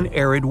became an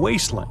arid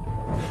wasteland.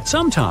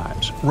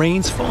 Sometimes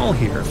rains fall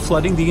here,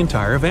 flooding the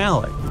entire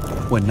valley.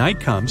 When night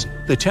comes,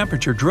 the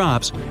temperature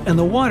drops and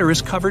the water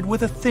is covered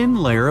with a thin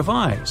layer of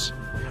ice.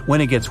 When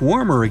it gets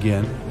warmer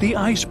again, the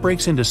ice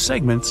breaks into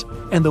segments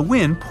and the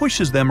wind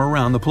pushes them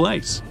around the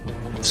place.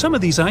 Some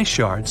of these ice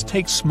shards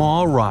take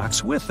small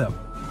rocks with them.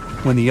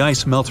 When the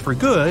ice melts for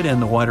good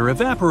and the water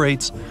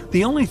evaporates,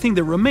 the only thing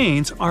that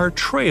remains are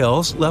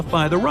trails left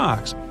by the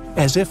rocks,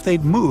 as if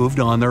they'd moved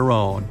on their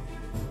own.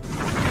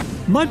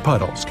 Mud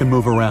puddles can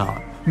move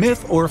around.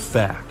 Myth or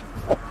fact?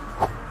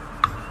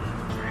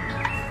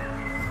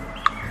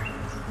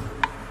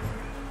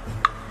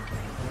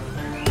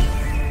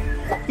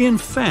 In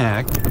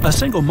fact, a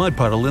single mud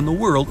puddle in the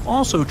world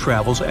also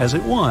travels as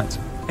it wants,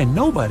 and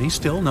nobody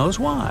still knows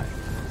why.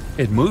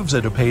 It moves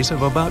at a pace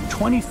of about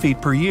 20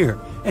 feet per year,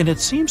 and it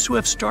seems to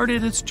have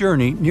started its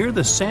journey near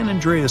the San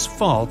Andreas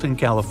Fault in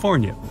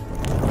California.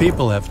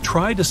 People have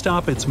tried to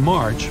stop its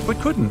march but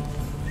couldn't.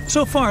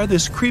 So far,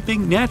 this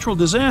creeping natural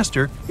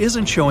disaster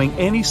isn't showing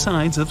any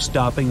signs of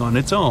stopping on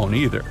its own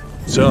either.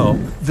 So,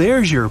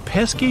 there's your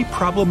pesky,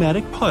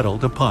 problematic puddle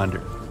to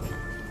ponder.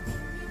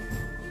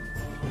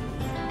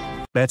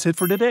 That's it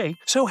for today.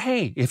 So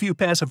hey, if you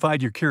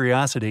pacified your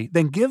curiosity,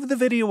 then give the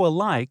video a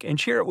like and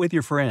share it with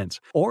your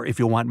friends. Or if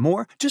you want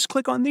more, just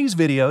click on these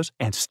videos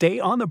and stay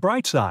on the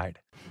bright side.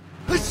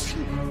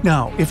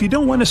 Now, if you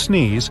don't want to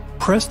sneeze,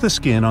 press the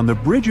skin on the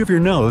bridge of your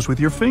nose with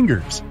your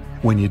fingers.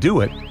 When you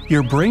do it,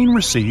 your brain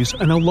receives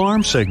an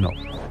alarm signal.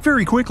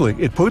 Very quickly,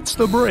 it puts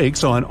the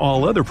brakes on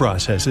all other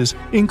processes,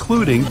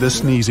 including the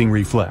sneezing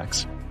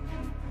reflex.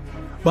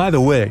 By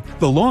the way,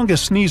 the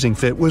longest sneezing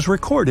fit was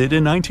recorded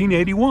in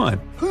 1981.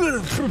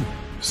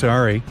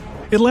 Sorry.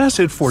 It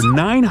lasted for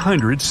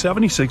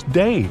 976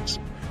 days.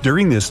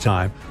 During this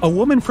time, a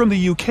woman from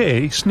the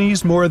UK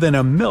sneezed more than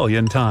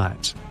 1,000,000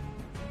 times.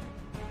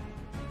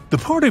 The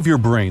part of your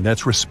brain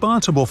that's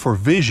responsible for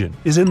vision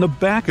is in the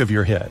back of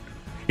your head.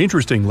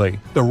 Interestingly,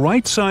 the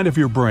right side of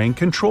your brain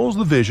controls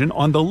the vision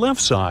on the left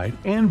side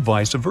and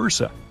vice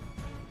versa.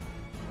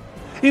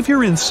 If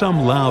you're in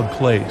some loud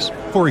place,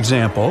 for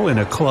example in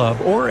a club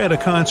or at a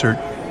concert,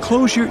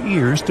 close your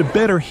ears to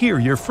better hear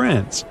your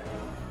friends.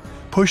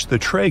 Push the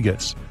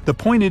tragus, the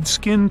pointed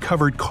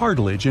skin-covered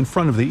cartilage in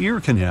front of the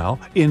ear canal,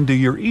 into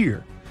your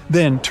ear.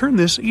 Then turn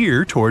this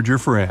ear toward your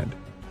friend.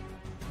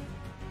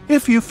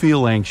 If you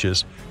feel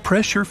anxious,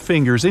 press your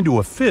fingers into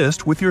a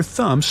fist with your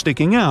thumb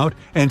sticking out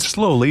and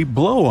slowly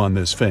blow on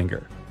this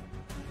finger.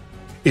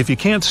 If you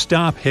can't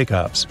stop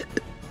hiccups,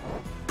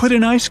 put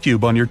an ice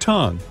cube on your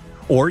tongue,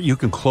 or you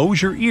can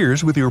close your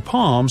ears with your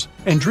palms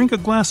and drink a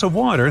glass of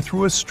water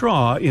through a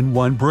straw in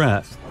one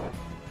breath.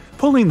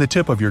 Pulling the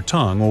tip of your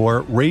tongue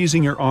or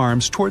raising your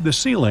arms toward the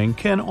ceiling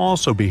can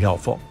also be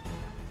helpful.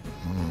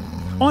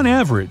 On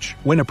average,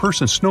 when a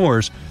person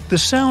snores, the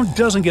sound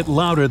doesn't get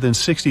louder than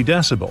 60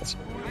 decibels.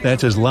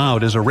 That's as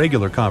loud as a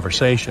regular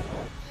conversation.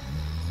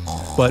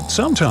 But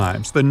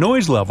sometimes the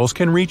noise levels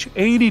can reach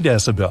 80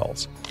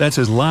 decibels. That's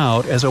as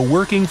loud as a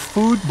working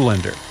food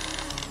blender.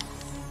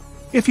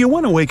 If you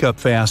want to wake up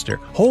faster,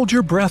 hold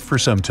your breath for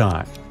some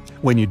time.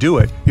 When you do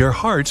it, your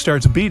heart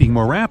starts beating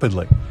more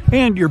rapidly,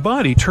 and your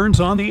body turns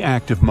on the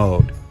active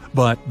mode.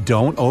 But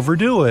don't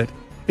overdo it.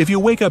 If you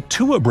wake up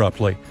too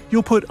abruptly,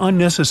 you'll put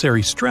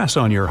unnecessary stress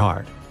on your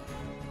heart.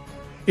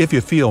 If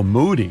you feel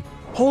moody,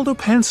 hold a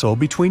pencil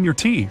between your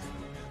teeth.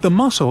 The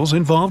muscles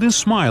involved in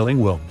smiling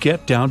will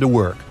get down to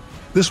work.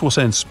 This will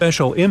send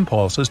special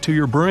impulses to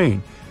your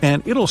brain,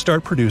 and it'll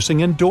start producing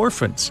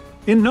endorphins.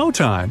 In no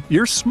time,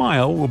 your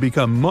smile will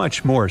become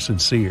much more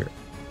sincere.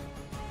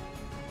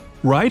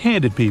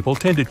 Right-handed people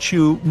tend to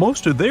chew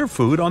most of their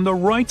food on the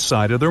right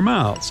side of their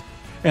mouths,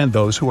 and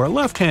those who are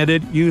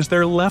left-handed use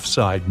their left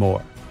side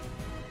more.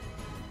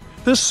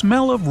 The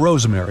smell of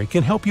rosemary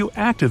can help you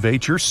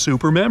activate your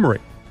super memory.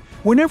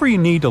 Whenever you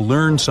need to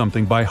learn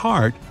something by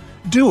heart,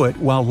 do it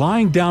while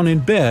lying down in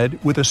bed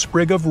with a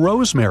sprig of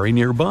rosemary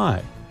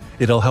nearby.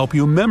 It'll help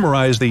you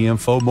memorize the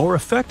info more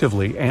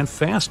effectively and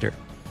faster.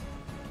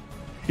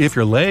 If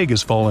your leg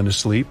has fallen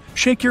asleep,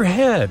 shake your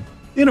head.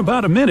 In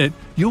about a minute,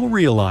 you'll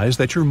realize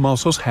that your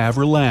muscles have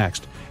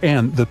relaxed,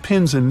 and the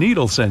pins and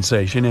needles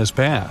sensation has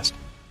passed.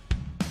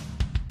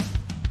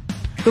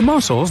 The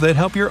muscles that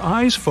help your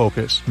eyes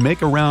focus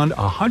make around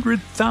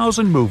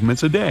 100,000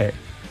 movements a day.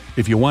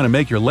 If you want to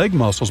make your leg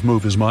muscles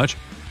move as much,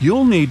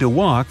 you'll need to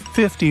walk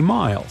 50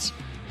 miles.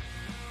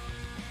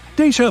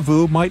 Déjà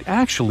vu might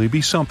actually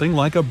be something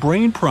like a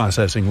brain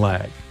processing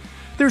lag.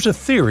 There's a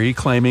theory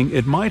claiming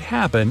it might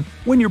happen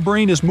when your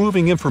brain is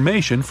moving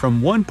information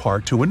from one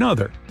part to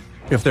another.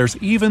 If there's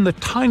even the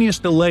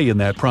tiniest delay in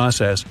that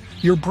process,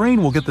 your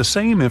brain will get the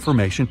same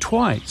information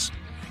twice.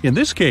 In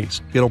this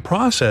case, it'll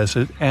process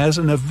it as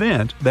an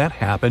event that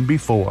happened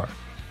before.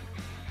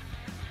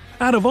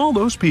 Out of all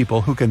those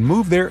people who can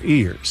move their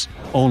ears,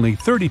 only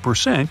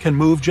 30% can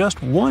move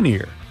just one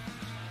ear.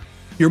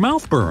 Your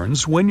mouth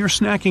burns when you're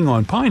snacking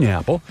on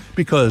pineapple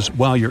because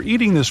while you're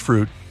eating this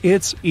fruit,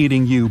 it's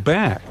eating you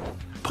back.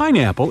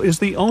 Pineapple is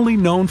the only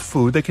known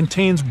food that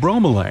contains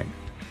bromelain.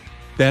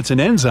 That's an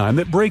enzyme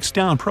that breaks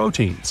down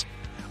proteins.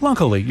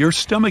 Luckily, your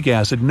stomach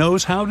acid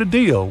knows how to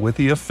deal with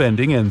the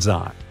offending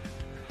enzyme.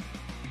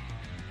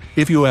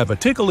 If you have a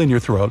tickle in your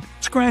throat,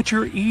 scratch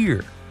your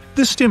ear.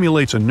 This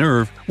stimulates a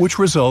nerve, which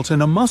results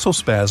in a muscle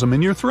spasm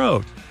in your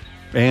throat.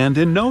 And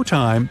in no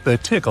time, the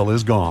tickle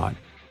is gone.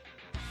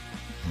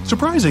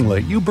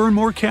 Surprisingly, you burn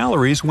more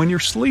calories when you're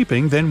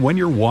sleeping than when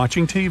you're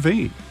watching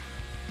TV.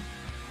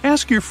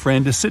 Ask your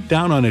friend to sit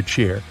down on a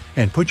chair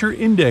and put your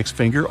index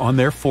finger on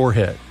their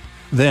forehead.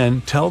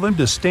 Then tell them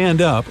to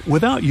stand up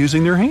without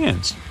using their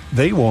hands.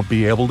 They won't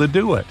be able to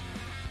do it.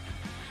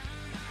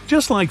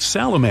 Just like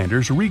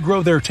salamanders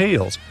regrow their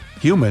tails,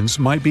 humans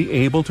might be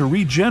able to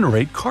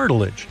regenerate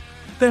cartilage.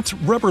 That's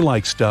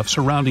rubber-like stuff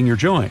surrounding your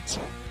joints.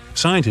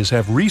 Scientists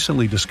have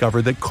recently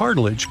discovered that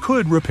cartilage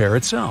could repair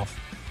itself.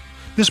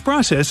 This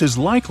process is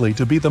likely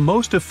to be the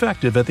most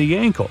effective at the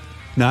ankle,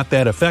 not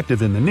that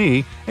effective in the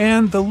knee,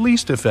 and the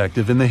least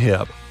effective in the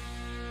hip.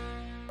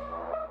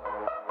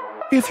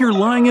 If you're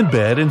lying in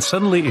bed and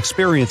suddenly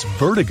experience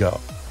vertigo,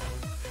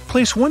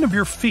 place one of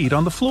your feet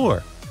on the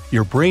floor.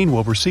 Your brain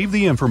will receive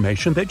the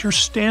information that you're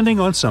standing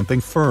on something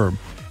firm,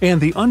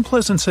 and the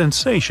unpleasant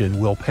sensation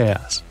will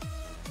pass.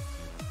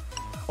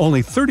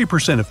 Only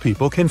 30% of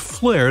people can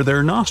flare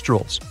their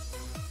nostrils.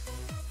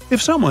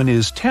 If someone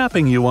is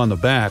tapping you on the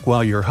back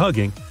while you're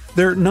hugging,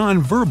 they're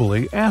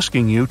non-verbally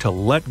asking you to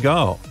let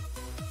go.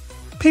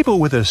 People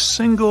with a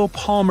single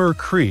palmar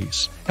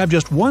crease have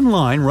just one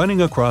line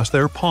running across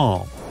their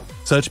palm.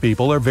 Such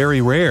people are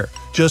very rare,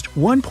 just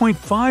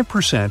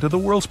 1.5% of the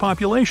world's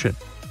population.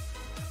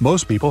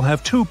 Most people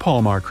have two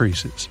palmar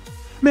creases.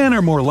 Men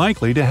are more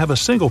likely to have a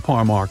single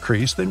palmar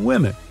crease than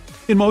women.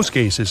 In most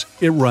cases,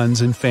 it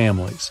runs in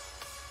families.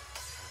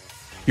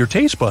 Your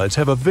taste buds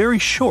have a very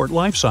short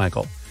life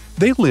cycle.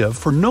 they live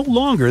for no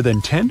longer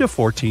than 10 to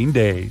 14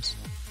 days.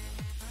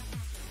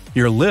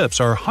 Your lips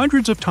are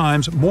hundreds of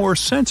times more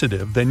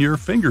sensitive than your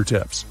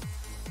fingertips.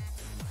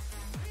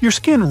 Your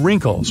skin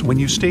wrinkles when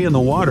you stay in the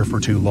water for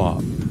too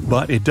long,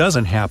 but it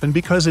doesn't happen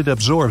because it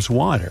absorbs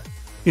water.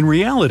 In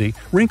reality,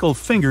 wrinkled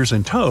fingers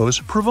and toes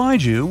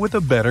provide you with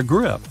a better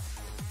grip.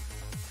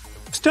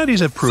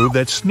 Studies have proved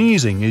that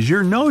sneezing is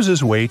your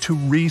nose's way to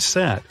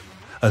reset.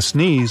 A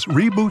sneeze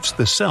reboots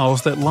the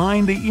cells that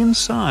line the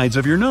insides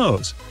of your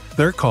nose.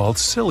 They're called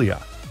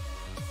cilia.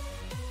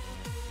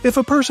 If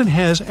a person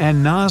has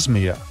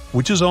anosmia,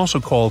 which is also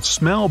called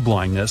smell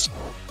blindness,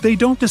 they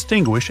don't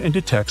distinguish and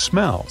detect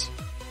smells.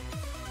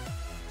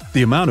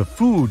 The amount of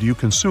food you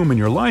consume in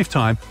your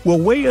lifetime will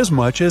weigh as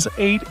much as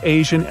 8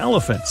 Asian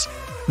elephants.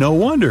 No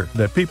wonder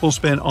that people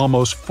spend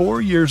almost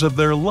 4 years of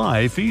their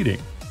life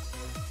eating.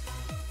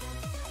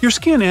 Your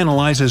skin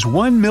analyzes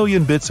 1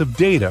 million bits of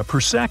data per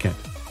second.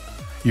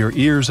 Your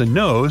ears and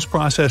nose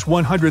process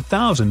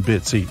 100,000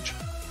 bits each.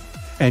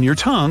 And your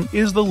tongue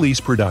is the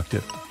least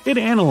productive. It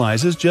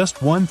analyzes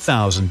just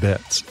 1,000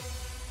 bits.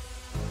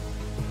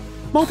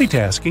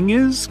 Multitasking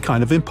is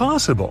kind of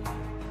impossible.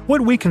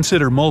 What we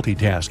consider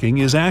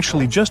multitasking is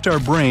actually just our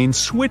brain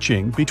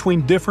switching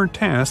between different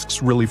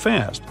tasks really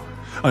fast.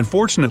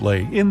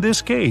 Unfortunately, in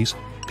this case,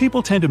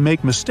 people tend to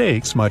make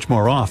mistakes much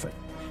more often.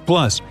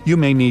 Plus, you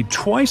may need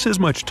twice as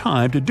much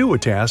time to do a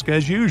task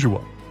as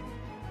usual.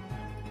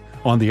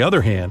 On the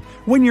other hand,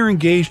 when you're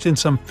engaged in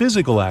some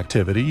physical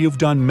activity you've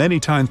done many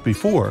times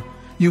before,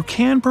 you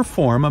can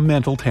perform a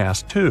mental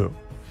task too.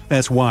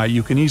 That's why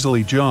you can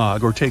easily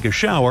jog or take a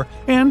shower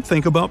and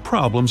think about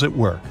problems at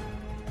work.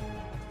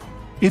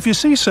 If you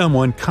see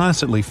someone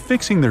constantly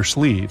fixing their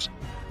sleeves,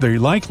 they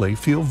likely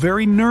feel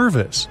very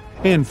nervous,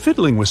 and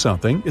fiddling with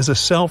something is a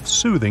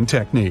self-soothing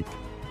technique.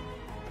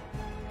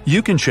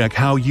 You can check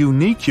how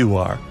unique you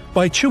are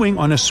by chewing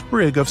on a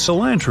sprig of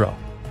cilantro.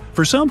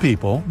 For some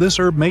people, this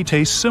herb may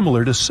taste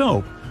similar to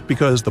soap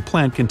because the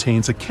plant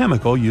contains a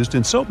chemical used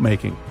in soap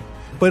making.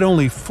 But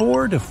only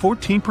 4 to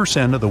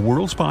 14% of the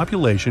world's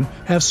population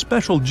have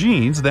special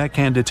genes that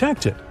can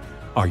detect it.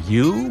 Are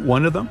you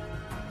one of them?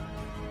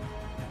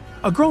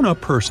 A grown-up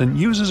person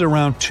uses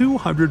around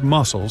 200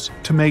 muscles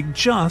to make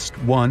just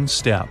one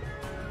step.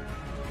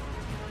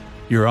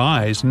 Your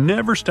eyes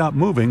never stop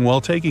moving while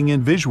taking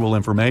in visual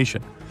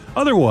information.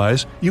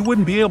 Otherwise, you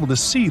wouldn't be able to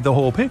see the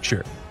whole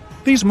picture.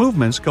 These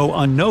movements go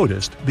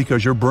unnoticed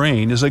because your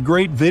brain is a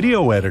great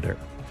video editor.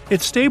 It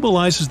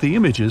stabilizes the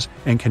images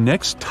and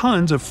connects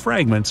tons of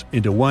fragments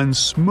into one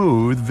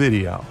smooth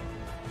video.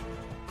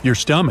 Your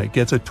stomach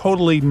gets a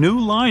totally new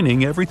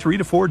lining every 3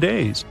 to 4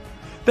 days.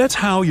 That's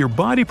how your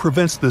body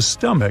prevents the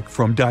stomach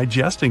from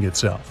digesting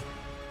itself.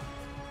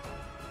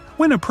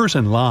 When a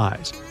person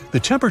lies, the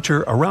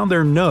temperature around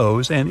their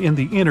nose and in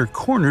the inner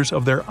corners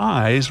of their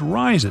eyes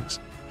rises.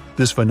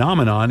 This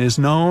phenomenon is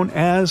known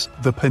as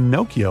the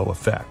Pinocchio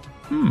effect.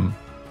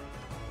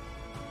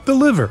 The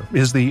liver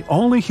is the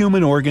only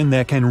human organ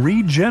that can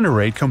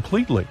regenerate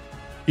completely.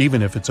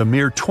 Even if it's a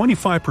mere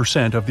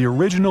 25% of the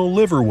original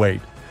liver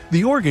weight,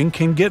 the organ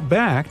can get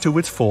back to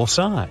its full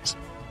size.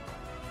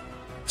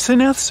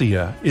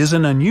 Synesthesia is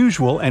an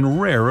unusual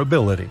and rare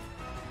ability.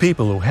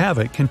 People who have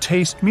it can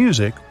taste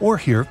music or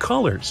hear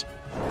colors,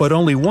 but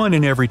only 1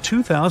 in every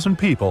 2,000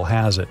 people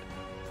has it.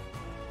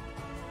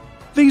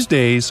 These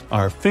days,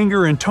 our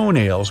finger and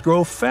toenails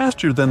grow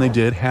faster than they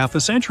did half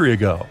a century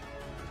ago.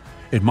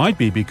 It might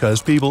be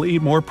because people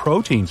eat more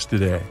proteins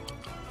today.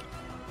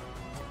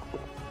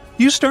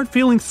 You start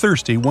feeling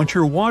thirsty once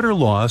your water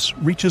loss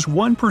reaches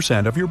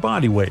 1% of your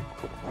body weight.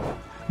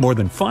 More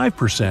than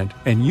 5%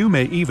 and you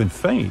may even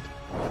faint.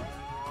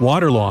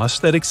 Water loss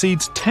that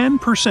exceeds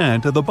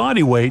 10% of the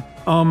body weight,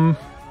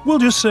 we'll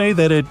just say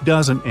that it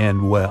doesn't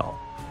end well.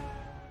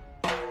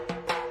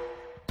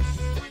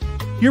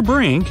 Your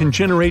brain can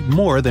generate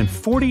more than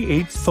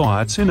 48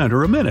 thoughts in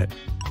under a minute.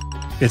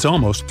 It's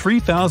almost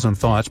 3,000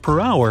 thoughts per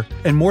hour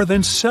and more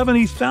than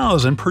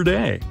 70,000 per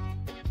day.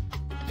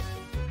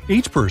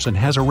 Each person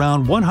has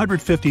around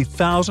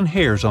 150,000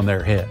 hairs on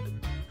their head.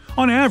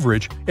 On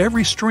average,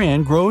 every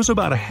strand grows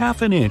about a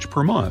half an inch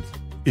per month.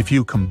 If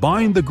you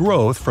combine the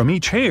growth from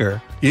each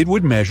hair, it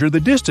would measure the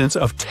distance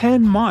of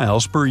 10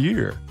 miles per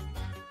year.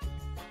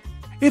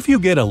 If you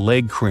get a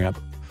leg cramp,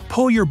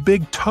 pull your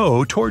big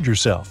toe toward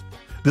yourself.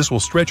 This will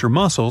stretch your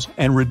muscles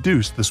and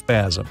reduce the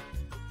spasm.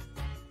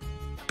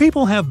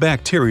 People have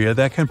bacteria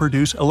that can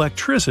produce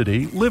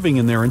electricity living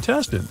in their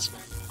intestines.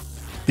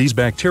 These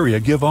bacteria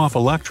give off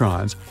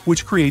electrons,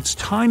 which creates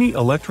tiny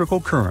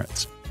electrical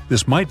currents.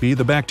 This might be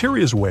the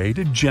bacteria's way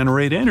to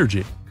generate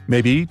energy.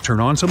 Maybe turn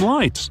on some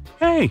lights.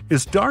 Hey,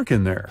 it's dark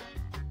in there.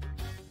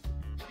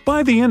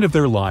 By the end of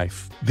their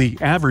life, the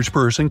average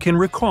person can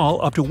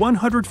recall up to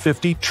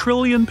 150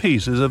 trillion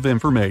pieces of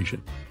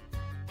information.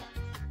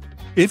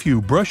 If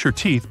you brush your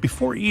teeth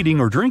before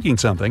eating or drinking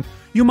something,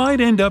 you might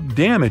end up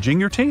damaging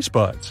your taste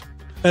buds.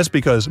 That's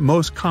because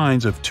most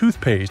kinds of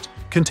toothpaste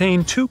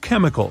contain 2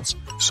 chemicals,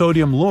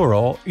 sodium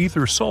lauryl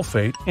ether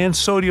sulfate and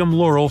sodium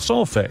lauryl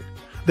sulfate.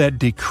 that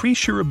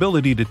decrease your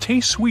ability to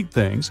taste sweet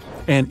things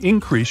and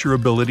increase your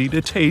ability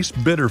to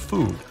taste bitter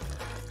food.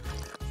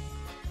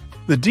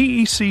 The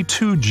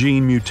DEC2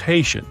 gene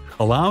mutation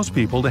allows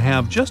people to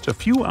have just a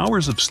few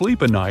hours of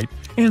sleep a night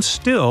and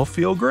still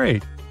feel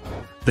great.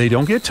 They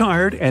don't get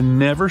tired and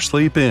never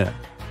sleep in.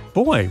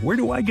 Boy, where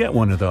do I get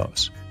one of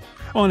those?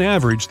 On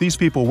average, these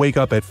people wake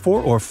up at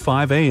 4 or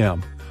 5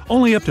 a.m.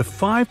 Only up to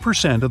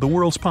 5% of the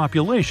world's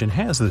population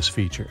has this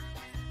feature.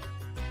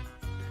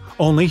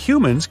 Only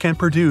humans can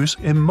produce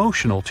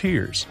emotional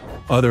tears.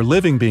 Other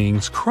living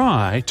beings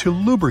cry to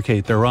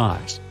lubricate their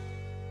eyes.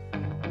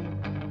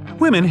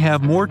 Women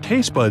have more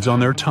taste buds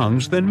on their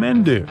tongues than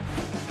men do.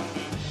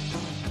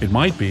 It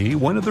might be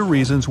one of the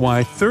reasons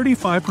why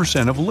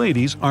 35% of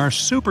ladies are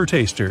super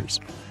tasters,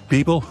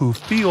 people who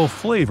feel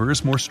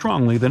flavors more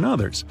strongly than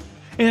others,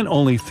 and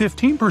only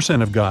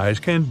 15% of guys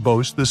can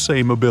boast the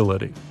same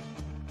ability.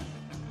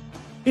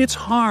 It's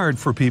hard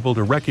for people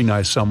to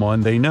recognize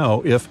someone they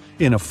know if,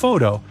 in a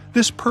photo,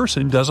 this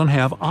person doesn't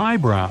have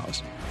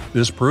eyebrows.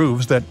 This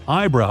proves that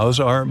eyebrows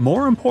are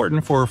more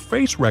important for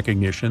face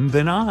recognition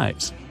than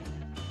eyes.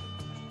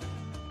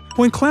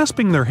 When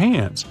clasping their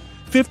hands,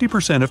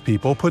 50% of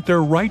people put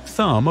their right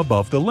thumb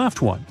above the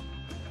left one.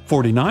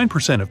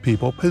 49% of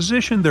people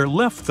position their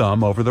left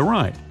thumb over the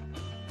right.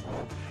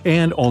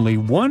 And only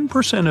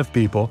 1% of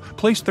people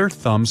place their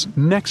thumbs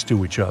next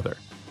to each other.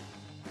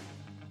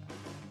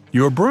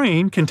 Your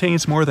brain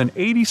contains more than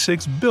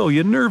 86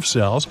 billion nerve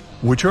cells,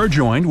 which are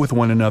joined with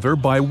one another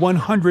by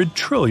 100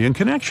 trillion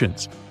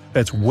connections.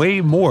 That's way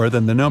more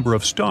than the number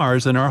of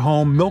stars in our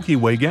home Milky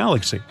Way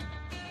galaxy.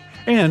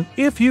 And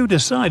if you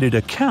decided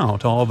to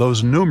count all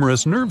those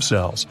numerous nerve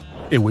cells,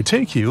 it would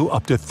take you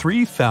up to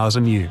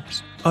 3,000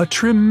 years. A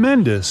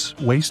tremendous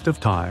waste of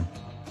time.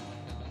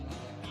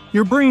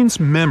 Your brain's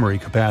memory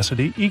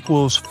capacity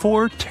equals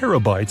 4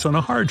 terabytes on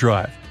a hard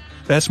drive.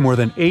 That's more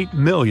than 8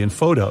 million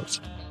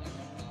photos.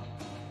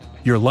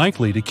 You're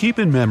likely to keep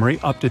in memory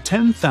up to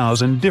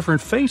 10,000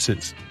 different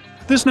faces.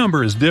 This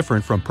number is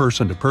different from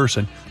person to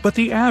person, but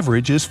the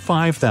average is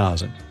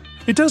 5,000.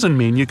 It doesn't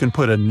mean you can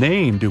put a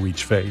name to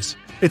each face.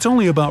 It's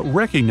only about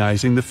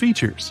recognizing the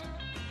features.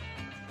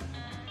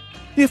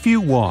 If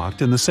you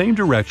walked in the same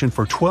direction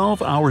for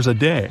 12 hours a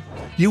day,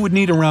 you would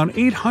need around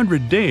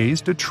 800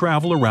 days to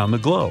travel around the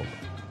globe.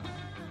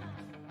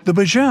 The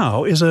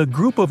Bajau is a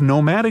group of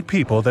nomadic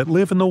people that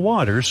live in the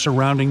waters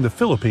surrounding the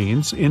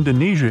Philippines,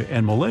 Indonesia,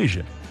 and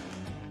Malaysia.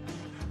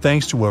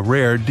 Thanks to a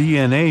rare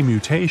DNA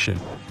mutation,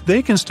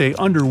 they can stay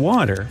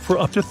underwater for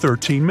up to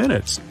 13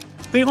 minutes.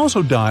 They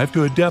also dive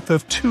to a depth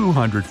of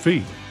 200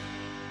 feet.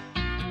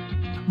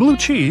 Blue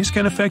cheese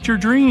can affect your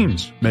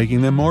dreams,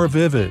 making them more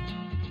vivid.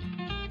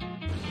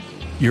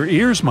 Your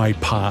ears might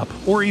pop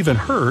or even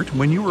hurt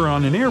when you are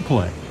on an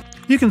airplane.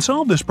 You can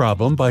solve this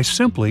problem by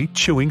simply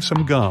chewing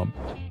some gum.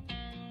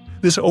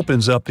 This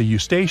opens up the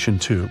eustachian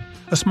tube,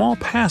 a small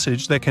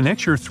passage that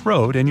connects your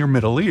throat and your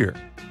middle ear.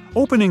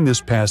 Opening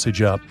this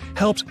passage up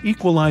helps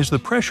equalize the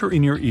pressure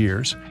in your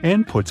ears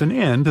and puts an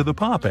end to the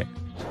popping.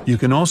 You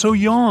can also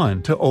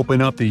yawn to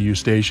open up the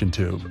eustachian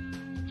tube.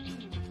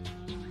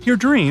 Your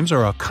dreams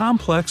are a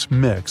complex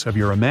mix of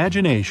your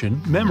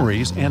imagination,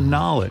 memories, and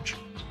knowledge.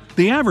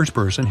 The average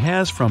person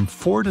has from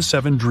 4 to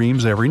 7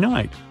 dreams every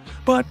night,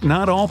 but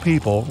not all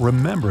people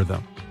remember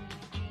them.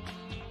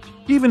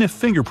 Even if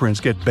fingerprints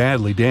get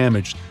badly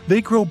damaged,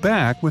 they grow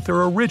back with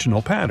their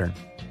original pattern.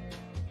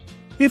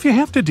 If you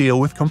have to deal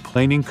with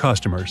complaining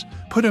customers,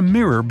 put a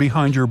mirror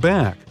behind your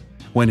back.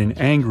 When an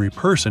angry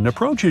person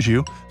approaches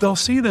you, they'll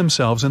see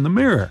themselves in the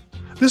mirror.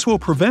 This will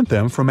prevent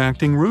them from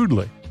acting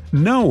rudely.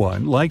 No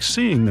one likes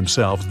seeing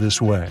themselves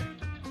this way.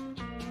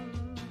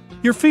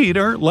 Your feet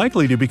are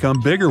likely to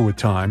become bigger with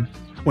time.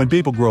 When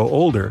people grow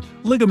older,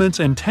 ligaments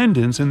and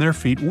tendons in their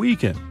feet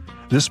weaken.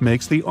 This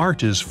makes the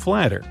arches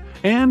flatter,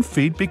 and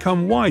feet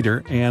become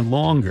wider and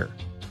longer.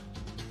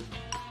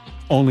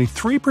 Only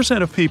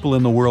 3% of people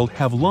in the world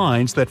have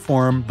lines that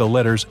form the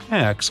letters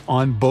X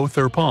on both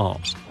their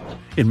palms.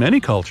 In many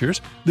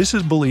cultures, this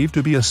is believed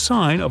to be a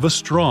sign of a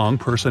strong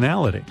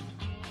personality.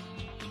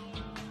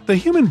 The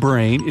human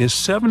brain is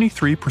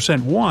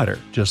 73% water,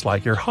 just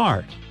like your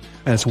heart.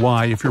 That's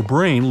why if your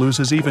brain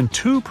loses even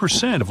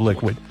 2% of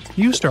liquid,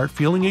 you start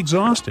feeling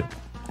exhausted.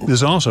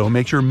 This also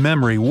makes your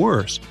memory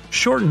worse,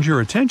 shortens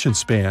your attention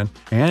span,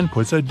 and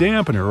puts a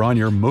dampener on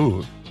your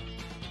mood.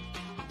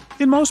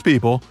 In most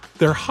people,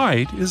 their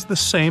height is the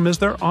same as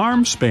their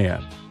arm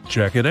span.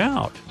 Check it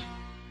out.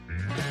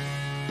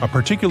 A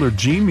particular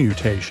gene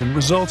mutation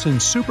results in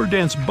super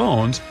dense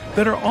bones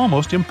that are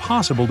almost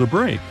impossible to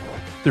break.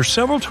 They're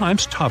several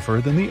times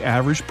tougher than the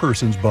average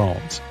person's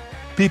bones.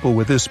 People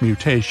with this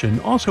mutation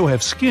also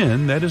have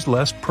skin that is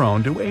less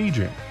prone to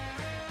aging.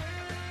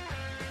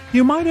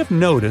 You might have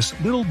noticed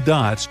little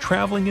dots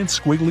traveling in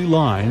squiggly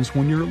lines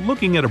when you're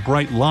looking at a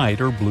bright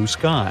light or blue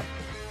sky.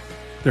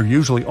 They're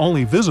usually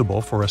only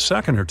visible for a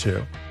second or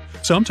two.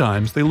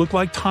 Sometimes they look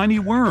like tiny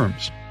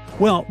worms.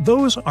 Well,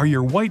 those are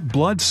your white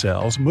blood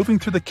cells moving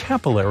through the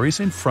capillaries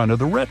in front of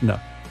the retina,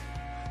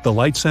 the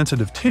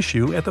light-sensitive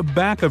tissue at the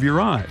back of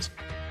your eyes.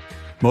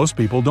 Most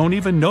people don't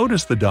even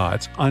notice the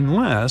dots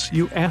unless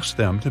you ask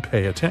them to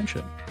pay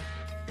attention.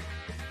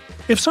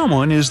 If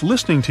someone is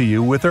listening to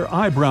you with their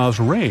eyebrows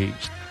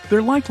raised,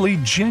 they're likely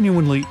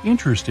genuinely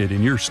interested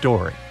in your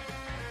story.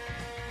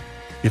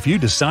 If you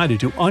decided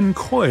to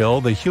uncoil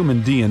the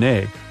human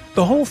DNA,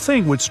 the whole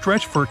thing would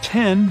stretch for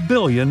 10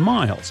 billion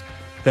miles.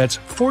 That's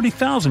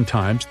 40,000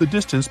 times the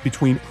distance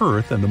between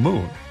Earth and the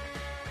Moon.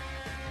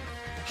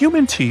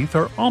 Human teeth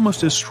are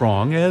almost as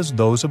strong as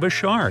those of a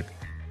shark.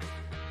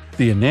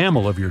 The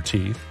enamel of your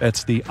teeth,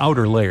 that's the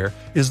outer layer,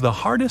 is the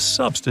hardest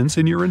substance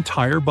in your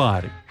entire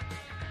body.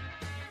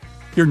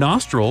 Your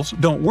nostrils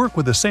don't work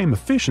with the same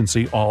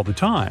efficiency all the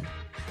time.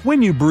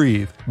 When you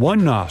breathe,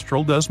 one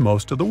nostril does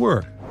most of the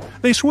work.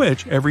 They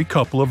switch every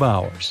couple of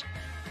hours.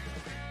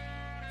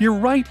 Your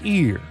right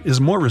ear is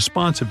more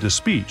responsive to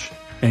speech,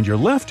 and your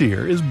left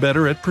ear is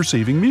better at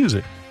perceiving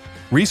music.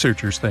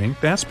 Researchers think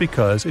that's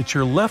because it's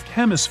your left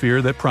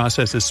hemisphere that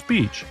processes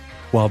speech,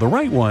 while the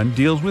right one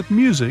deals with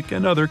music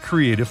and other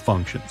creative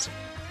functions.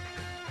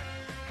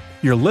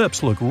 Your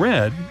lips look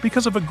red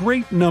because of a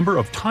great number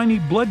of tiny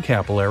blood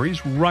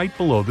capillaries right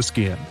below the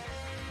skin.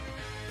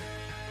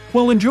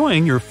 While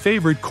enjoying your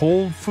favorite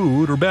cold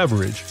food or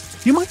beverage,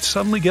 you might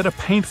suddenly get a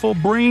painful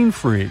brain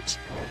freeze.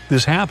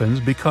 This happens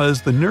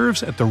because the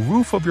nerves at the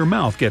roof of your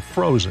mouth get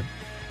frozen.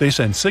 They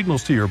send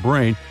signals to your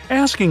brain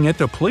asking it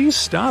to please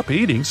stop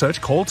eating such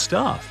cold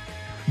stuff.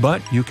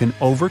 But you can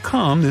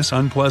overcome this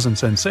unpleasant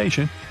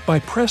sensation by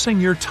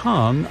pressing your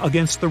tongue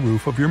against the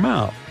roof of your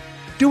mouth.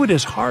 Do it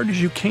as hard as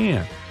you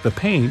can. The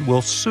pain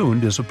will soon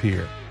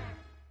disappear.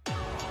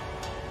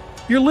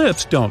 Your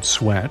lips don't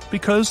sweat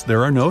because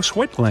there are no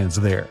sweat glands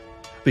there.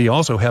 They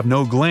also have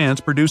no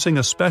glands producing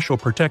a special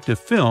protective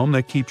film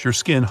that keeps your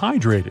skin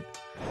hydrated.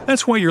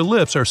 That's why your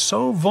lips are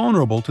so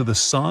vulnerable to the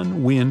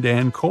sun, wind,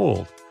 and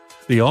cold.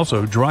 They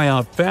also dry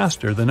out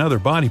faster than other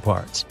body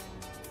parts.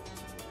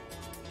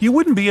 You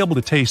wouldn't be able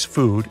to taste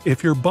food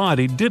if your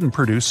body didn't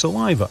produce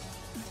saliva.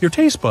 Your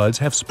taste buds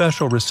have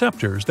special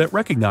receptors that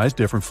recognize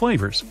different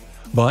flavors.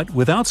 But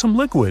without some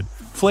liquid,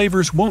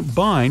 flavors won't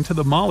bind to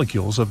the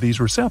molecules of these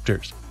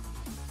receptors.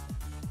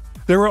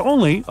 There are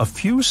only a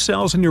few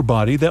cells in your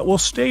body that will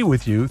stay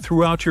with you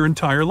throughout your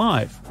entire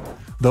life.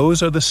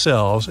 Those are the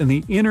cells in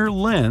the inner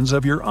lens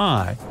of your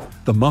eye,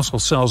 the muscle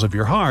cells of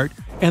your heart,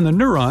 and the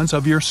neurons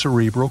of your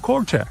cerebral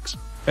cortex.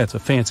 That's a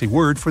fancy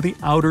word for the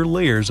outer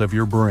layers of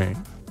your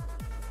brain.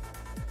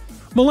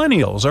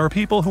 Millennials are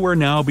people who are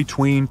now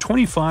between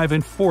 25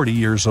 and 40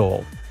 years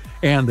old,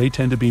 and they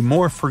tend to be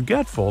more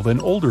forgetful than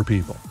older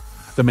people.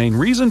 The main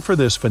reason for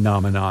this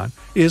phenomenon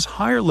is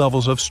higher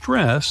levels of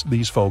stress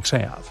these folks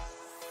have.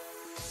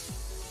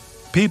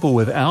 People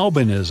with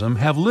albinism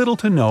have little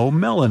to no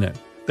melanin.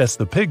 That's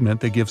the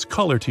pigment that gives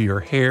color to your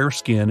hair,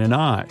 skin, and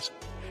eyes.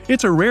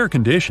 It's a rare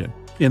condition.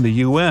 In the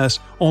U.S.,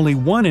 only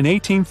 1 in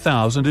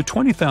 18,000 to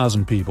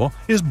 20,000 people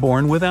is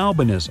born with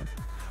albinism.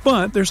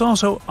 But there's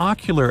also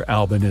ocular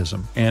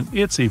albinism, and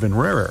it's even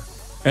rarer.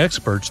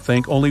 Experts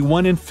think only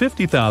 1 in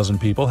 50,000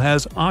 people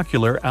has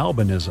ocular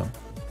albinism.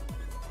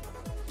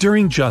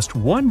 During just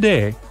one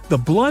day, the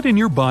blood in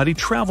your body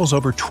travels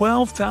over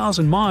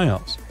 12,000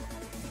 miles.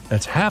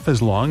 That's half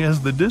as long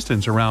as the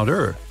distance around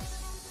Earth.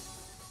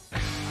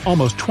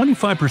 Almost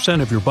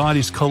 25% of your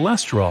body's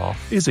cholesterol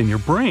is in your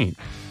brain.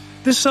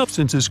 This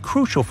substance is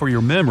crucial for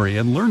your memory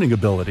and learning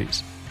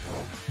abilities.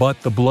 But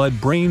the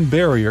blood-brain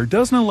barrier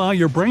doesn't allow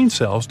your brain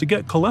cells to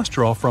get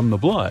cholesterol from the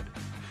blood.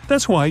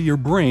 That's why your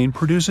brain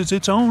produces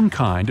its own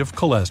kind of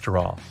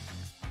cholesterol.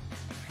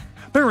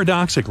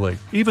 Paradoxically,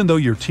 even though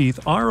your teeth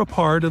are a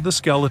part of the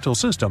skeletal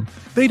system,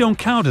 they don't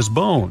count as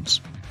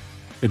bones.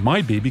 It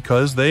might be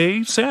because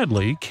they,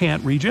 sadly,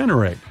 can't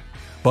regenerate.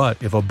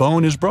 But if a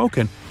bone is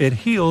broken, it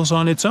heals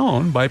on its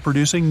own by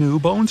producing new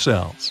bone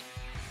cells.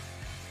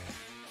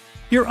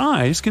 Your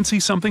eyes can see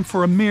something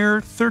for a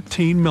mere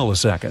 13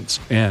 milliseconds,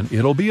 and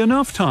it'll be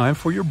enough time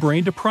for your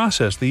brain to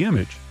process the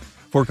image.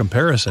 For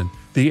comparison,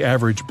 the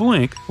average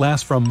blink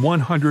lasts from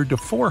 100 to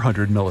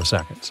 400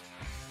 milliseconds.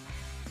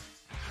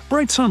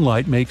 Bright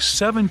sunlight makes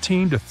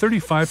 17 to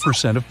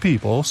 35% of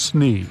people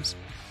sneeze.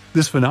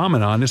 This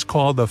phenomenon is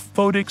called the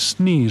photic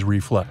sneeze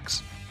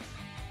reflex.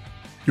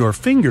 Your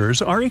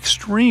fingers are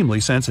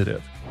extremely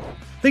sensitive.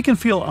 They can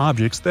feel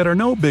objects that are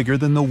no bigger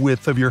than the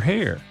width of your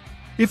hair.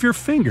 If your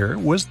finger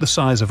was the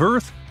size of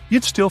Earth,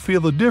 you'd still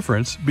feel the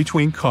difference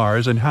between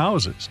cars and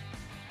houses.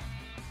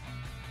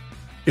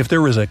 If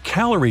there was a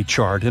calorie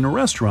chart in a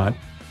restaurant,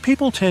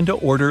 people tend to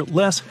order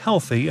less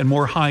healthy and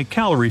more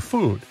high-calorie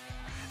food.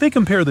 They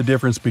compare the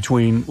difference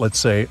between, let's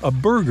say, a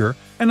burger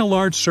and a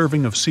large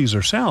serving of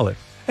Caesar salad,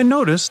 and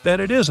notice that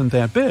it isn't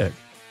that big.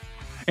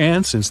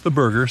 And since the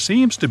burger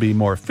seems to be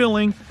more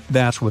filling,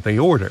 that's what they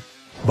order.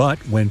 But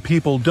when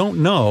people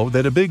don't know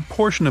that a big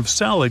portion of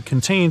salad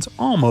contains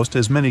almost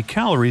as many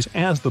calories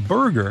as the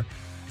burger,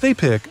 they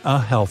pick a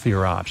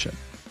healthier option.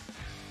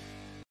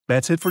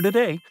 That's it for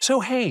today. So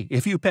hey,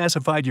 if you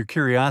pacified your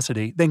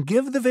curiosity, then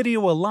give the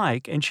video a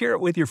like and share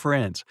it with your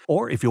friends.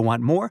 Or if you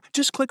want more,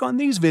 just click on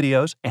these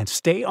videos and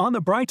stay on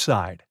the bright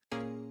side.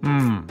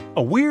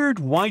 A weird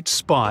white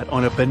spot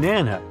on a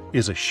banana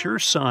is a sure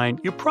sign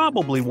you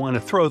probably want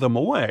to throw them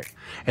away,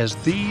 as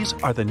these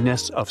are the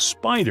nests of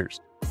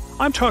spiders.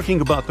 I'm talking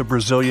about the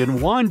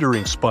Brazilian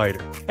wandering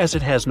spider, as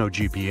it has no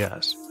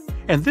GPS.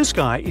 And this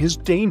guy is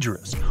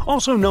dangerous,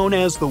 also known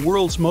as the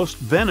world's most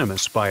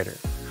venomous spider.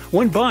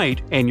 One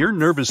bite and your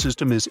nervous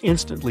system is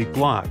instantly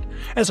blocked.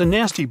 As a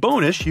nasty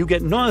bonus, you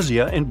get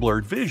nausea and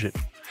blurred vision.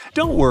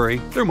 Don't worry,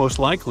 they're most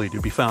likely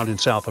to be found in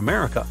South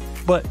America.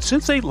 But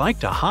since they like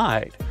to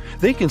hide,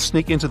 they can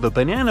sneak into the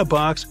banana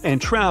box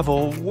and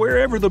travel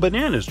wherever the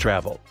bananas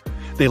travel.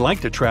 They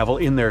like to travel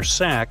in their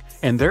sack,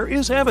 and there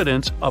is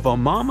evidence of a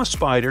mama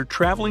spider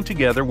traveling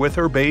together with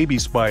her baby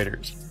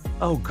spiders.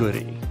 Oh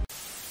goody.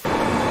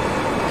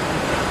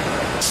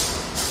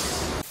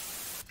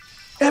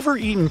 Ever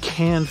eaten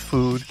canned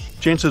food?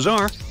 Chances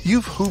are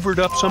you've hoovered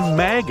up some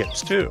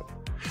maggots too.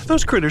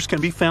 Those critters can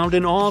be found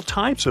in all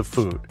types of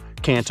food.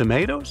 Canned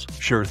tomatoes?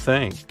 Sure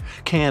thing.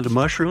 Canned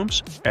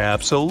mushrooms?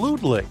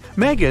 Absolutely.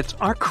 Maggots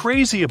are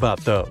crazy about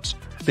those.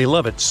 They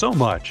love it so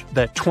much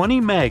that 20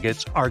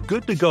 maggots are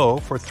good to go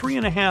for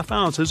 3.5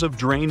 ounces of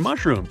drained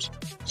mushrooms.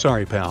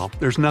 Sorry, pal,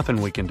 there's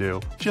nothing we can do.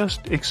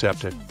 Just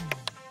accept it.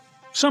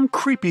 Some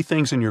creepy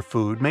things in your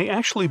food may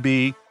actually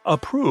be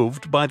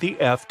approved by the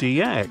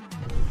FDA.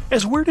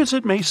 As weird as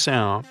it may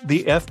sound,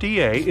 the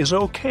FDA is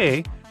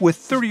okay with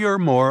 30 or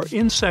more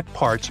insect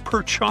parts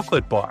per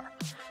chocolate bar.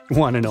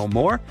 Want to know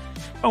more?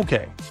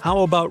 Okay, how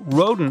about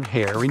rodent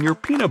hair in your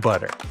peanut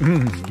butter?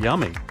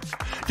 Yummy.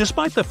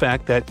 Despite the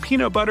fact that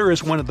peanut butter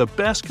is one of the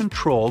best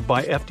controlled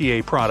by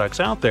FDA products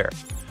out there,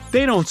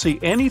 they don't see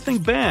anything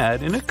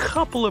bad in a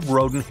couple of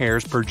rodent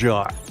hairs per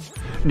jar.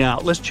 Now,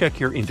 let's check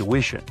your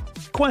intuition.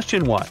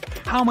 Question 1.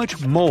 How much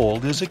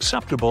mold is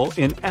acceptable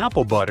in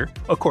apple butter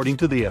according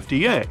to the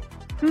FDA?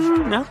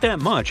 Not that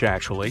much,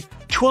 actually.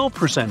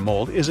 12%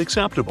 mold is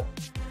acceptable.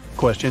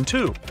 Question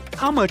 2.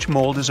 How much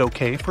mold is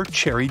okay for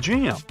cherry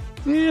jam?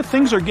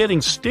 Things are getting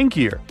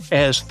stinkier,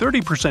 as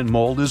 30%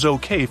 mold is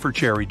okay for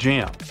cherry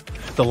jam.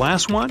 The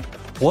last one?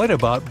 What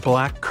about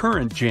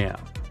blackcurrant jam?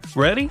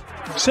 Ready?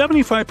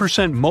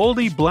 75%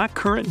 moldy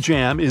blackcurrant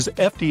jam is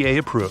FDA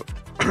approved.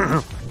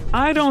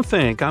 I don't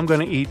think I'm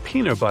going to eat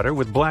peanut butter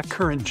with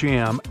blackcurrant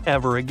jam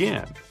ever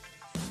again.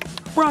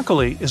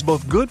 Broccoli is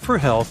both good for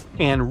health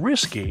and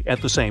risky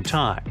at the same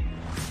time.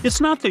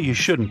 It's not that you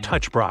shouldn't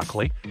touch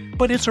broccoli,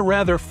 but it's a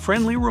rather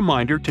friendly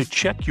reminder to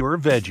check your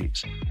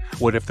veggies.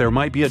 What if there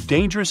might be a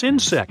dangerous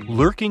insect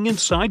lurking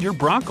inside your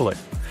broccoli?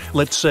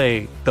 Let's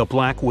say the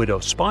black widow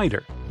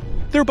spider.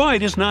 Their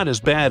bite is not as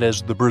bad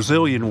as the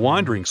Brazilian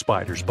wandering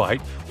spider's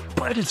bite,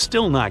 but it's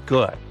still not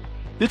good.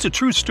 It's a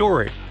true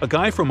story. A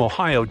guy from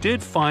Ohio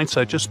did find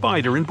such a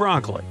spider in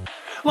broccoli.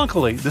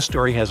 Luckily, the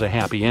story has a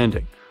happy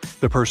ending.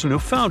 The person who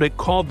found it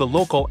called the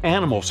local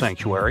animal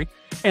sanctuary,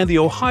 and the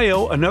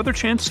Ohio Another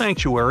Chance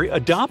Sanctuary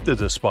adopted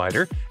the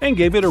spider and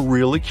gave it a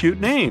really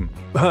cute name.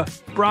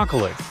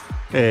 Broccoli.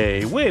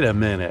 Hey, wait a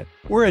minute.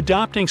 We're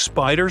adopting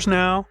spiders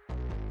now?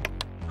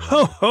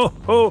 Ho ho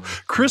ho!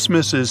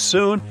 Christmas is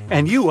soon,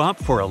 and you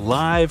opt for a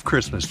live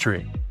Christmas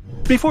tree.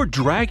 Before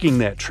dragging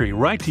that tree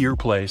right to your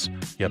place,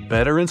 you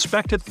better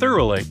inspect it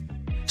thoroughly.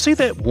 See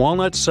that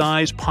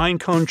walnut-sized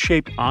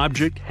pinecone-shaped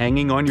object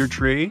hanging on your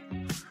tree?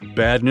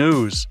 Bad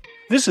news.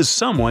 This is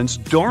someone's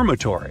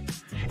dormitory.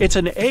 It's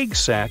an egg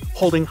sack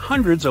holding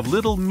hundreds of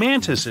little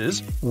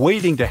mantises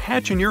waiting to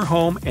hatch in your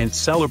home and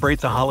celebrate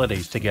the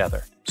holidays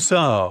together.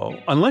 So,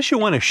 unless you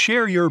want to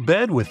share your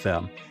bed with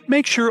them,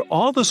 make sure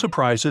all the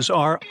surprises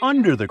are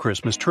under the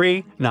Christmas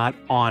tree, not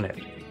on it.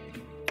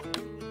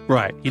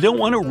 Right, you don't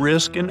want to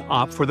risk and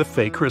opt for the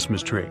fake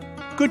Christmas tree.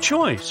 Good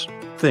choice.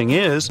 Thing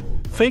is,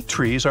 fake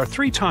trees are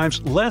 3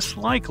 times less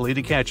likely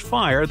to catch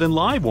fire than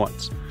live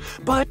ones.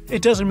 But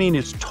it doesn't mean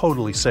it's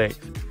totally safe.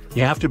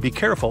 You have to be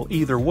careful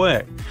either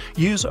way.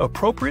 Use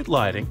appropriate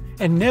lighting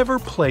and never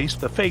place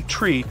the fake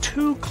tree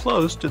too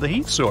close to the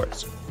heat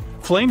source.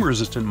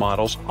 Flame-resistant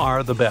models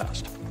are the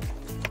best.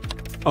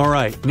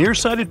 Alright,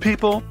 nearsighted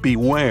people,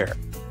 beware.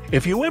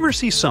 If you ever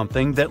see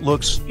something that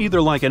looks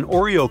either like an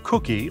Oreo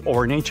cookie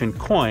or an ancient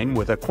coin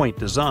with a quaint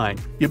design,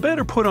 you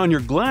better put on your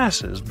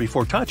glasses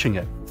before touching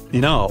it. You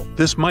know,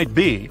 this might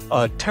be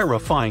a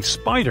terrifying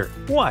spider.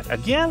 What,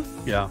 again?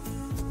 Yeah.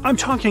 I'm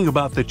talking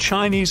about the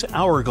Chinese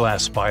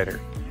hourglass spider.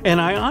 And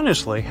I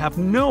honestly have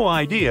no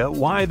idea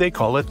why they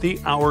call it the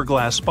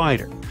hourglass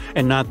spider,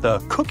 and not the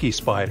cookie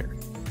spider.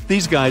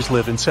 These guys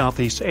live in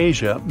Southeast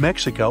Asia,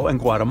 Mexico, and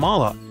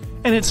Guatemala,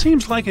 and it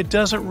seems like it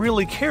doesn't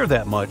really care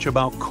that much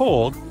about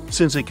cold,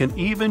 since it can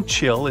even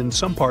chill in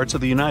some parts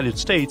of the United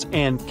States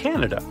and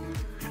Canada.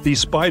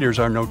 These spiders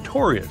are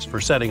notorious for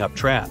setting up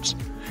traps.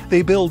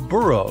 They build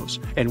burrows,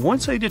 and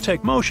once they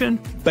detect motion,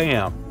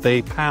 bam,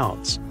 they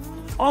pounce.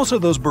 Also,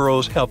 those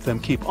burrows help them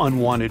keep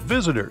unwanted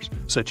visitors,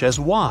 such as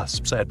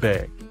wasps, at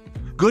bay.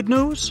 Good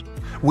news?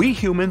 We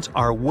humans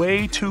are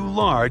way too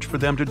large for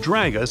them to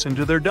drag us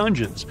into their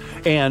dungeons,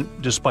 and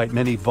despite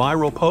many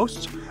viral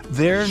posts,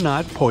 they're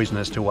not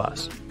poisonous to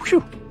us.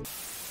 Phew!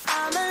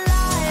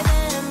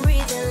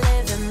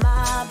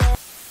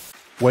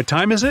 What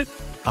time is it?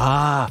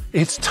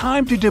 It's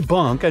time to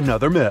debunk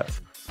another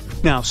myth.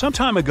 Now, some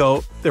time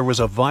ago, there was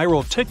a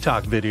viral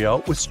TikTok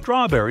video with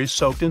strawberries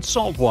soaked in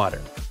salt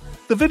water.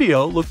 The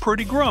video looked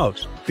pretty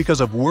gross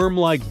because of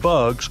worm-like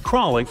bugs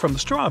crawling from the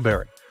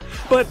strawberry.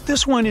 But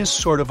this one is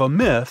sort of a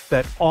myth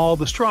that all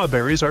the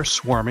strawberries are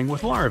swarming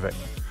with larvae.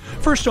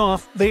 First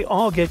off, they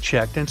all get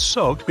checked and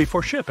soaked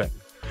before shipping.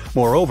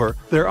 Moreover,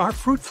 there are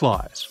fruit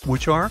flies,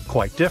 which are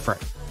quite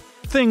different.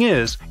 Thing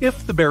is,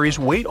 if the berries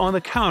wait on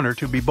the counter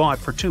to be bought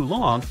for too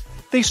long,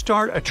 they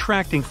start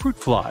attracting fruit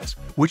flies,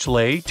 which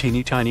lay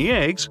teeny tiny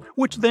eggs,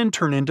 which then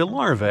turn into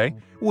larvae,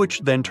 which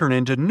then turn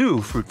into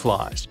new fruit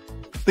flies.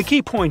 The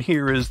key point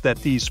here is that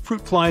these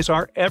fruit flies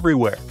are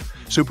everywhere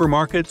 –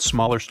 supermarkets,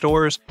 smaller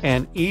stores,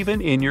 and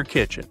even in your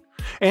kitchen.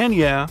 And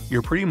yeah,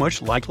 you're pretty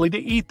much likely to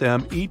eat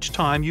them each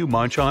time you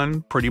munch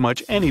on pretty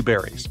much any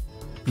berries.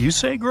 You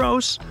say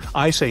gross,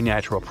 I say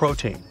natural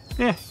protein.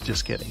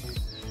 Just kidding.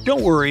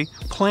 Don't worry,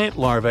 plant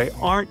larvae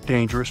aren't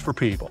dangerous for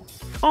people.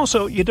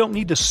 Also, you don't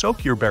need to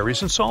soak your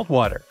berries in salt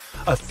water.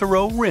 A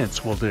thorough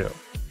rinse will do.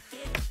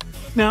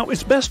 Now,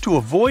 it's best to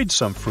avoid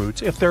some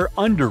fruits if they're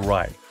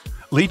underripe.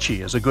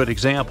 Lychee is a good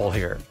example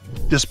here.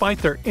 Despite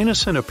their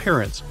innocent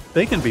appearance,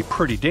 they can be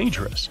pretty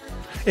dangerous.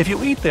 If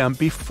you eat them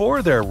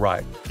before they're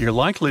ripe, you're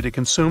likely to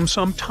consume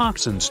some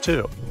toxins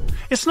too.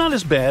 It's not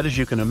as bad as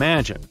you can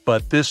imagine,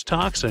 but this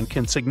toxin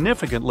can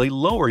significantly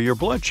lower your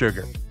blood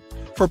sugar.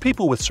 For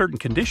people with certain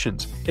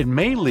conditions, it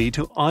may lead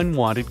to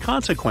unwanted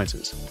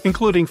consequences,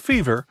 including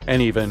fever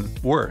and even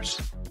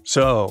worse.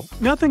 So,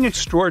 nothing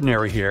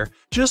extraordinary here,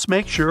 just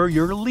make sure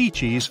your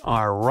lychees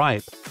are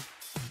ripe.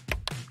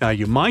 Now,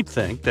 you might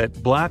think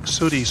that black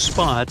sooty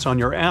spots on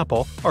your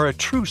apple are a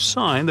true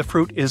sign the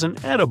fruit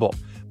isn't edible,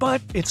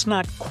 but it's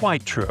not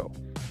quite true.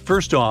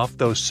 First off,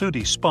 those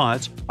sooty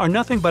spots are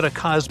nothing but a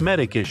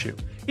cosmetic issue,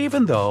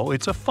 even though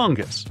it's a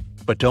fungus.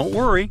 But don't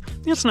worry,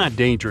 it's not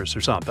dangerous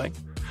or something.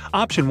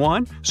 Option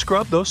 1,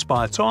 scrub those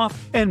spots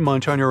off and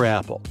munch on your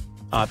apple.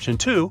 Option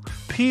 2,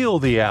 peel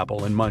the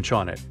apple and munch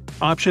on it.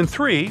 Option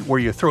 3, where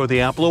you throw the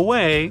apple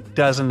away,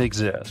 doesn't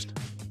exist.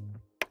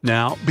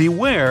 Now,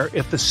 beware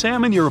if the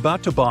salmon you're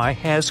about to buy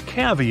has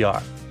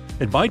caviar.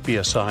 It might be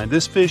a sign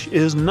this fish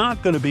is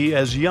not going to be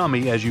as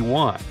yummy as you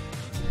want.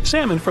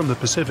 Salmon from the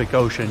Pacific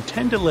Ocean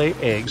tend to lay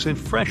eggs in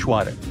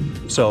freshwater,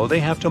 so they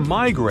have to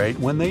migrate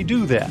when they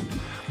do that.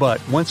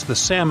 But once the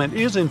salmon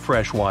is in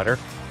freshwater,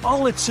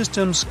 all its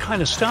systems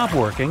kind of stop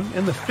working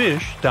and the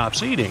fish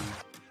stops eating.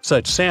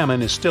 Such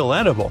salmon is still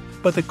edible,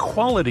 but the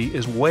quality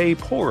is way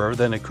poorer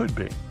than it could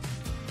be.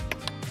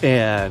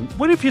 And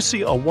what if you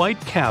see a white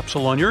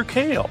capsule on your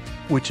kale,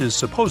 which is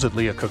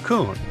supposedly a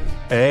cocoon?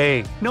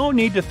 Hey, no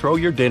need to throw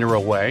your dinner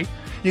away.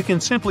 You can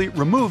simply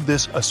remove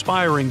this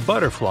aspiring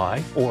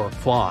butterfly, or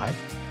fly,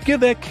 give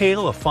that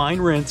kale a fine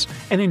rinse,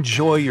 and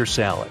enjoy your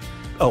salad.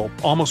 Oh,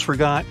 almost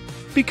forgot,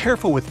 be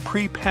careful with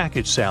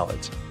pre-packaged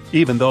salads.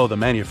 Even though the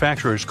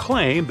manufacturers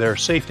claim they're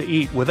safe to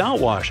eat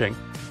without washing,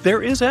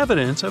 there is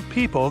evidence of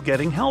people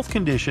getting health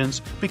conditions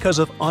because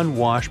of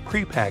unwashed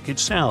pre-packaged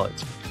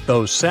salads.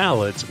 Those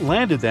salads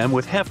landed them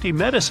with hefty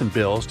medicine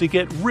bills to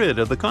get rid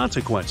of the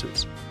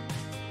consequences.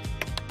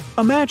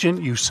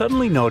 Imagine you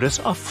suddenly notice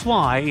a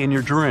fly in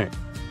your drink.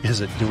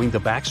 Is it doing the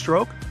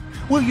backstroke?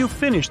 Will you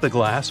finish the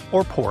glass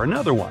or pour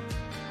another one?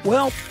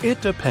 Well,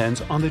 it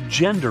depends on the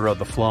gender of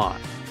the fly.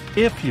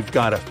 If you've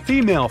got a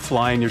female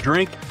fly in your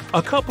drink,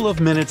 a couple of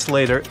minutes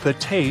later the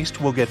taste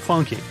will get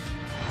funky.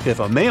 If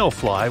a male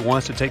fly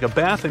wants to take a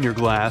bath in your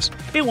glass,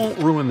 it won't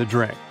ruin the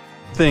drink.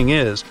 Thing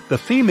is, the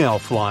female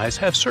flies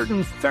have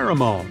certain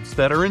pheromones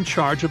that are in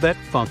charge of that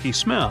funky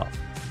smell.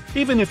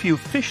 Even if you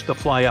fish the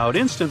fly out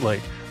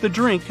instantly, the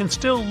drink can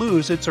still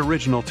lose its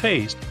original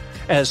taste,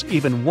 as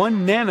even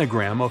 1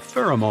 nanogram of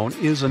pheromone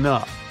is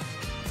enough.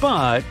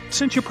 But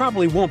since you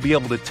probably won't be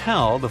able to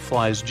tell the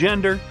fly's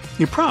gender,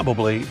 you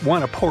probably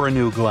want to pour a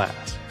new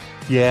glass.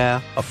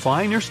 Yeah, a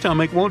fly in your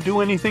stomach won't do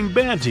anything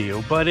bad to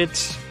you, but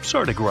it's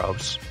sorta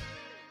gross.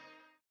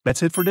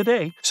 That's it for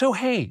today. So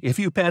hey, if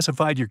you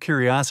pacified your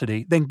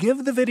curiosity, then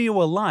give the video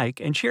a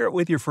like and share it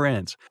with your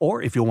friends.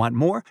 Or if you want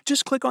more,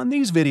 just click on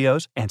these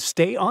videos and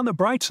stay on the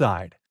bright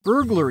side.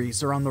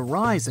 Burglaries are on the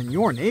rise in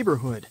your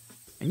neighborhood,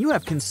 and you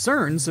have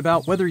concerns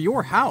about whether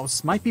your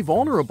house might be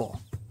vulnerable.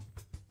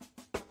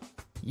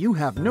 You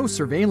have no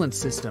surveillance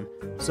system,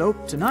 so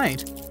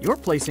tonight, you're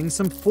placing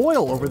some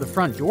foil over the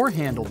front door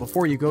handle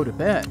before you go to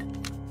bed.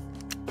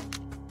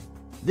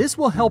 This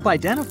will help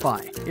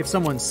identify if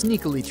someone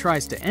sneakily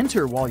tries to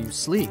enter while you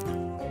sleep.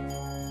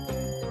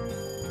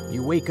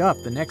 You wake up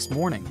the next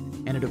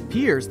morning, and it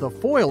appears the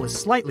foil is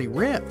slightly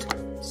ripped.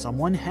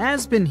 Someone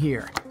has been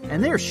here,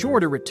 and they're sure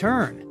to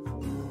return.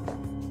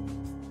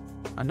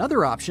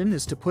 Another option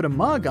is to put a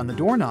mug on the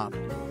doorknob.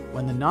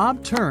 When the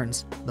knob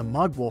turns, the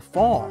mug will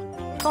fall,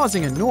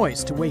 causing a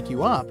noise to wake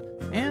you up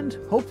and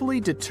hopefully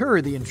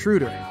deter the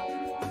intruder.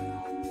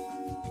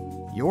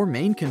 Your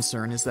main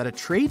concern is that a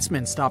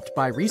tradesman stopped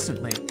by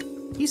recently.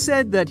 He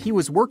said that he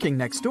was working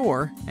next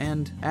door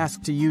and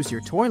asked to use your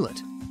toilet.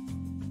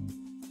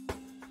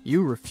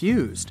 You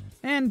refused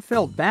and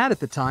felt bad at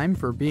the time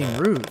for being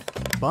rude.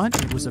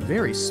 But it was a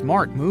very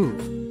smart move.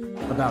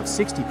 About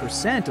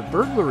 60% of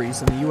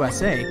burglaries in the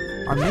USA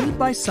are made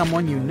by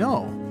someone you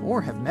know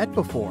or have met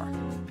before.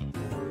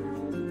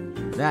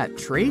 That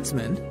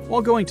tradesman,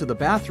 while going to the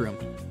bathroom,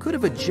 could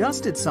have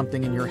adjusted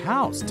something in your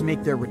house to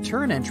make their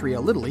return entry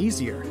a little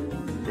easier.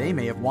 They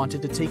may have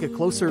wanted to take a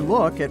closer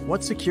look at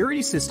what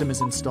security system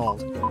is installed,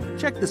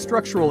 check the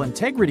structural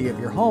integrity of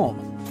your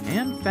home,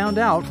 and found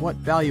out what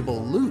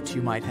valuable loot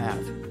you might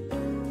have.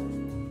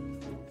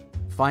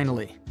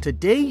 Finally,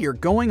 today you're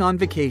going on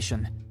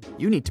vacation.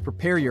 You need to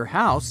prepare your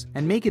house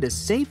and make it as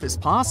safe as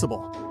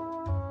possible.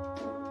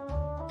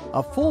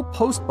 A full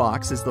post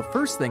box is the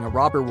first thing a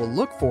robber will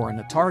look for in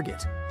a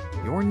target.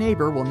 Your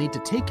neighbor will need to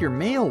take your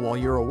mail while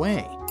you're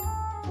away.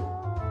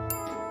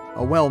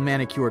 A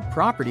well-manicured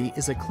property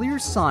is a clear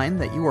sign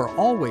that you are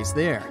always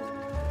there.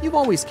 You've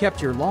always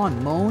kept your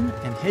lawn mown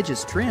and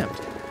hedges trimmed,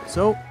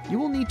 so you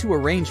will need to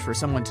arrange for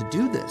someone to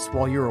do this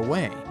while you're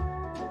away.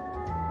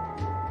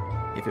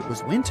 If it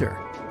was winter,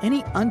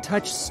 any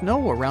untouched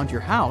snow around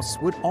your house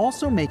would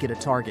also make it a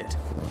target.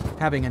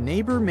 Having a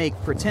neighbor make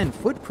pretend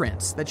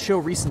footprints that show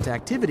recent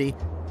activity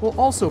will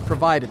also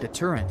provide a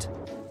deterrent.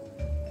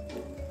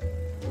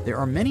 There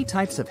are many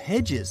types of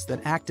hedges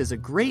that act as a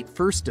great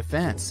first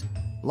defense.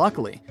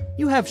 Luckily,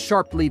 you have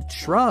sharp-leaved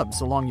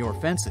shrubs along your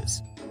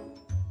fences.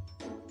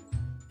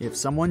 If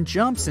someone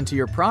jumps into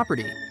your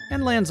property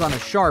and lands on a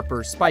sharp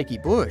or spiky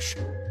bush,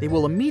 they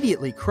will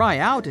immediately cry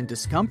out in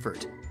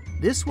discomfort.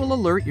 This will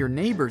alert your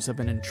neighbors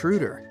of an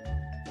intruder.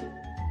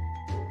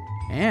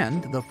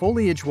 And the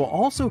foliage will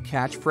also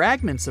catch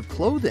fragments of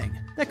clothing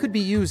that could be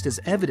used as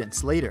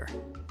evidence later.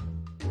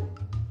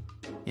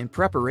 In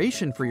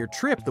preparation for your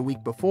trip the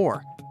week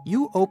before,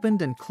 you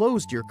opened and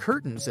closed your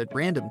curtains at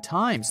random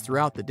times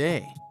throughout the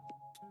day.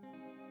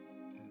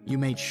 You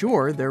made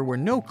sure there were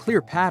no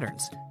clear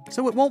patterns,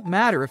 so it won't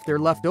matter if they're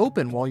left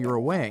open while you're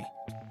away,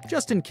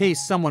 just in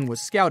case someone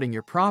was scouting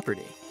your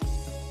property.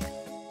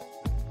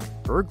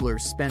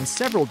 Burglars spend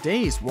several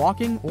days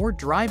walking or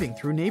driving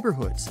through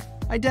neighborhoods,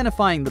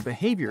 identifying the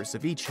behaviors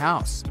of each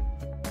house.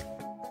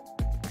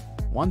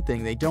 One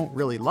thing they don't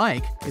really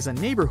like is a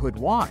neighborhood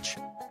watch.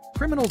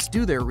 Criminals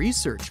do their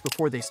research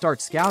before they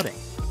start scouting,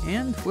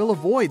 and will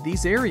avoid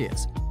these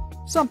areas.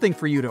 Something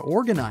for you to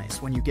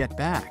organize when you get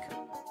back.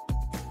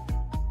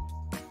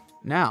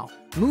 Now,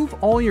 move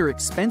all your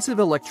expensive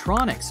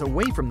electronics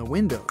away from the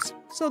windows,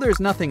 so there's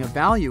nothing of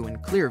value in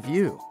clear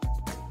view.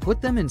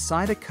 Put them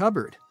inside a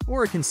cupboard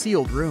or a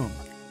concealed room.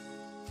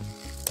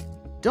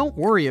 Don't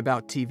worry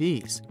about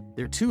TVs.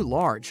 They're too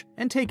large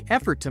and take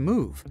effort to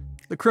move.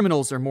 The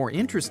criminals are more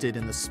interested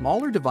in the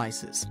smaller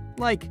devices,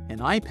 like an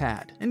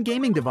iPad and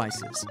gaming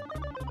devices.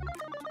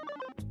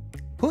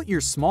 Put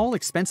your small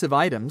expensive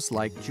items,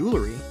 like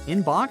jewelry,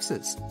 in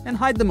boxes and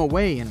hide them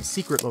away in a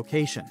secret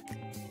location.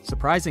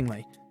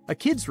 Surprisingly, a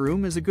kid's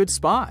room is a good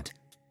spot.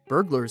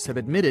 Burglars have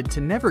admitted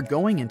to never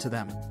going into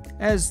them,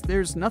 as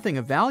there's nothing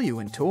of value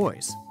in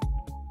toys.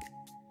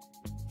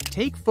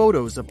 Take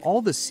photos of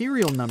all the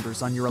serial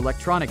numbers on your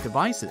electronic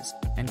devices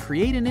and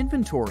create an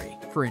inventory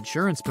for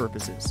insurance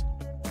purposes.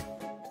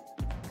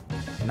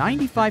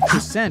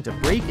 95%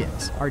 of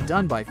break-ins are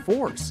done by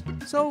force,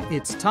 so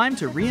it's time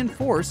to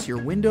reinforce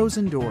your windows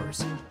and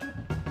doors.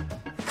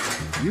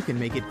 You can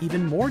make it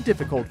even more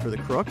difficult for the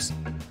crooks.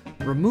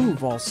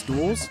 Remove all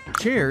stools,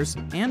 chairs,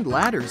 and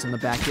ladders in the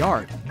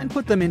backyard and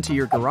put them into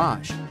your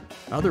garage.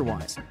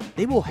 Otherwise,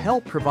 they will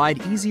help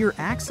provide easier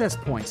access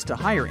points to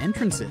higher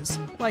entrances,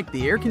 like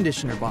the air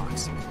conditioner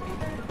box.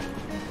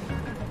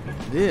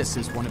 This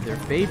is one of their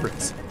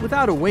favorites.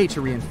 Without a way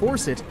to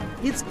reinforce it,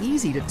 it's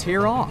easy to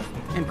tear off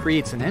and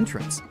creates an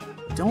entrance.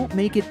 Don't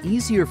make it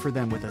easier for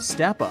them with a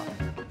step-up.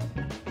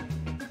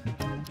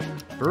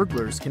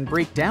 Burglars can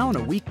break down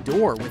a weak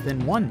door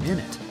within 1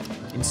 minute.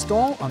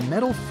 Install a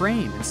metal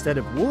frame instead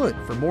of wood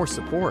for more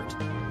support.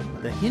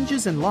 The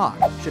hinges and lock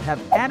should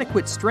have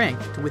adequate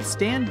strength to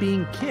withstand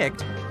being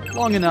kicked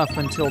long enough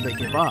until they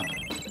give up.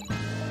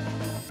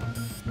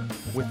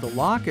 With the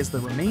lock as the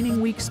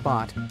remaining weak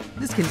spot,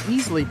 this can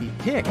easily be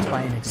picked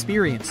by an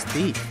experienced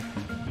thief.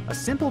 A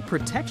simple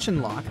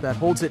protection lock that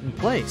holds it in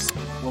place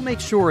will make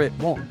sure it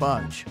won't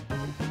budge.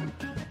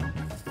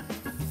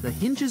 The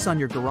hinges on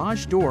your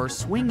garage door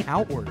swing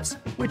outwards,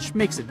 which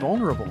makes it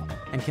vulnerable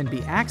and can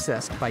be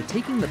accessed by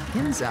taking the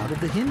pins out of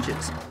the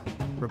hinges.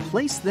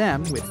 Replace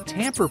them with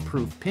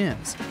tamper-proof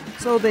pins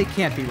so they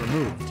can't be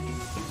removed.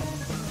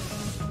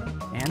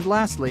 And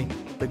lastly,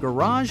 the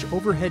garage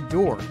overhead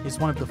door is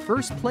one of the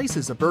first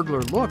places a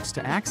burglar looks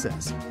to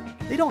access.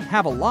 They don't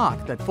have a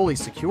lock that fully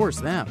secures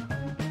them.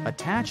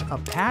 Attach a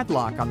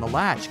padlock on the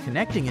latch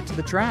connecting it to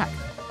the track,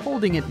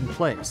 holding it in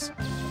place.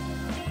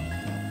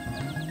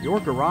 Your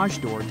garage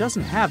door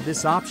doesn't have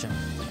this option,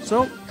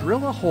 so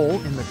drill a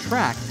hole in the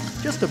track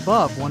just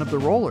above one of the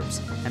rollers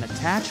and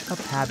attach a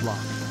padlock.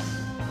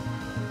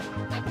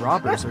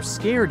 Robbers are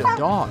scared of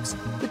dogs,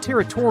 the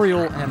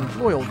territorial and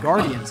loyal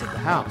guardians of the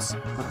house.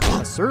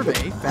 A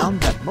survey found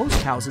that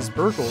most houses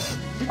burgled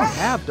didn't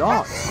have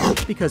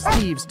dogs because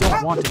thieves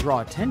don't want to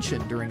draw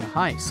attention during a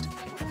heist.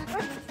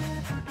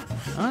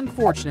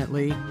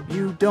 Unfortunately,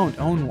 you don't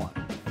own one.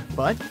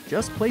 But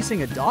just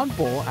placing a dog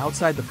bowl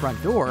outside the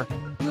front door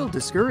will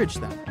discourage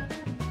them.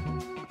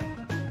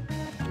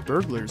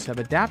 Burglars have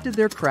adapted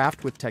their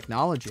craft with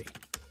technology.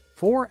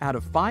 4 out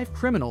of 5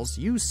 criminals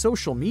use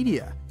social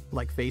media,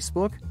 like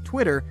Facebook,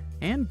 Twitter,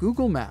 and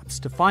Google Maps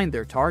to find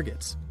their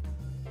targets.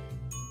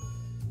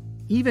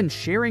 Even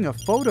sharing a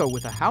photo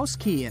with a house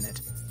key in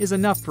it is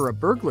enough for a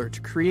burglar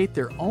to create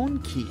their own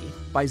key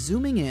by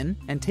zooming in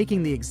and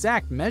taking the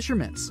exact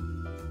measurements.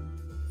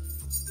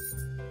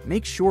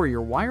 Make sure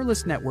your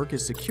wireless network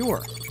is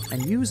secure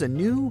and use a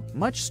new,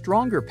 much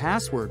stronger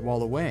password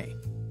while away.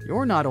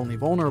 You're not only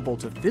vulnerable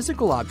to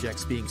physical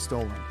objects being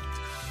stolen.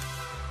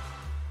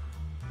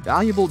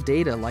 Valuable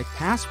data like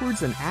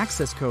passwords and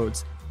access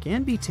codes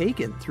can be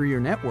taken through your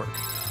network.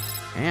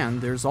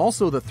 And there's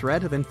also the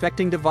threat of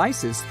infecting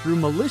devices through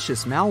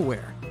malicious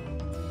malware.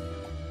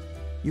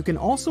 You can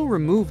also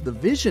remove the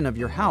vision of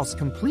your house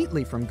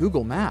completely from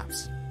Google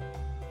Maps.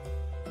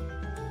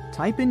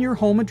 Type in your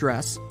home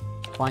address,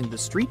 find the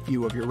street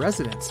view of your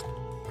residence,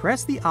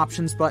 press the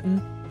Options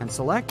button, and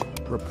select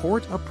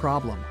Report a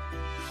Problem.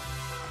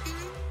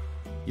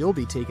 You'll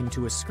be taken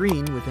to a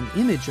screen with an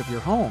image of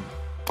your home,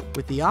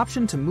 with the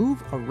option to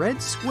move a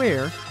red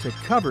square to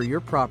cover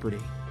your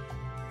property.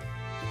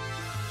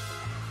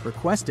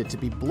 Request it to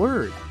be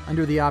blurred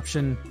under the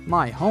option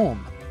My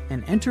Home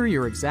and enter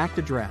your exact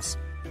address.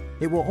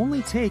 It will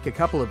only take a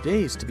couple of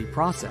days to be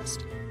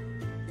processed.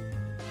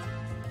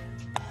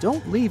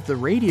 Don't leave the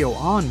radio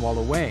on while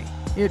away.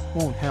 It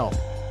won't help.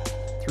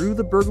 Through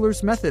the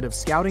burglars' method of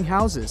scouting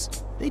houses,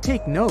 they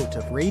take note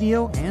of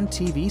radio and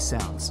TV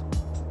sounds.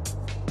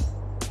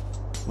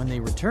 When they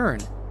return,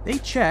 they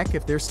check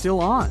if they're still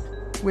on,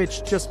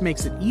 which just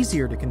makes it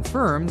easier to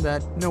confirm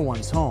that no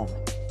one's home.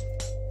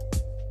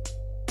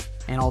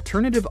 An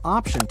alternative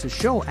option to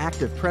show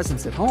active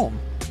presence at home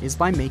is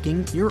by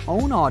making your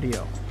own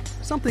audio,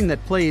 something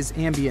that plays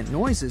ambient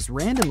noises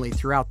randomly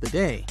throughout the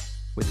day,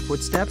 with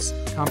footsteps,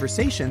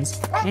 conversations,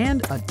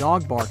 and a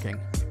dog barking.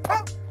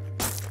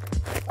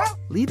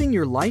 Leaving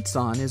your lights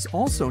on is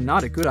also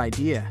not a good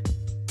idea.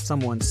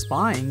 Someone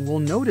spying will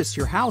notice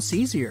your house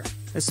easier,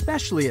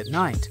 especially at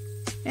night,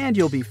 and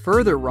you'll be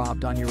further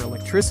robbed on your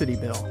electricity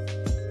bill.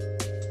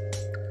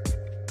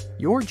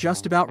 You're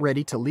just about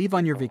ready to leave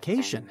on your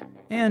vacation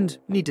and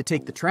need to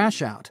take the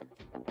trash out.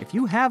 If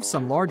you have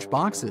some large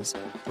boxes,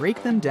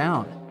 break them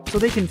down so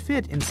they can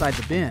fit inside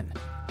the bin.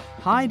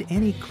 Hide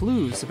any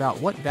clues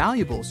about what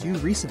valuables you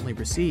recently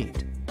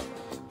received.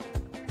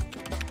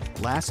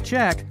 Last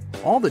check,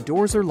 all the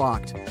doors are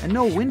locked and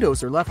no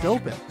windows are left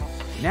open.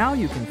 Now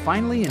you can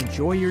finally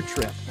enjoy your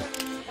trip.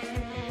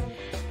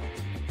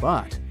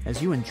 But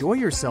as you enjoy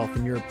yourself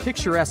in your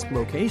picturesque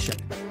location,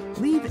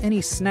 leave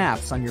any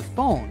snaps on your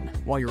phone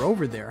while you're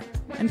over there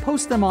and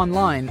post them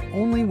online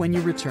only when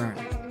you return.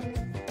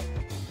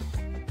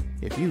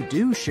 If you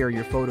do share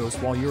your photos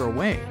while you're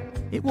away,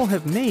 it will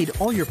have made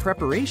all your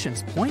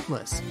preparations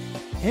pointless.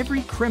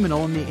 Every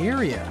criminal in the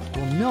area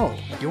will know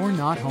you're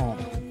not home.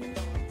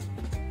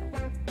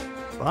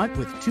 But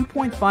with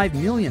 2.5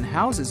 million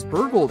houses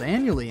burgled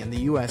annually in the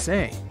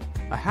USA,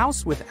 a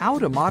house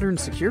without a modern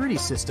security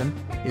system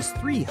is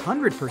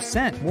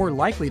 300% more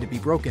likely to be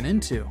broken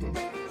into.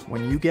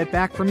 When you get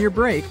back from your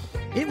break,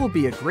 it will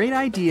be a great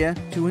idea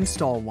to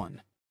install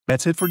one.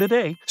 That's it for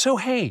today. So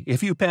hey,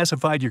 if you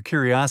pacified your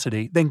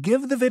curiosity, then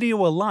give the video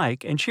a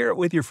like and share it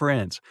with your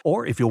friends.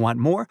 Or if you want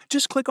more,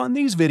 just click on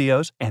these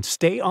videos and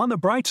stay on the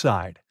bright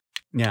side.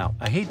 Now,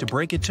 I hate to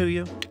break it to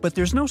you, but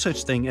there's no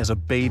such thing as a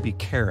baby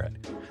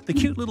carrot. The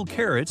cute little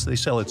carrots they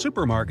sell at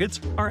supermarkets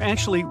are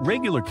actually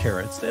regular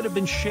carrots that have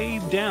been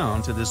shaved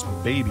down to this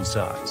baby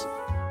size.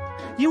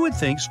 You would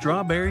think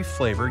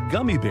strawberry-flavored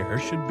gummy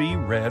bears should be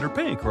red or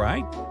pink,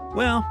 right?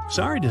 Well,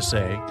 sorry to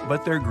say,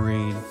 but they're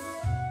green.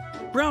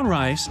 Brown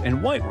rice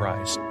and white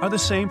rice are the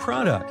same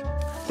product.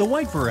 The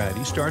white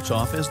variety starts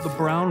off as the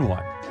brown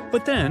one,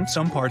 but then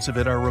some parts of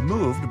it are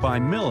removed by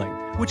milling,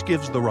 which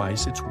gives the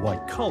rice its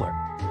white color.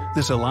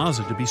 This allows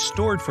it to be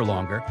stored for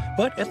longer,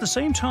 but at the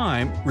same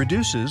time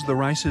reduces the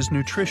rice's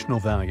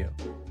nutritional value.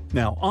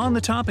 Now, on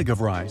the topic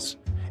of rice,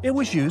 it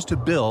was used to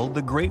build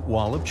the Great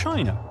Wall of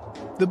China.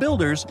 The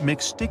builders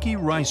mixed sticky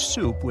rice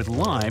soup with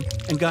lime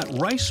and got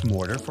rice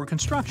mortar for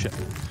construction.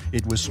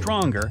 It was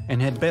stronger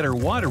and had better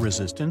water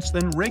resistance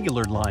than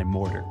regular lime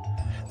mortar.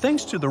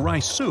 Thanks to the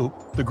rice soup,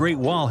 the Great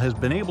Wall has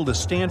been able to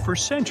stand for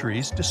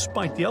centuries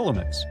despite the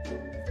elements.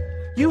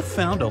 You've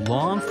found a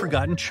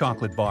long-forgotten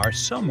chocolate bar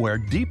somewhere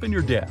deep in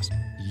your desk.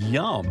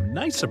 Yum!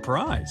 Nice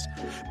surprise!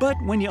 But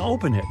when you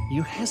open it,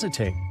 you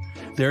hesitate.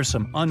 There's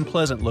some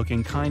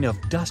unpleasant-looking kind of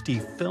dusty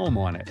film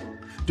on it.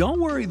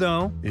 Don't worry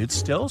though, it's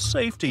still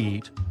safe to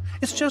eat.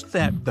 It's just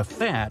that the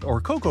fat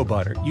or cocoa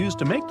butter used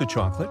to make the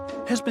chocolate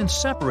has been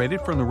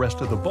separated from the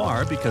rest of the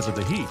bar because of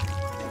the heat.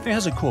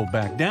 As it cooled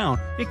back down,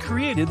 it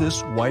created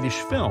this whitish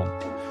film.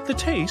 The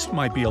taste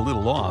might be a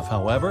little off,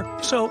 however,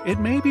 so it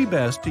may be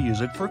best to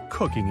use it for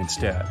cooking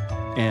instead.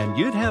 And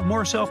you'd have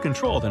more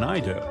self-control than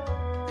I do.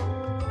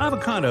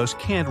 Avocados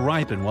can't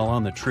ripen while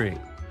on the tree.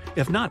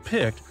 If not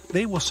picked,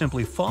 they will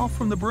simply fall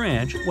from the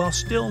branch while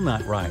still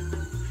not ripe.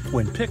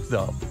 When picked,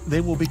 though,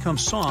 they will become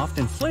soft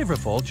and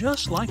flavorful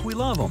just like we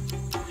love them.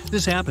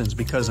 This happens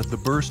because of the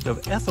burst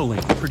of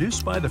ethylene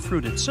produced by the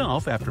fruit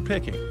itself after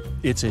picking.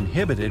 It's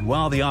inhibited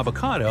while the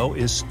avocado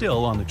is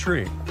still on the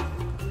tree.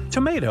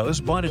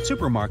 Tomatoes bought at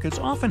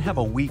supermarkets often have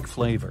a weak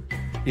flavor.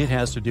 It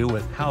has to do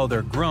with how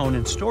they're grown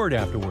and stored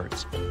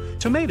afterwards.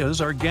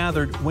 Tomatoes are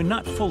gathered when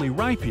not fully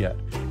ripe yet,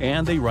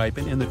 and they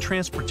ripen in the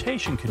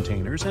transportation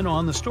containers and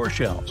on the store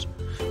shelves.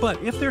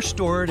 But if they're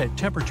stored at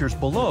temperatures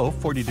below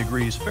 40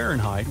 degrees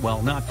Fahrenheit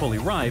while not fully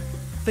ripe,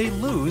 they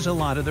lose a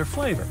lot of their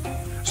flavor.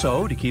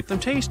 So, to keep them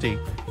tasty,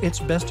 it's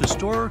best to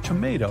store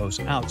tomatoes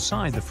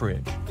outside the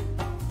fridge.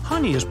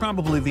 Honey is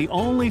probably the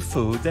only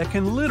food that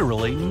can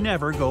literally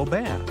never go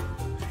bad.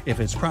 If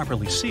it's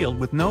properly sealed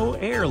with no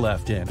air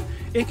left in,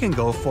 it can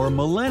go for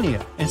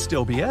millennia and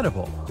still be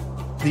edible.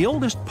 The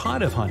oldest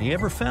pot of honey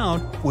ever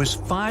found was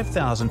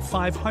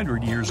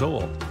 5,500 years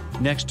old,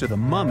 next to the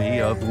mummy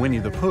of Winnie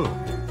the Pooh.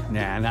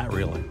 Nah, not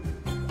really.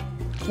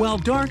 While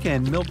dark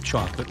and milk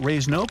chocolate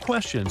raise no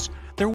questions,